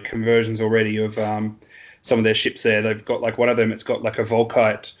some great conversions already of some of their ships there. They've got like one of them. It's got like a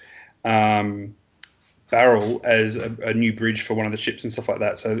Volkite barrel as a new bridge for one of the ships and stuff like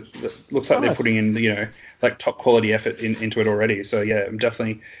that. So it looks like they're putting in like top quality effort into it already. So yeah, I'm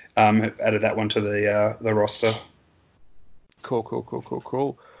definitely added that one to the roster. Cool.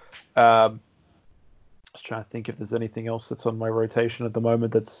 I was trying to think if there's anything else that's on my rotation at the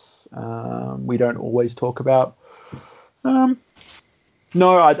moment that's we don't always talk about.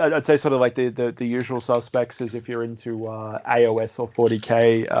 No, I'd say sort of like the usual suspects is if you're into AOS or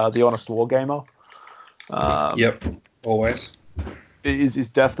 40k, the Honest Wargamer. Yep, always. Is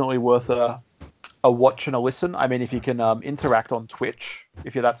definitely worth a watch and a listen. I mean, if you can interact on Twitch,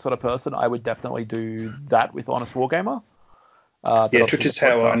 if you're that sort of person, I would definitely do that with Honest Wargamer. Twitch is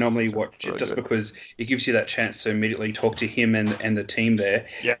how I normally watch it, just because it gives you that chance to immediately talk to him and the team there.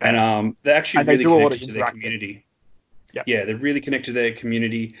 Yeah. And they're actually really connected to their community. Yeah, they're really connected to their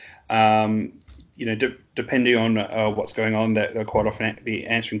community. Depending on what's going on, they'll quite often be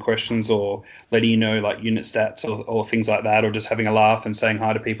answering questions or letting you know like unit stats or things like that, or just having a laugh and saying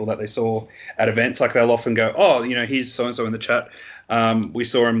hi to people that they saw at events. Like they'll often go, here's so and so in the chat. We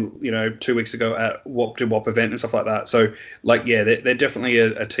saw him, 2 weeks ago at WOP event and stuff like that. So like, yeah, they're definitely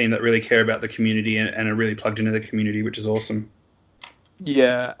a team that really care about the community and are really plugged into the community, which is awesome.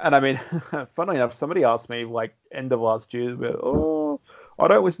 Yeah, and I mean, funnily enough, somebody asked me like end of last year, I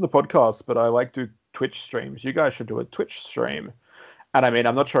don't listen to podcasts, but I like to do Twitch streams. You guys should do a Twitch stream. And I mean,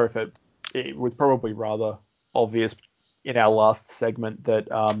 I'm not sure if it was probably rather obvious in our last segment that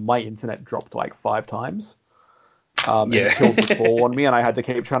my internet dropped like 5 times. And it killed the call on me, and I had to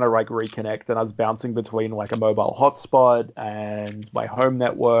keep trying to like reconnect, and I was bouncing between like a mobile hotspot and my home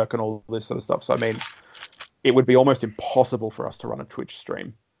network and all this sort of stuff. So I mean, it would be almost impossible for us to run a Twitch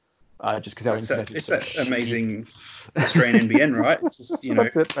stream, just because our internet is so that amazing Australian NBN, right? It's just,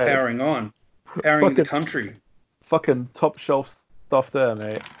 powering the country. Fucking top shelf stuff there,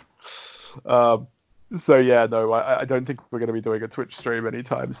 mate. So yeah, no, I don't think we're going to be doing a Twitch stream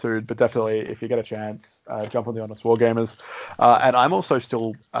anytime soon, but definitely if you get a chance, jump on the Honest Wargamers. And I'm also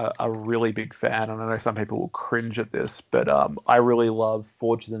still a really big fan, and I know some people will cringe at this, but I really love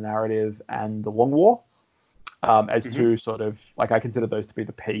Forge the Narrative and the Long War as two sort of, like I consider those to be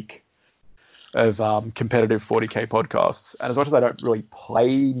the peak of competitive 40k podcasts. And as much as I don't really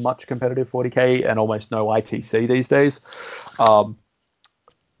play much competitive 40k and almost no ITC these days,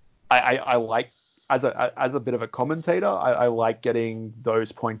 I like, as a bit of a commentator, I like getting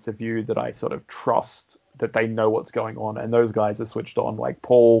those points of view that I sort of trust that they know what's going on, and those guys are switched on. Like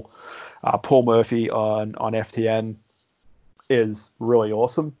Paul Murphy on FTN is really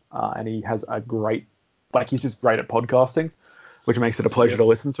awesome, and he has a great, he's just great at podcasting, which makes it a pleasure to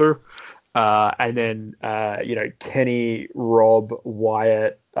listen to. And then Kenny, Rob,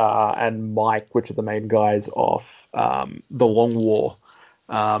 Wyatt, and Mike, which are the main guys off the Long War.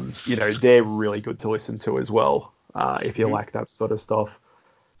 They're really good to listen to as well, if you like that sort of stuff.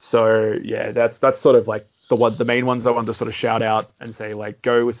 So yeah, that's sort of like the main ones I wanted to sort of shout out and say, like,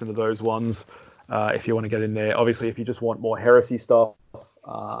 go listen to those ones if you want to get in there. Obviously, if you just want more Heresy stuff,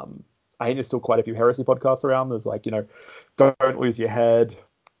 I think there's still quite a few Heresy podcasts around. There's like, Don't Lose Your Head.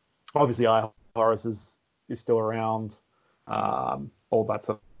 Obviously, Horace is still around, all that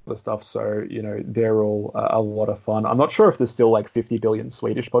sort of stuff. So, they're all a lot of fun. I'm not sure if there's still like 50 billion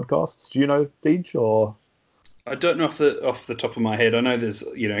Swedish podcasts. Do you know, Deej, or? I don't know off the top of my head. I know there's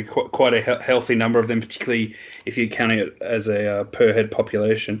quite a healthy number of them, particularly if you're counting it as a per head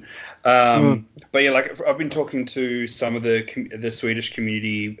population. But yeah, like I've been talking to some of the Swedish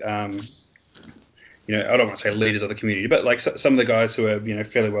community. I don't want to say leaders of the community, but like some of the guys who are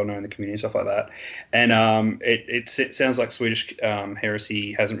fairly well known in the community and stuff like that. And it sounds like Swedish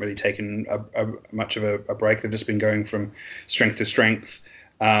Heresy hasn't really taken much of a break. They've just been going from strength to strength.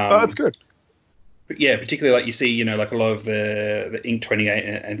 That's good. Yeah, particularly like you see, like a lot of the Ink 28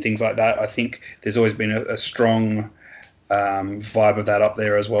 and things like that. I think there's always been a strong vibe of that up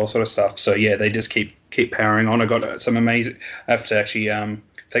there as well, sort of stuff. So yeah, they just keep powering on. I got some amazing. I have to actually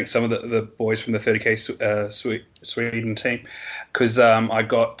thank some of the boys from the 30K Sweden team, because I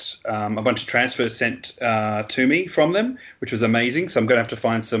got a bunch of transfers sent to me from them, which was amazing. So I'm going to have to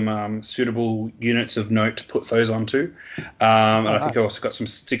find some suitable units of note to put those onto. And I think I also got some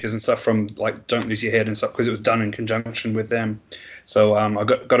stickers and stuff from like Don't Lose Your Head and stuff, because it was done in conjunction with them. So I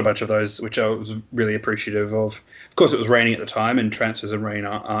got a bunch of those, which I was really appreciative of. Of course, it was raining at the time, and transfers and rain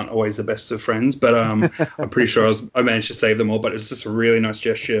aren't always the best of friends. But I'm pretty sure I managed to save them all. But it was just a really nice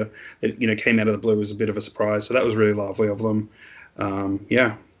gesture that came out of the blue. It was a bit of a surprise. So that was really lovely of them.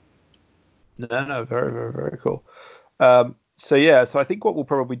 Yeah. No, very, very, very cool. So I think what we'll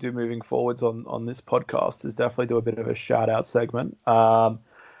probably do moving forwards on this podcast is definitely do a bit of a shout out segment. And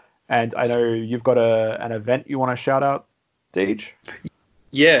I know you've got an event you want to shout out, Deej?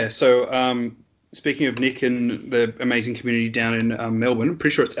 Yeah, so speaking of Nick and the amazing community down in Melbourne, I'm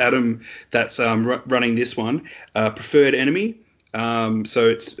pretty sure it's Adam that's running this one. Preferred Enemy. So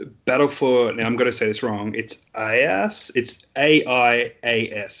it's Battle for, now I'm going to say this wrong, it's AIAS. It's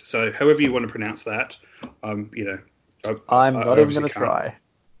AIAS. So however you want to pronounce that, I'm not even going to try.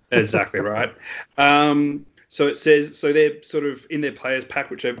 Exactly right. So it says, so they're sort of in their players pack,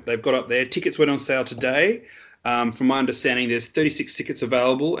 which they've got up there. Tickets went on sale today. From my understanding, there's 36 tickets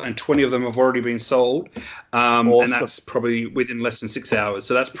available, and 20 of them have already been sold, Awesome. And that's probably within less than 6 hours.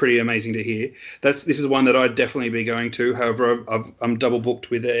 So that's pretty amazing to hear. This is one that I'd definitely be going to. However, I'm double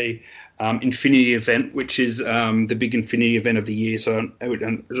booked with a Infinity event, which is the big Infinity event of the year. So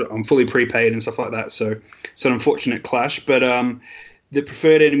I'm fully prepaid and stuff like that. So it's an unfortunate clash. But the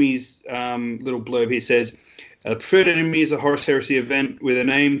Preferred Enemies little blurb here says, Preferred Enemy is a Horus Heresy event with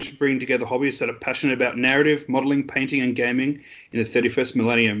an aim to bring together hobbyists that are passionate about narrative, modelling, painting, and gaming in the 31st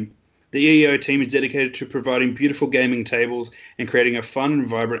millennium. The EEO team is dedicated to providing beautiful gaming tables and creating a fun and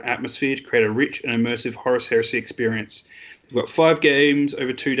vibrant atmosphere to create a rich and immersive Horus Heresy experience. We've got 5 games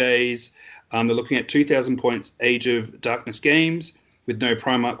over 2 days. They're looking at 2,000 points Age of Darkness games with no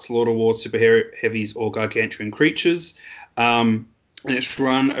Primarchs, Lord of War, Super Heavies, or Gargantuan creatures. And it's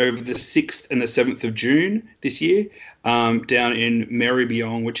run over the 6th and the 7th of June this year, down in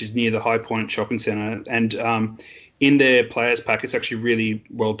Marylebone, which is near the High Point Shopping Centre. And in their players pack, it's actually really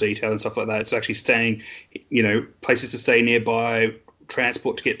well detailed and stuff like that. It's actually staying, places to stay nearby,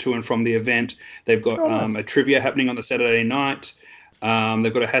 transport to get to and from the event. They've got a trivia happening on the Saturday night.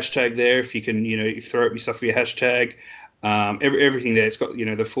 They've got a hashtag there if you can, you throw up your stuff for your hashtag. Everything there. It's got,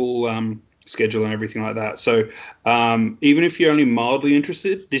 the full schedule and everything like that. So even if you're only mildly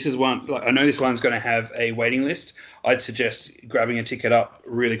interested, this is one, like, I know this one's going to have a waiting list. I'd suggest grabbing a ticket up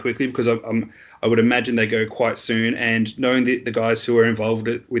really quickly, because I would imagine they go quite soon, and knowing the guys who are involved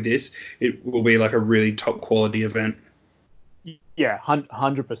with this, it will be like a really top quality event. Yeah,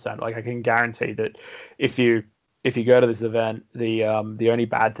 100%. Like, I can guarantee that if you go to this event, the only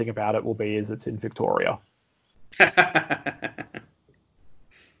bad thing about it will be is it's in Victoria.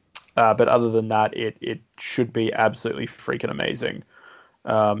 But other than that, it should be absolutely freaking amazing.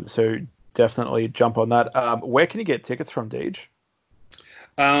 So definitely jump on that. Where can you get tickets from, Deej?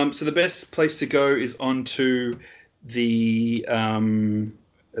 So the best place to go is onto the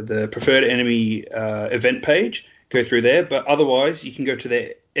Preferred Enemy event page. Go through there. But otherwise, you can go to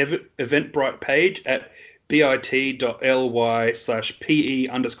their Eventbrite page at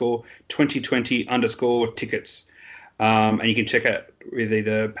bit.ly/PE_2020_tickets. And you can check out with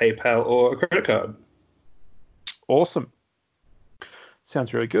either PayPal or a credit card. Awesome.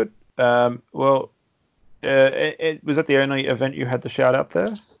 Sounds really good. Was that the only event you had to shout out there?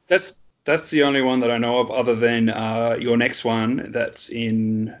 That's the only one that I know of, other than your next one that's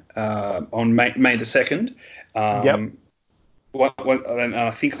in on May the 2nd. Yep. And I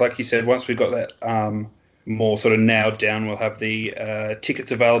think, like you said, once we've got that more sort of nailed down, we'll have the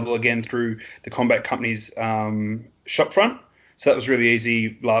tickets available again through the Combat Company's shop front. So that was really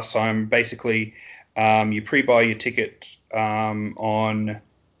easy last time. Basically, you pre-buy your ticket on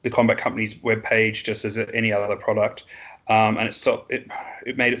the Combat Company's webpage, just as any other product, and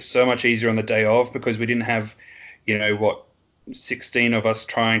it made it so much easier on the day of, because we didn't have what, 16 of us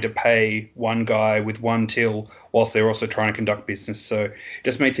trying to pay one guy with one till whilst they're also trying to conduct business. So it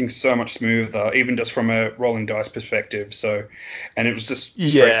just made things so much smoother, even just from a rolling dice perspective. So, and it was just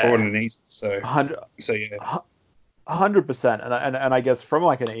straightforward and easy. So, 100%. And I guess from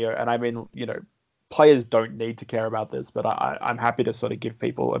like an EO, and I mean, players don't need to care about this, but I'm happy to sort of give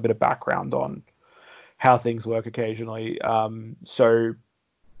people a bit of background on how things work occasionally. So,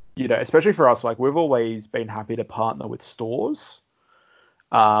 especially for us, like we've always been happy to partner with stores.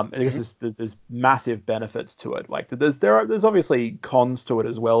 I guess there's massive benefits to it. Like there's obviously cons to it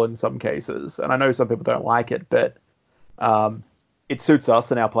as well in some cases, and I know some people don't like it, but it suits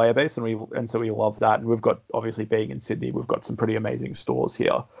us and our player base, and so we love that. And we've got, obviously being in Sydney, we've got some pretty amazing stores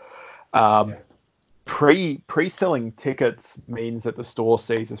here. Pre-selling tickets means that the store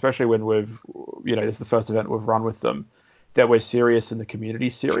sees, especially when this is the first event we've run with them, that we're serious and the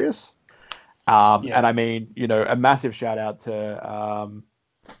community's serious. And I mean, a massive shout out to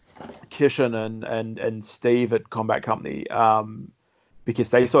Kishan and Steve at Combat Company, because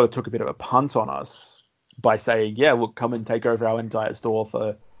they sort of took a bit of a punt on us by saying, yeah, we'll come and take over our entire store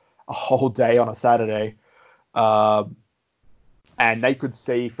for a whole day on a Saturday. And they could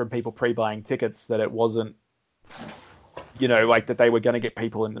see from people pre-buying tickets that it wasn't, like that they were going to get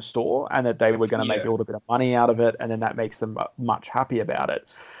people in the store and that they were going to make a little bit of money out of it. And then that makes them much happy about it.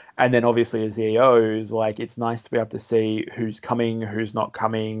 And then obviously as EOs, like it's nice to be able to see who's coming, who's not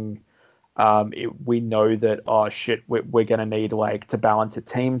coming. We know that, oh shit, we're going to need like to balance a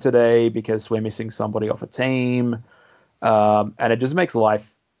team today because we're missing somebody off a team. And it just makes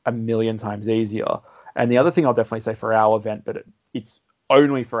life a million times easier. And the other thing I'll definitely say for our event, but it's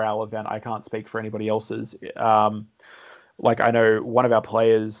only for our event, I can't speak for anybody else's. Like I know one of our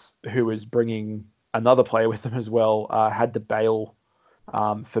players who was bringing another player with them as well had to bail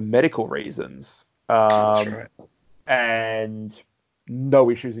for medical reasons. That's right. And no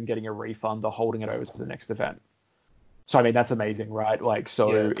issues in getting a refund or holding it over to the next event. So, I mean, that's amazing, right? Like,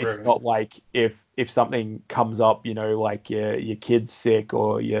 so it's not like if something comes up, like your kid's sick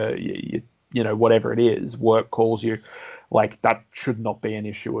or you whatever it is, work calls you, like that should not be an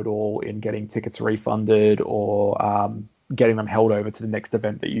issue at all in getting tickets refunded or getting them held over to the next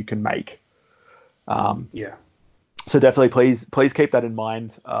event that you can make. So definitely please keep that in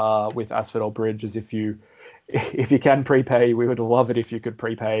mind with Asphodel Bridge, as if you can prepay, we would love it if you could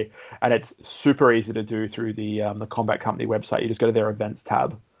prepay. And it's super easy to do through the Combat Company website. You just go to their events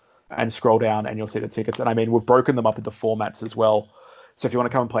tab and scroll down and you'll see the tickets. And I mean, we've broken them up into formats as well. So if you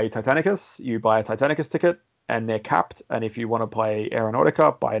want to come and play Titanicus, you buy a Titanicus ticket and they're capped. And if you want to play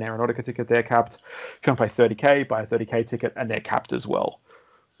Aeronautica, buy an Aeronautica ticket, they're capped. If you want to play 30K, buy a 30K ticket and they're capped as well.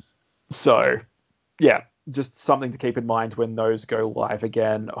 So yeah, just something to keep in mind when those go live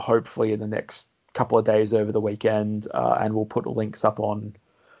again, hopefully in the next couple of days over the weekend. And we'll put links up on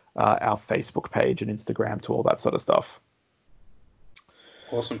our Facebook page and Instagram to all that sort of stuff.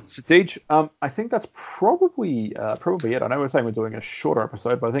 Awesome. So, Deej, I think that's probably it. I know we're saying we're doing a shorter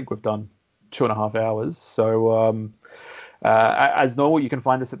episode, but I think we've done 2.5 hours. So, as normal, you can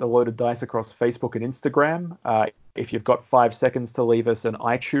find us at The Loaded Dice across Facebook and Instagram. If you've got 5 seconds to leave us an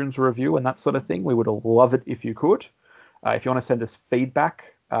iTunes review and that sort of thing, we would love it if you could. If you want to send us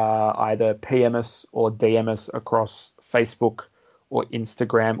feedback, either PM us or DM us across Facebook or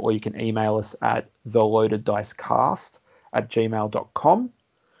Instagram, or you can email us at theloadeddicecast@gmail.com.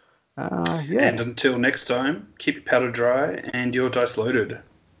 And until next time, keep your powder dry and your dice loaded.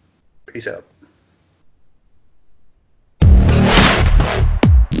 Peace out.